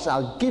Lord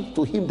shall give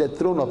to him the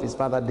throne of his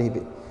father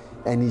David,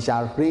 and he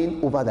shall reign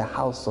over the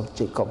house of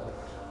Jacob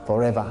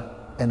forever,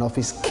 and of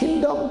his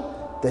kingdom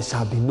there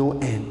shall be no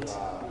end."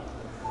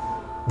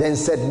 Then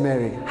said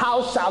Mary,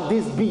 "How shall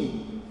this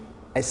be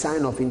a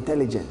sign of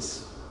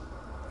intelligence,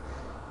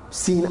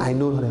 seeing I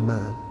know not a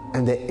man?"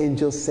 And the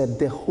angel said,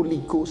 "The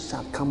Holy Ghost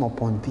shall come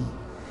upon thee,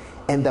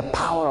 and the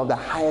power of the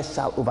Highest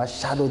shall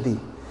overshadow thee.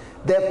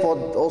 Therefore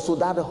also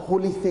that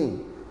holy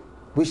thing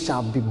which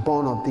shall be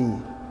born of thee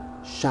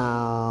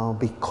shall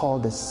be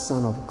called the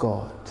Son of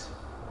God."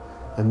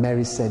 And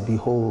Mary said,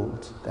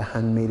 "Behold, the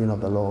handmaiden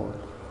of the Lord,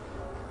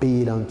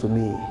 be it unto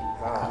me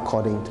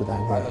according to thy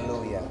word."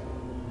 Hallelujah.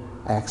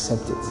 I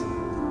accept it.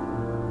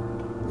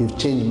 You've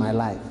changed my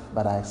life,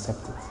 but I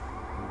accept it.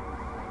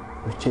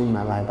 You've changed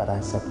my life, but I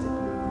accept it.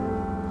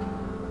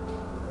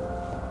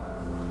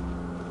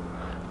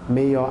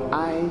 May your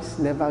eyes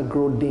never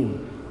grow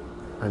dim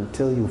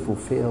until you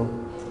fulfill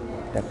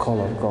the call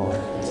of God.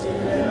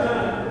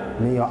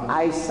 May your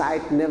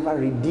eyesight never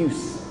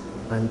reduce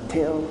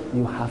until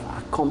you have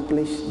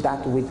accomplished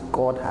that which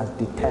God has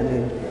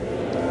determined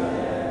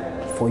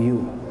for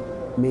you.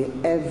 May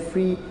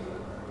every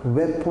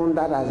weapon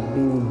that has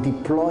been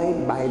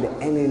deployed by the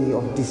enemy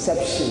of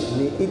deception,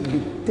 may it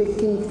be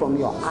taken from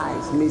your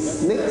eyes. May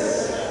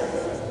snakes,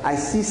 I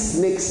see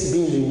snakes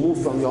being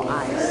removed from your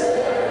eyes,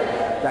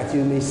 that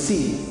you may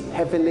see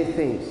heavenly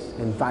things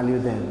and value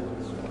them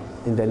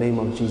in the name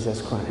of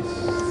Jesus Christ.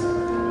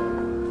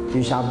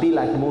 You shall be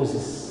like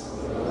Moses.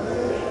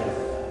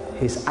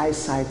 His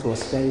eyesight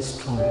was very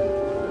strong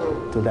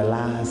to the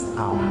last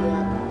hour.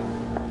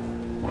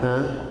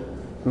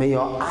 May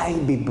your eye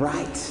be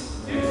bright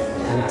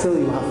until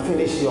you have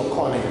finished your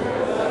calling.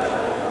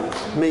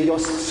 May your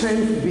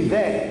strength be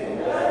there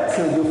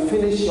till you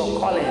finish your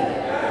calling.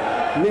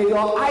 May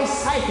your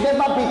eyesight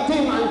never be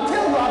dim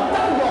until you have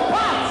done your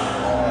part.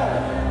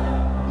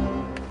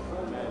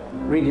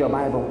 Read your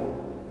Bible.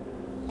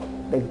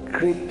 The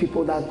great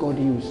people that God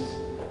used,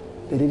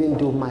 they didn't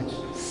do much.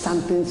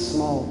 Something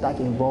small that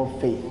involved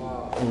faith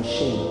and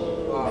shame.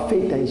 Wow.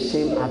 Faith and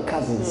shame are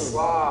cousins.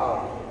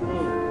 Wow.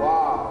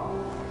 Wow.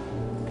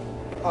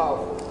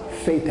 Oh.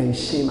 Faith and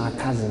shame are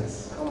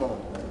cousins. Come on.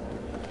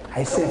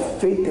 I said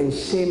faith and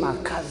shame are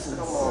cousins.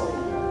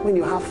 When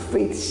you have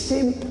faith,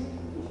 shame,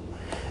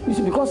 you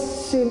see,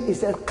 because shame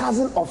is a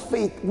cousin of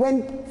faith.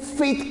 When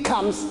faith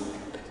comes,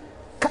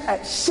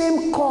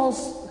 shame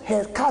calls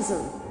her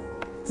cousin.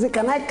 Say,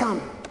 "Can I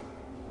come?"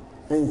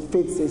 And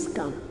faith says,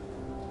 "Come."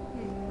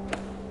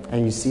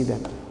 And you see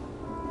them.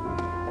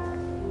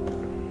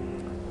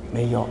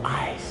 May your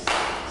eyes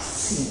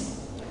see.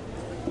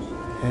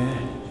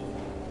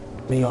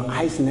 May your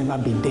eyes never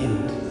be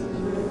dimmed.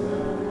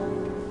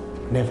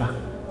 Never.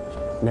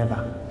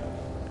 Never.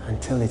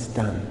 Until it's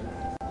done.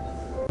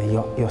 May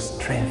your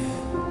strength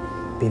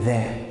be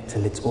there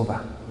till it's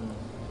over.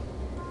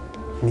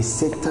 May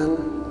Satan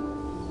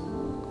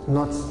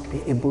not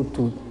be able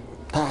to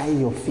tie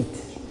your feet.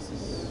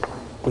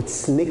 with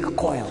snake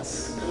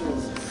coils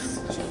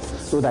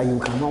so that you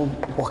cannot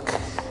walk.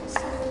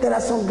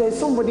 There's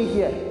somebody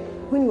here.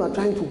 When you are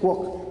trying to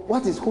walk,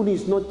 what is holding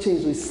is not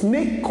changed with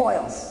snake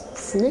coils.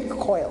 Snake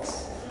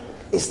coils.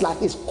 It's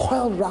like it's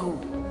coiled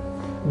round.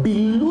 Be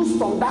loose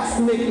from that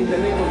snake in the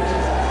name of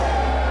Jesus.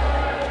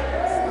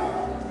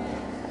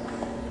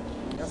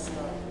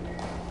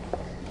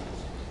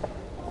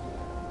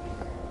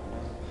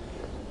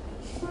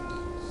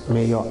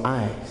 May your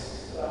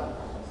eyes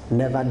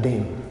never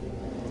dim,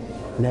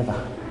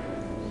 never,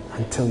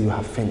 until you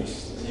have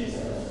finished.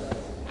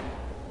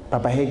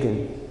 Papa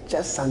Hagin,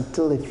 just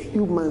until a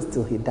few months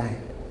till he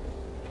died,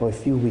 or a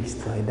few weeks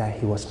till he died,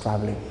 he was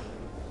traveling.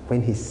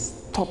 When he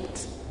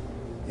stopped,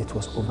 it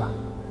was over.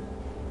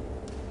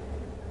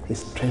 His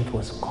strength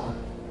was gone.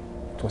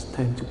 It was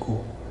time to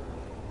go.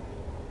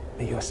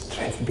 May your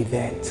strength be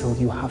there till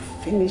you have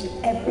finished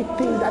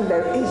everything that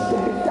there is to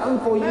be done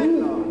for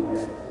you.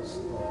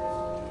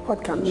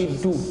 What can we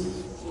do?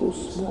 So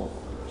small.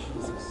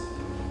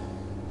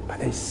 But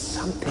there is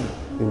something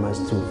we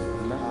must do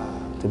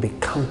to be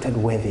counted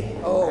worthy.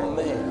 Oh,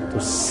 man.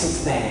 To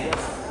sit there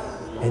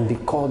and be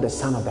called the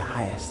Son of the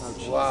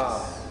Highest.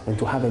 Wow. And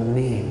to have a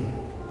name.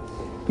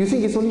 You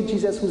think it's only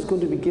Jesus who's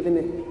going to be given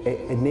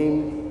a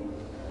name?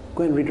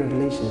 Go and read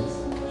Revelations,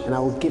 and I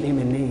will give him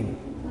a name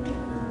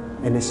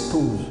and a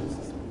stone.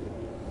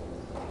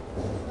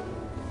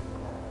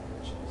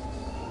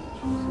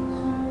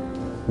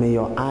 May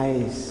your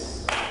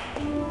eyes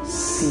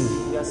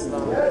see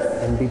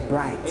and be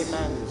bright.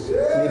 Amen.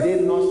 May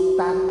they not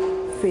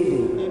start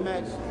fading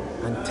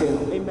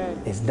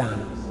until it's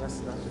done.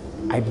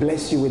 I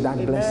bless you with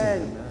that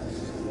blessing.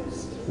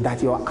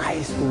 That your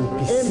eyes will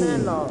be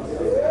seen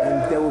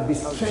and there will be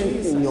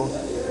strength in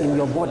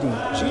your body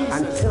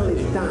until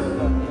it's done.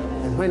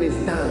 And when it's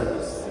done,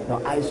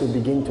 your eyes will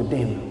begin to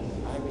dim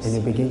and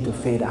you begin to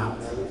fade out.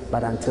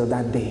 But until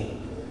that day,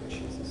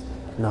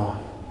 no,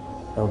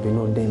 there will be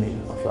no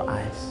dimming of your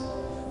eyes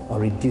or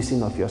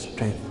reducing of your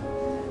strength.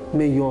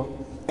 May your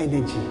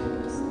energy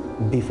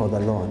be for the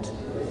Lord.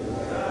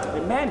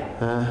 Amen.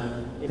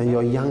 And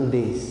your young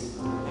days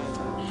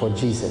for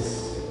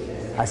Jesus.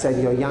 I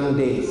said your young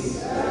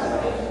days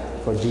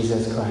for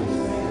Jesus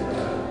Christ.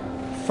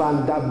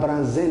 Fanda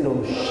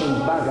Branzeno,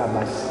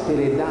 Shimbagabas,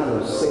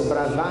 Peredano,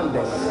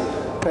 Sebravande,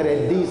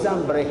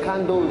 Peredizam,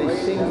 Brecando,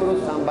 Lesimbro,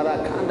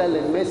 Sambaracanda,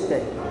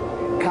 Lemeste,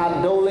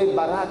 Cadole,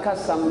 Baraka,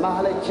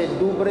 Sambale,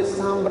 Chedubre,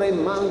 Sambre,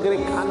 Mangre,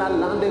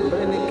 Canalande,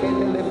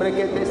 Brenekende,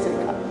 Lebregete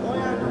Seca,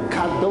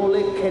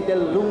 Cadole,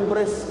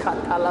 Kedelumbres,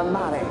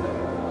 Catalamare,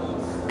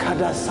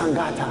 Cada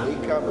Sangata.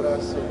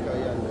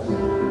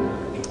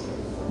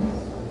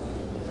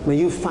 May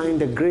you find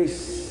the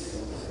grace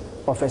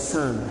of a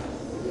son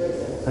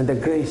and the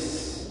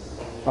grace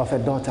of a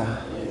daughter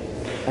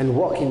and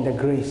walk in the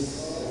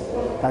grace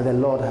that the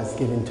Lord has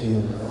given to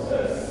you.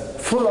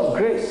 Full of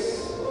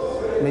grace,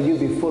 may you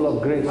be full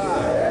of grace,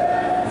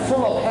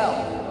 full of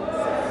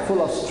help,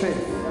 full of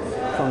strength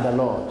from the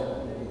Lord,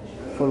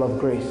 full of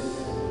grace.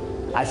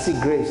 I see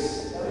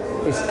grace.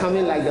 It's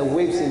coming like the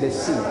waves in the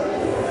sea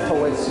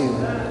towards you.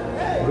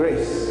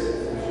 Grace,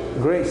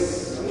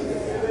 grace.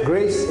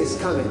 Grace is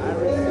coming.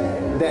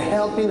 The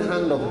helping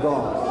hand of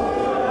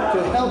God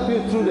to help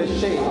you through the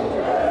shame,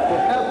 to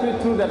help you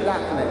through the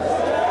darkness,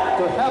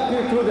 to help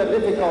you through the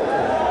difficulty.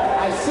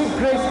 I see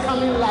grace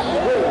coming like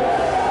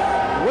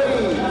waves,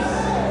 waves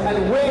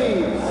and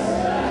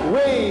waves,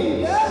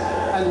 waves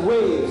and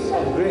waves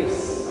of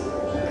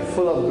grace,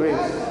 full of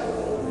grace.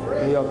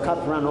 May your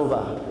cup run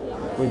over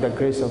with the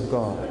grace of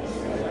God.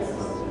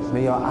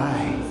 May your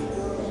eye,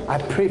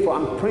 I'm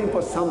praying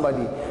for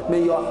somebody.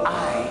 May your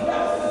eye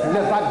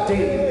never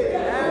dim.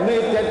 May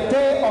the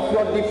day of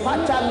your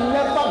departure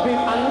never be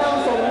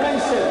announced or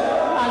mentioned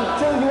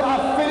until you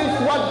have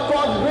finished what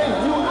God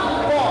raised you up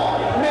for.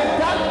 May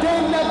that day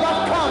never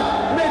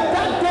come. May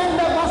that day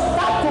never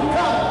start to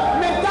come.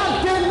 May that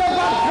day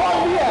never draw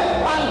near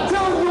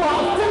until you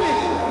have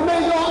finished. May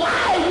your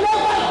eye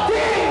never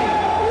dim.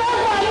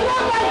 Never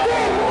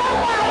dim.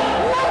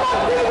 Never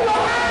dim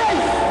your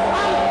eyes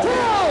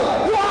until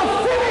you have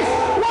finished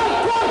what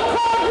God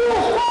called you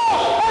for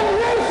and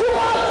raised you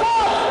up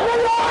for. May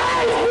your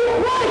eyes be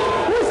bright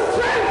with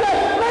strength.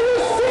 May you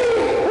see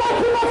what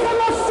people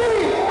cannot see.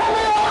 And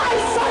may your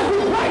eyesight be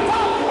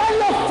brighter and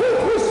your feet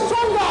be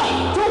stronger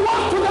to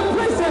walk to the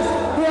places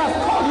He has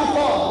called you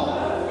for.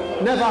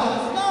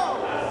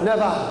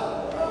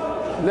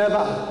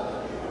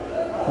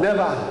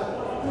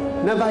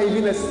 Never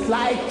even a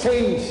slight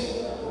change.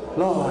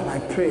 Lord, I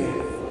pray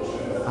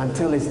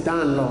until it's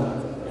done, Lord.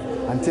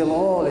 Until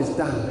all is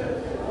done.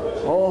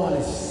 All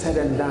is said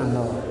and done,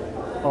 Lord.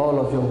 All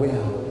of your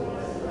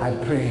will. I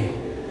pray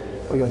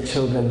for your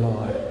children,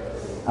 Lord.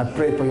 I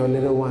pray for your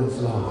little ones,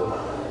 Lord.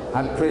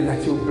 I pray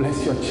that you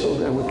bless your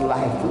children with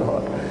life,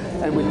 Lord,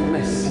 and with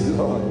mercy,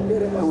 Lord,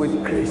 and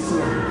with grace,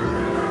 Lord.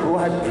 Oh,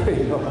 I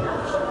pray, Lord,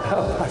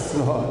 help us,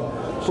 Lord.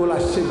 Pula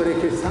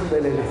shibreke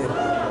sambelele,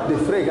 de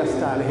frega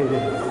stale,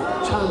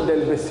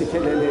 chandel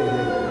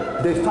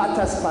besikelele, de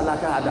fatas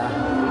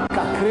palagada.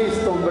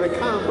 Cristo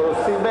brecambro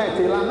si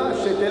mette la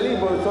nasce te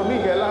libero tua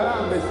amica la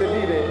rambe se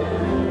vide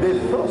del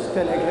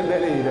frostele che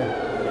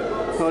venire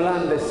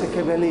Olande se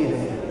che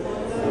venire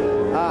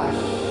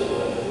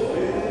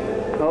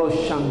oh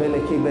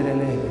shambele chi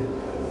benele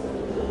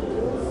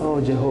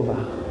oh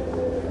Jehovah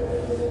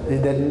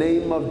in the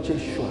name of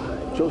Joshua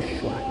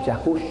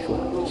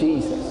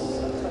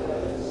Jesus,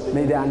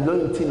 may the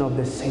anointing of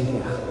the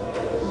Savior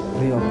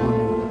be upon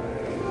you.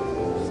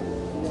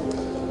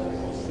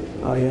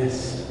 Oh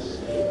yes.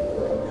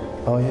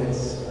 Oh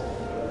yes.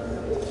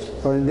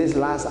 For in this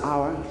last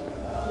hour,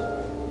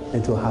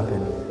 it will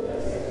happen.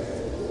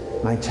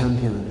 My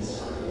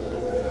champions,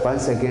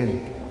 once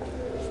again,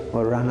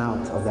 will run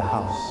out of the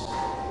house.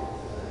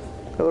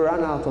 They will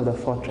run out of the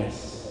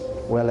fortress,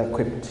 well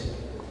equipped,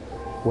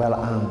 well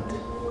armed,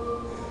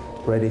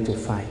 ready to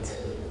fight,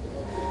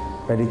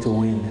 ready to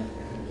win,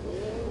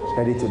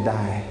 ready to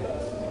die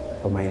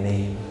for my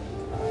name.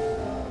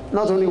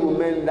 Not only will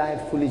men die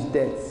foolish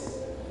deaths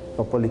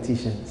for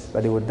politicians,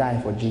 but they will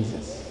die for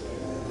Jesus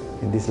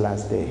in this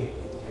last day.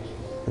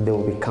 And they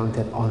will be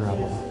counted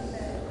honorable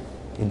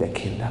in the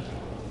kingdom.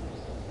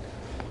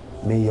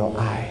 May your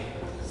eye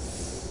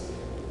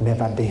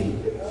never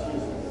dim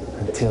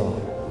until,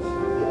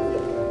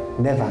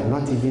 never,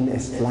 not even a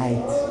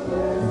slight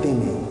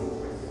dimming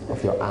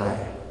of your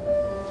eye,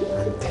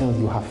 until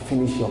you have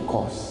finished your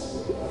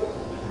course,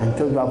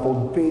 until you have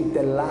obeyed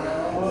the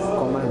last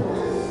command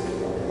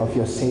of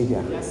your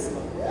Savior,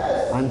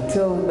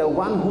 until the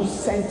one who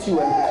sent you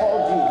and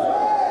called you,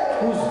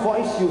 whose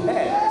voice you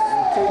heard,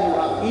 until you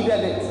have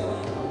heeded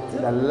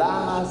it, the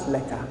last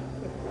letter.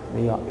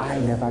 May your eye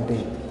never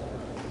dim.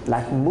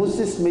 Like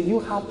Moses, may you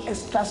have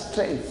extra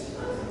strength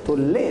to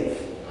live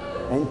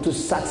and to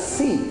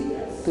succeed,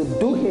 to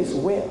do his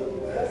will,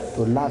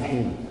 to love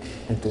him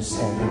and to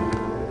serve him.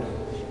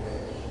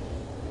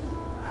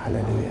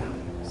 Hallelujah.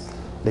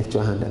 Lift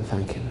your hand and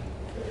thank him.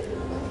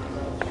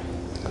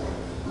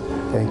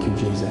 Thank you,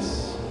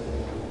 Jesus.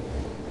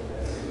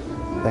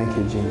 Thank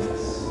you,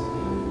 Jesus.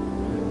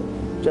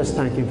 Just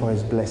thank him for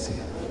his blessing.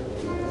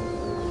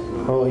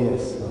 Oh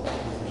yes, Lord.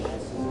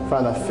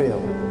 Father, fill.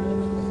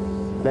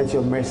 Let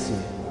your mercy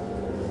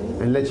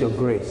and let your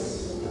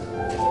grace,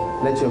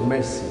 let your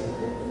mercy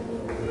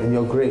and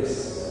your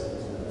grace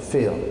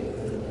fill.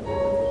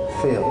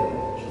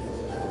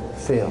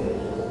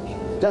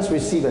 Just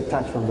receive a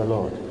touch from the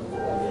Lord.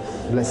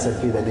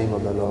 Blessed be the name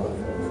of the Lord.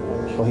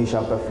 For he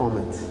shall perform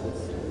it.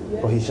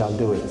 For he shall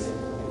do it.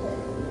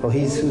 For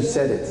he who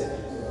said it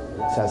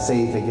shall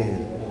say it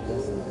again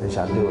and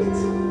shall do it.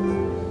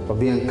 For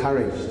be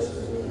encouraged.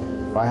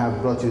 For I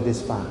have brought you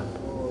this far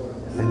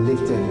and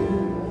lifted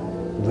you,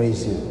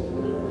 raised you.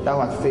 Thou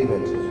art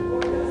favored.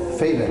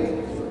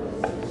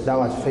 Thou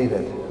art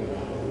favored.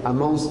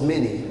 Amongst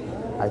many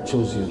I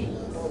chose you.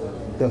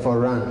 Therefore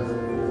run.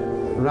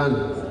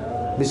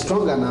 Be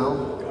stronger now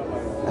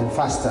and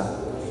faster.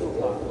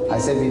 I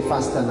said be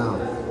faster now.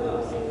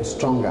 Be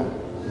stronger.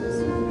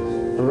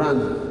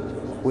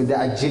 Run with the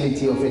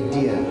agility of a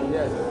deer.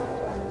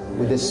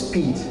 With the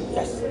speed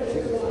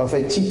of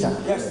a cheetah.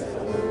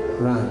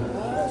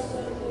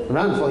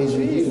 Run, for he's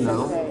with you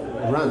now.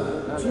 Run.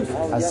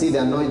 I see the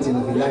anointing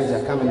of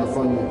Elijah coming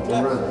upon you.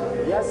 Run.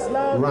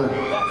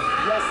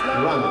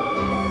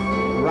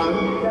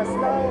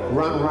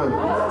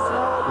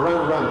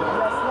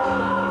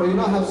 But you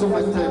don't have so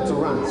much time to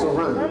run, so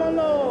run.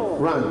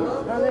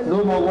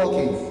 No more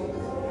walking.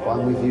 For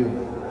I'm with you,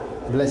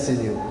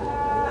 blessing you.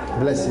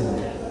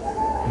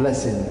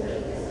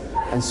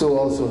 And so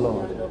also,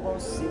 Lord,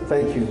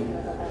 thank you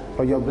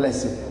for your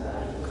blessing.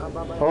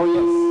 Oh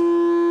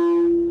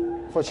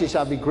yes, for she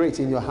shall be great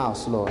in your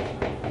house, Lord.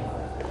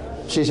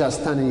 She shall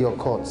stand in your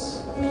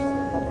courts.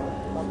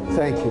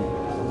 Thank you.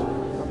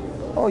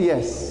 Oh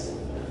yes,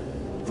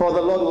 for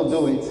the Lord will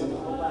do it,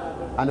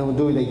 and he will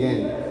do it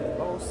again.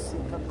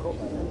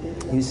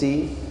 You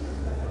see,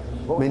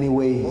 many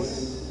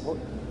ways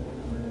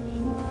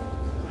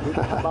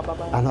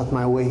are not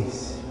my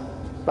ways,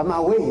 but my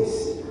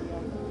ways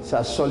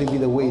shall surely be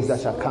the ways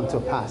that shall come to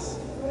pass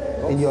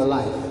in your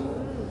life.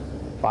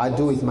 For I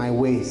do it my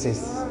way,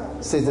 says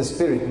the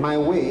Spirit. My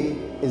way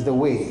is the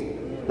way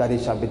that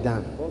it shall be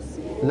done.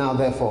 Now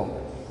therefore,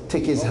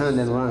 take his hand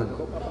and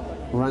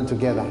run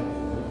together.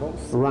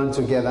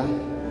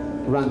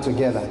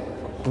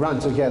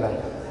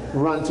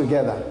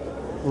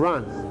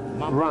 Run.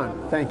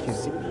 Thank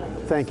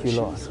you,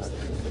 Lord.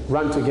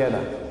 Run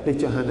together.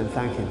 Lift your hand and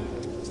thank him.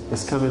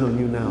 It's coming on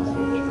you now.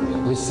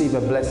 Receive a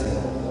blessing,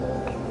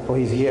 for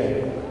he's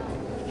here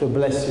to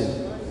bless you.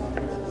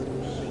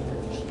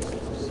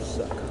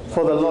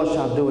 For the Lord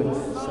shall do it,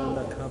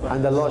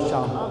 and the Lord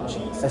shall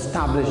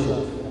establish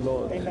it.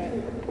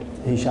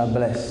 He shall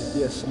bless.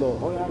 Yes,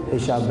 Lord. He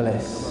shall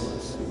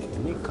bless.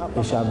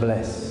 He shall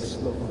bless.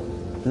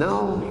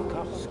 Now,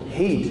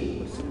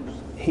 heed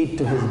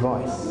to his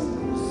voice.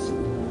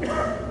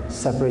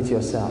 Separate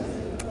yourself.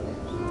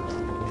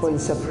 For in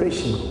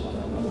separation,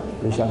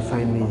 you shall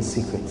find me in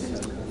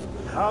secret.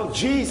 Oh,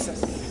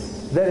 Jesus.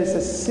 There is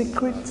a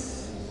secret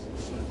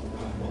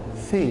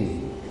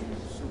thing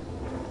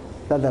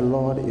that the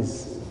Lord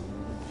is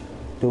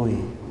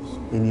doing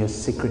in your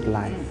secret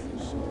life.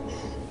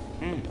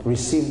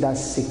 Receive that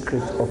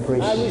secret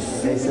operation.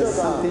 There's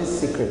something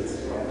secret.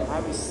 I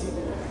receive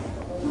it.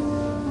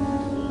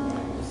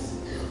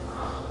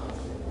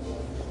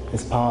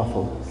 It's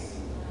powerful.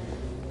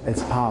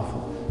 It's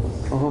powerful.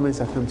 Oh, moments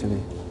come to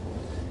me.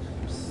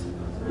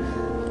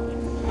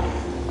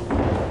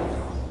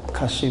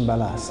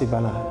 Kashimbala,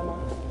 Sibala.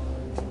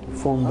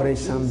 Fombre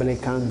samble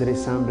kandre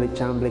samble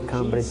chamble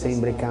cambre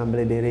sembre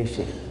cambre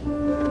dereshe.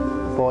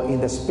 For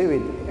in the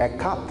spirit a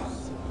cup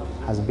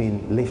has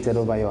been lifted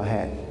over your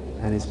head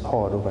and is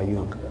poured over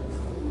you.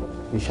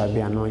 You shall be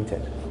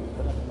anointed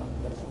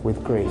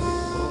with grace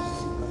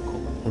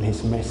and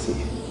his mercy.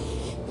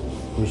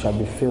 You shall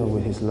be filled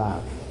with his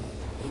love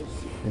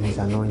and his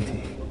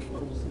anointing.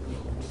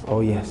 Oh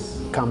yes.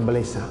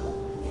 Camblesa,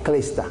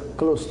 Clesta,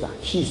 Closta,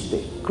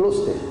 Chiste,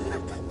 Closte,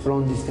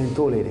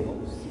 Rondistentolere,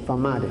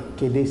 Famade,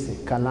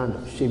 Kedese, Kalando,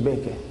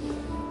 Shebeke.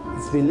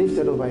 It's been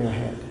lifted over your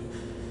head.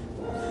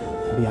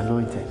 Be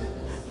anointed.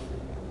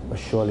 But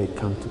surely it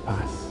come to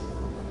pass.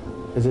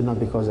 Is it not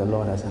because the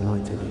Lord has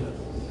anointed you?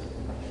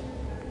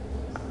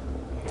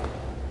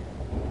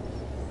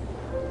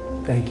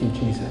 Thank you,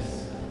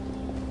 Jesus.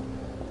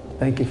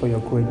 Thank you for your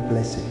great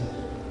blessing.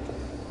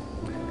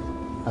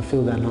 I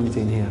feel the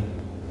anointing here.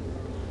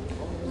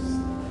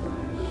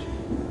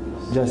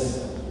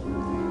 Just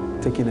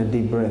taking a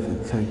deep breath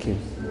and thank you.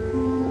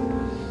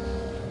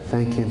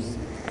 Thank you.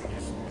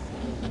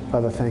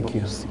 Father, thank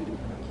you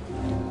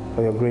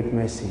for your great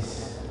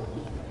mercies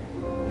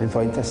and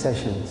for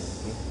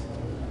intercessions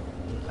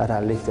that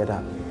are lifted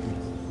up.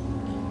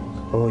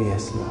 Oh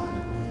yes, Lord.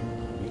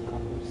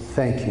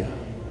 Thank you,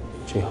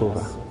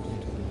 Jehovah.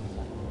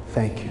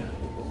 Thank you.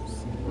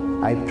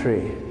 I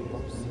pray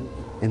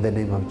in the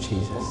name of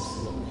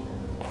Jesus.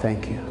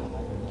 Thank you.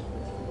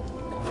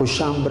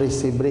 Fushambre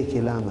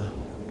sebreke lama.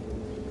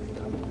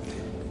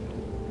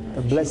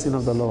 The blessing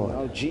of the Lord.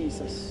 Oh,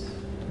 Jesus.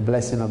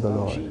 Blessing of the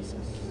Lord. Jesus.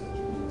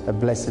 The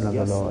blessing of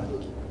the Lord.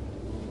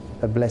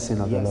 The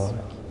blessing of the Lord.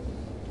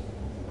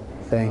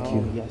 Thank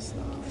you. Yes,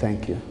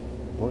 Thank you.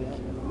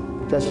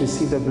 Just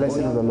receive the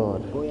blessing of the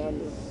Lord.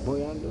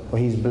 For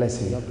He's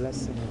blessing.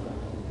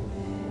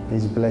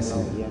 He's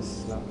blessing.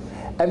 Yes, Lord.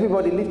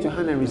 Everybody lift your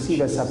hand and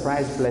receive a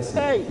surprise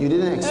blessing. You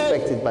didn't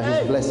expect it, but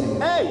He's blessing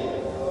you.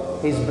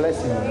 He's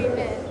blessing you.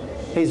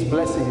 He's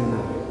blessing you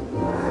now.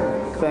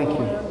 Thank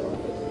you.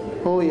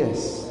 Oh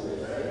yes.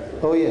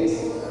 Oh yes.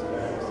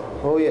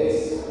 Oh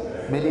yes.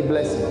 Many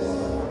blessings.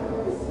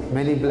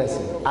 Many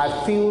blessings. I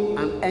feel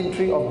an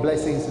entry of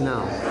blessings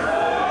now.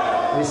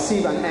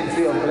 Receive an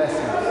entry of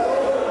blessings.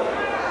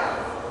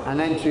 An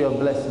entry of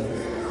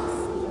blessings.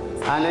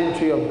 An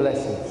entry of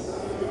blessings.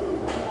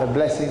 The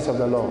blessings of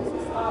the Lord.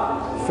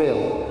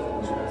 Fill.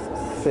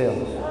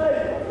 Fill.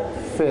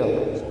 Fill.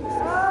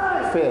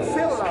 Fill.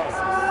 Fill.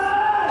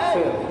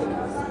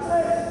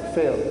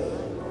 Fill.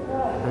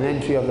 An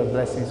entry of the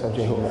blessings of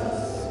Jehovah.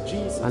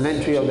 An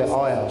entry of the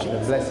oil, the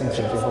blessings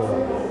of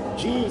Jehovah.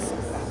 Jesus.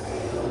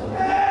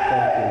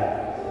 Thank you.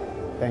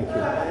 Thank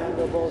you.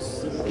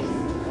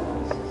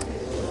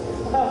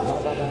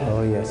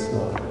 Oh yes,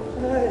 Lord.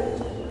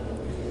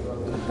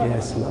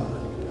 Yes, Lord.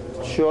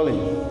 Surely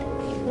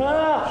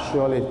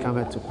it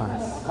cometh to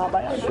pass.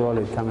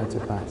 Surely it cometh to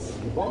pass.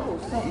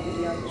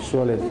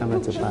 Surely it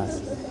cometh to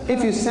pass.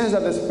 If you sense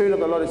that the Spirit of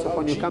the Lord is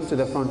upon you, come to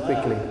the front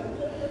quickly.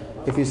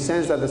 If you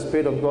sense that the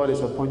Spirit of God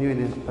is upon you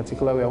in a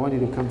particular way, I want you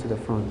to come to the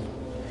front.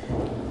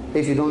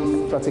 If you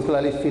don't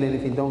particularly feel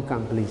anything, don't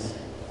come, please.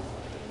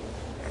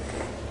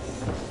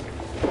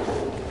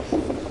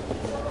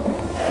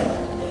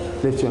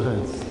 Lift your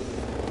hands.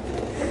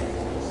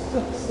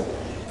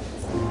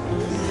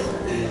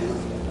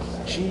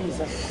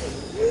 Jesus.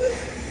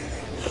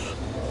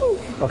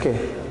 Okay.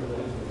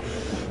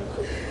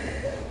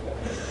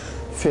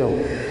 Fill.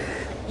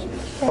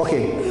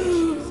 Okay.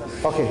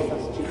 Okay.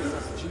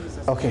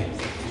 Okay.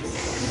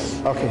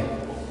 Okay.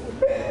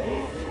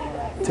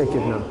 Take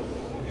it now.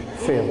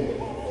 Fill.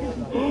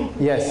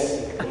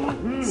 Yes.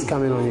 It's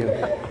coming on you.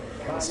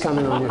 It's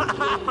coming on you.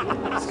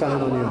 It's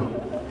coming on you.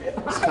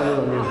 It's coming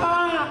on you.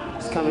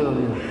 It's coming on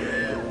you.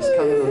 It's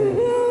coming on you.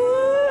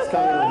 It's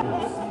coming on you.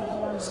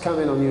 It's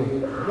coming on you.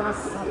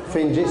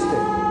 Fingiste.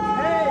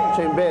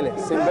 Cimbele,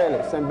 Simbele,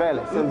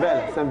 Sembele,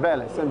 Sembele,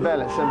 Sembele,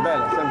 Sembele,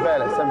 Sembele,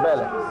 Sembele,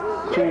 Sembele.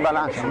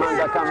 Chimbalanca,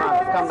 Manga Kamara,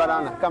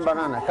 Cambarana,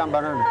 Cambarana,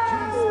 Cambarana.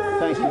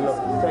 Thank you, Lord.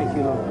 Thank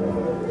you, Lord.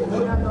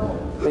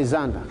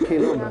 Bezanda,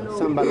 Kiluma,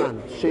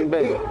 Sambalana,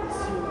 Chimbele.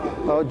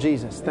 Oh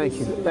Jesus, thank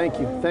you, thank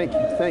you, thank you,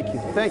 thank you,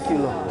 thank you,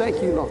 Lord,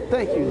 thank you, Lord,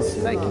 thank you, Lord,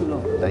 thank you,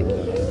 Lord, thank you.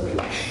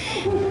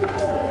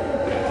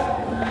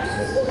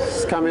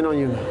 It's coming on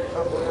you now.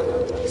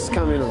 It's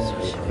coming on you.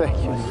 Thank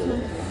you.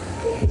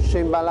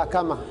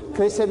 Shimbalakama,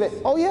 Kresebe.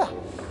 Oh yeah,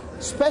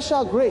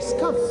 special grace,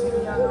 come.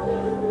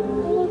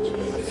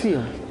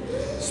 Feel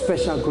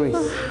special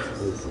grace.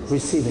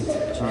 Receive it.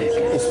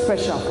 It's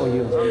special for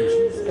you.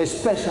 It's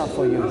special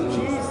for you.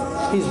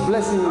 He's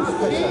blessing you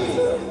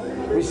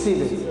specially.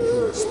 Receive it.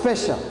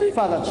 Special.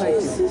 Father, thank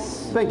you.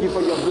 Thank you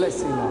for your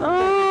blessing, Lord.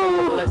 Thank you for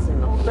your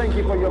blessing, Lord. Thank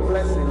you for your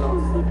blessing,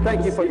 Lord.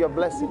 Thank you for your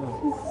blessing,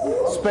 Lord.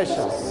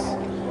 Special.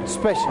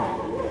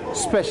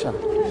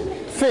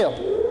 Fill.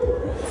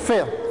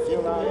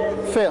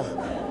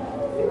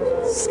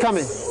 It's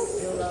coming.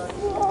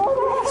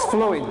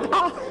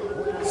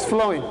 It's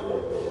flowing.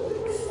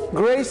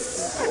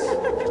 Grace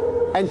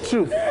and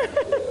truth.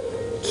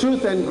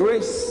 Truth and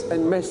grace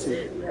and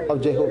mercy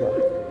of Jehovah.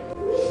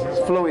 It's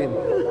flowing.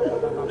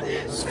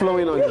 It's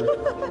flowing on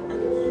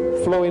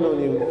you. Flowing on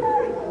you.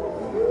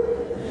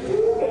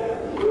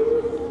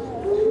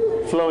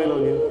 Flowing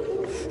on you.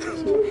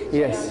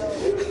 Yes.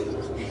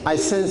 I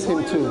sense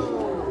him too.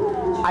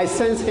 I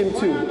sense him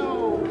too.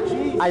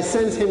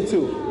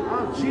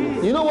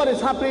 You know what is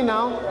happening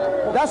now?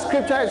 That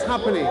scripture is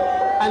happening.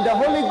 And the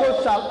Holy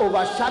Ghost shall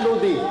overshadow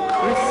thee.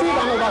 Receive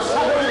an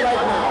overshadowing right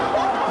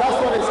now. That's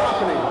what is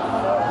happening.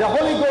 The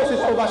Holy Ghost is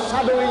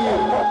overshadowing you.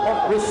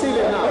 Receive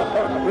it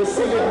now.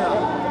 Receive it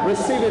now.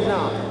 Receive it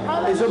now.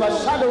 It's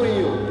overshadowing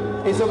you.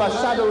 It's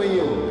overshadowing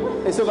you.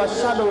 It's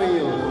overshadowing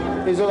you.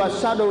 It's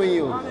overshadowing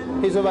you.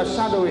 It's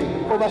overshadowing.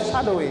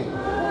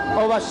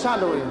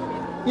 Overshadowing.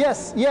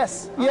 Yes.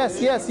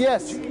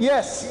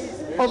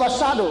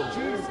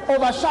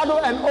 Overshadow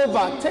and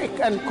overtake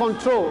and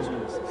control.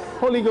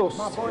 Holy Ghost.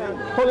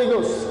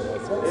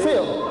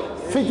 Fill.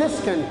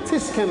 Fidisken,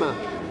 Tiskema,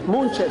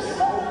 Munches,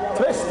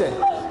 Treste,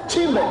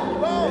 Chimbe,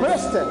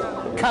 Preste,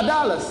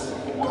 Kadalas,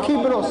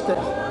 Kibroste.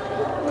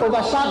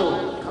 Overshadow.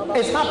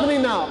 It's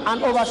happening now.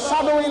 An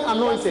overshadowing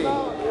anointing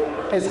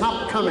is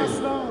coming.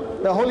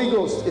 The Holy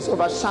Ghost is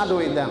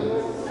overshadowing them.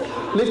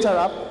 Lift her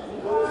up.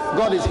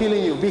 God is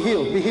healing you. Be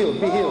healed.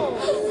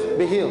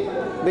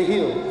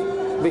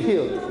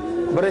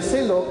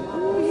 Bresendo,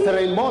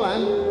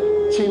 Terembolan,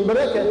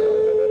 Chimbreke.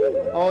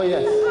 Oh,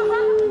 yes.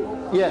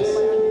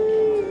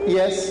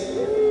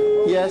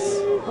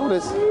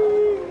 Notice.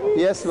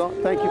 Yes,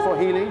 Lord. Thank you for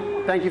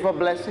healing. Thank you for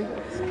blessing.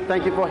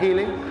 Thank you for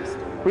healing.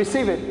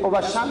 Receive it.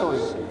 Overshadowing.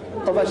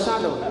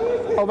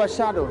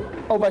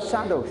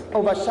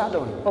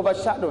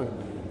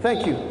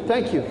 Thank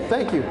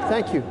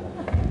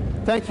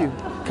you.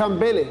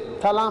 Kambele,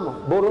 Talamo,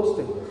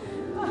 Boroste.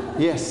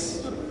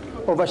 Yes.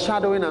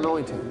 Overshadowing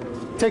anointing.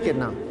 Take it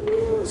now.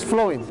 It's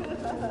flowing.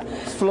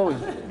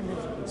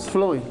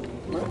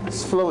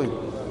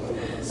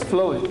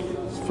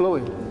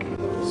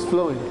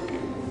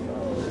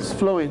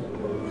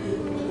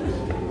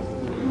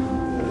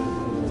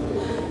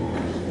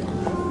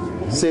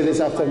 Say this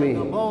after me.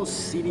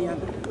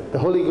 The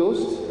Holy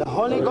Ghost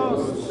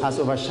has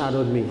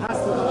overshadowed me.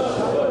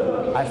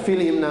 I feel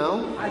him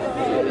now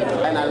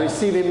and I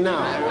receive him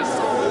now.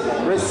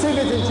 Receive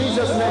it in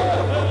Jesus' name.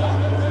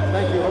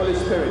 Thank you, Holy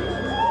Spirit,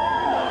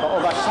 for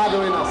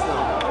overshadowing us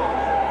now.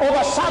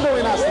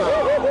 Overshadowing us,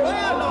 Lord.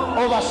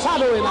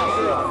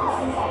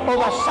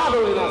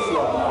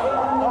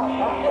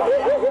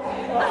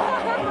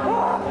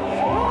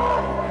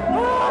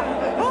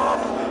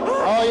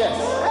 Oh, yes.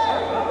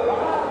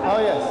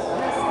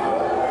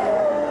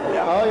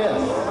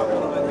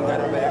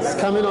 It's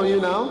coming on you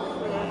now.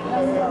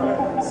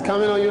 It's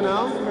coming on you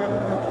now.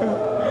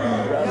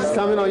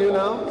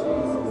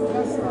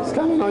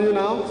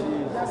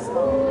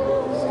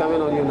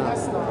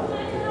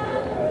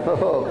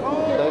 Oh,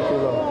 thank you,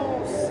 Lord,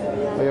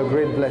 for your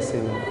great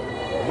blessing.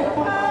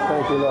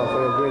 Thank you, Lord, for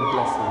your great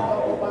blessing.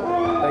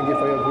 Thank you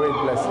for your great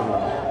blessing.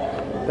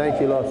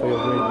 Thank you, Lord, for your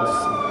great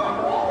blessing.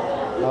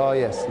 Oh,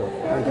 yes, Lord.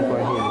 Thank you for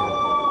healing.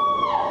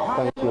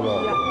 Thank you,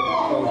 Lord.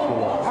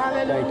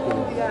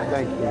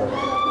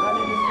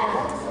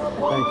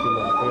 Thank you,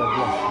 Lord, for your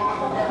blessing.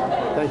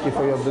 Thank you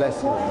for your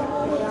blessing.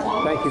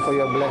 Thank you for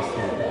your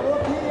blessing.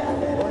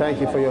 Thank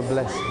you for your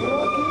blessing.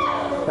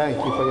 Thank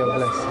you for your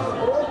blessing.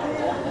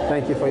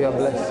 Thank you for your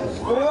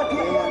blessing.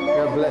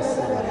 Your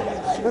blessing.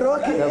 Your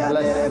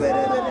blessing.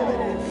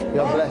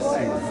 Your blessing. Your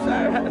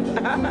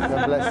blessing.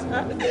 Your blessing.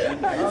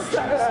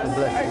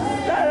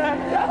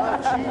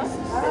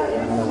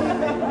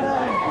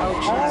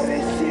 I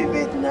receive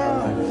it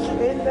now.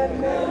 In the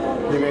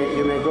name.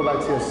 You may go back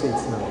to your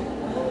seats now.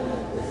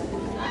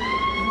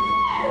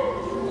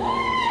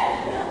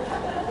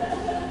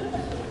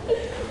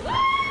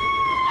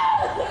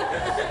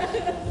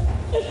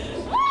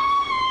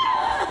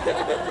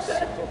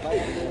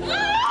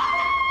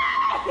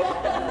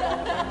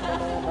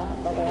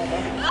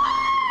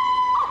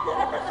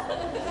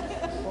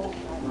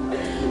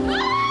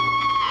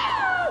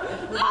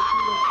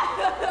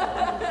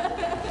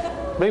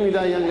 Bring me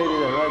that young lady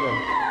there, right there.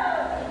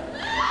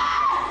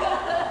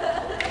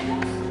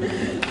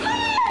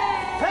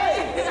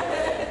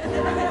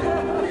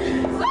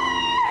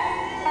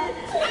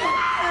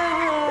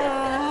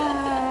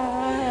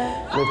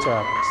 Lift her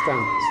up.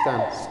 Stand.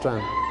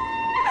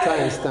 Try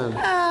and stand.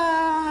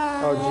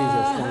 Oh,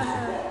 Jesus, thank you.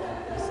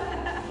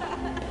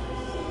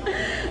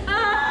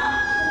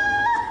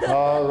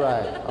 All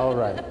right.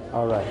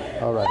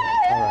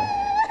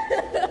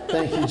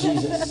 Thank you,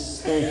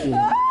 Jesus. Thank you.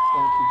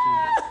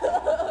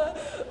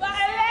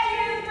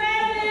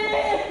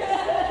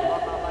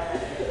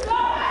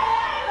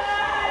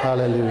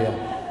 Hallelujah.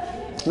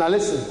 Now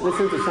listen to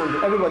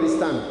something. Everybody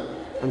stand.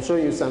 I'm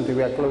showing you something.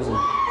 We are closing.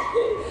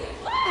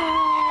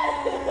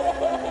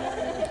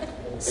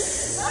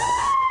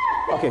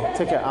 Okay,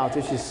 take her out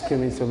if she's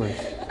screaming so much.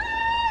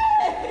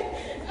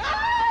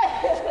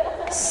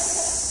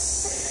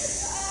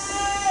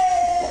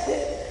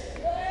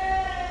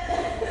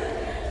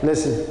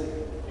 Listen.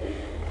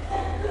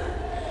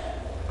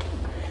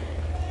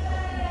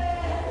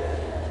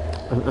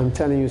 I'm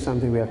telling you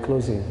something. We are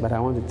closing, but I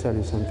want to tell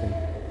you something.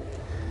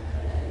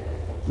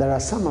 There are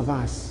some of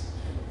us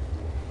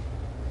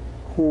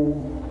who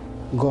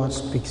God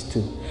speaks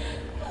to,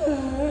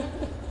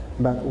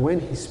 but when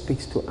He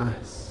speaks to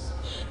us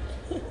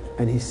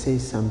and He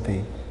says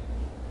something,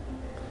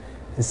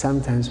 and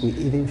sometimes we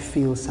even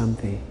feel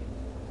something,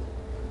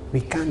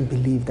 we can't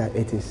believe that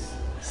it is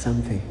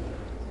something.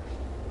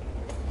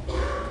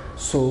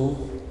 So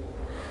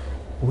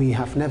we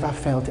have never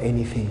felt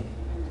anything.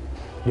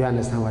 Do you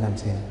understand what I'm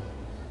saying?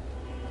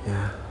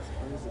 Yeah.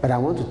 But I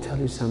want to tell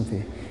you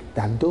something,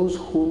 that those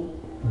who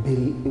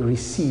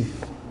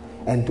receive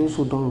and those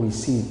who don't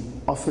receive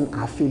often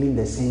are feeling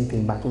the same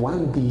thing, but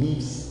one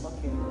believes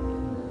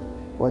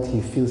what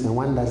he feels and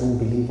one doesn't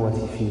believe what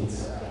he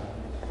feels.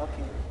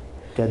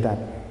 Get that?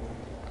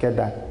 Get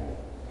that?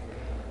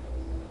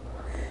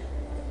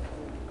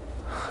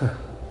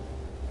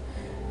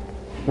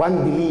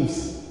 One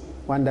believes,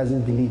 one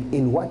doesn't believe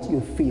in what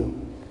you feel.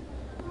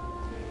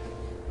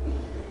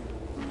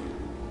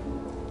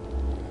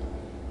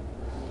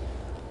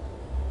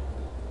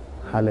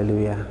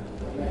 Hallelujah.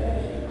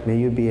 May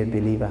you be a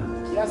believer.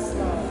 Yes,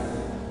 Lord.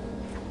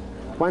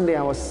 One day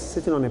I was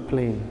sitting on a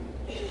plane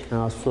and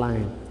I was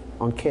flying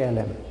on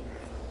KLM.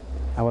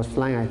 I was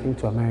flying, I think,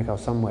 to America or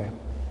somewhere.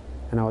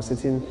 And I was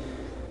sitting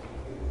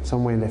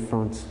somewhere in the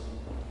front.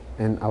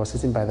 And I was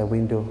sitting by the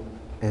window,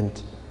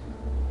 and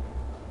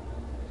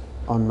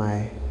on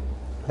my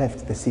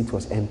left, the seat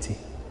was empty.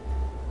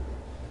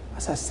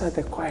 As I sat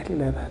there quietly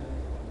like that,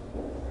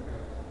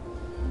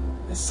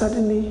 and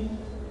suddenly,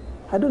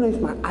 I don't know if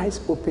my eyes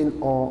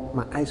opened or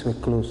my eyes were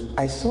closed.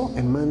 I saw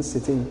a man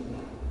sitting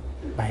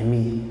by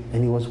me,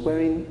 and he was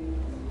wearing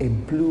a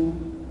blue,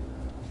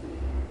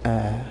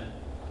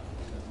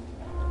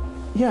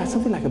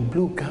 something like a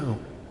blue gown.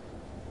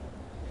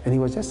 And he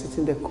was just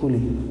sitting there coolly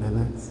like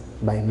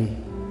that by me.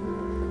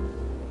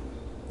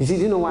 You see,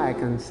 do you know why I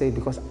can say it?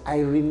 Because I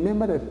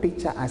remember the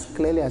picture as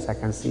clearly as I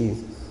can see it.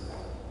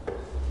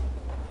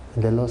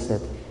 And the Lord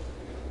said,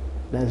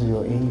 "That's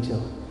your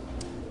angel.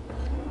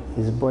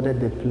 He's boarded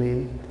the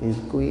plane. He's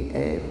going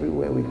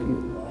everywhere with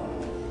you."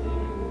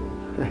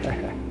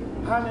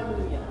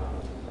 Hallelujah.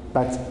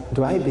 But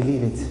do I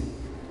believe it?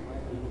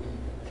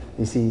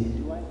 You see,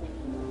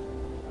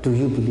 do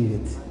you believe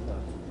it?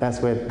 That's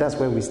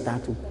where we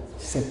start to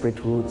separate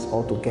roads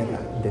altogether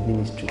in the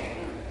ministry.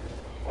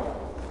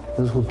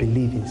 Those who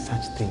believe in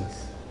such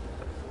things.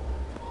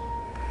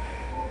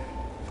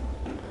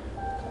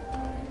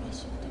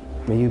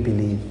 May you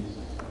believe.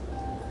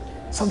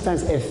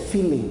 Sometimes a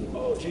feeling.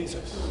 Oh,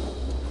 Jesus.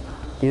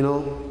 You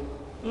know,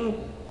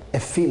 a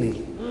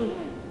feeling.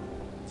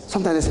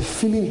 Sometimes there's a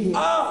feeling here.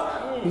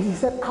 He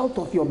said, out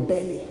of your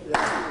belly.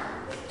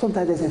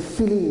 Sometimes there's a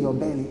feeling in your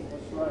belly.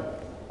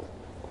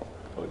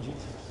 Oh,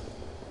 Jesus.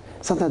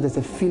 Sometimes there's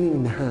a feeling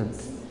in the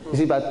hands. You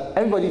see, but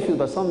everybody feels,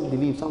 but some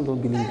believe, some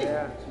don't believe.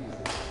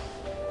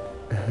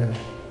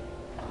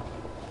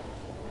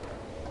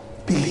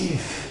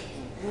 Believe.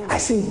 I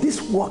say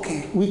this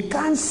walking, we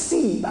can't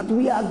see, but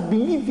we are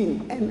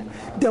believing. And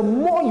the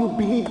more you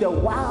believe, the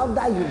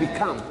wilder you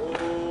become.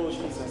 Oh,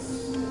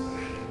 Jesus.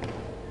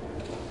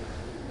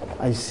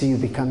 I see you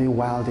becoming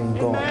wild in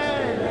God.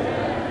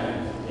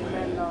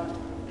 Amen, Lord.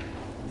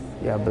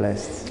 You are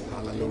blessed.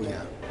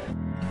 Hallelujah.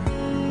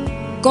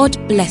 God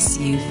bless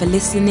you for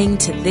listening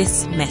to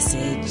this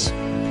message.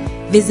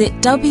 Visit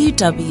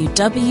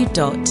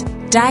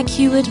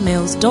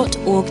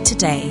www.daghewardmills.org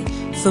today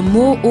for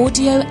more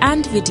audio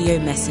and video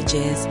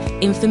messages,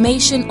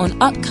 information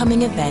on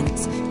upcoming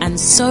events, and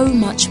so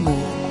much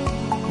more.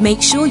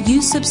 Make sure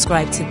you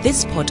subscribe to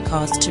this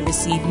podcast to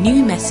receive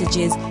new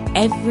messages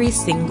every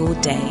single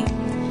day.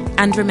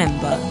 And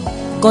remember,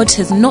 God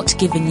has not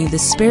given you the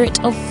spirit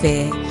of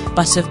fear,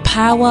 but of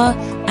power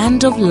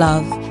and of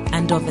love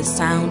and of a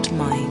sound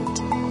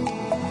mind.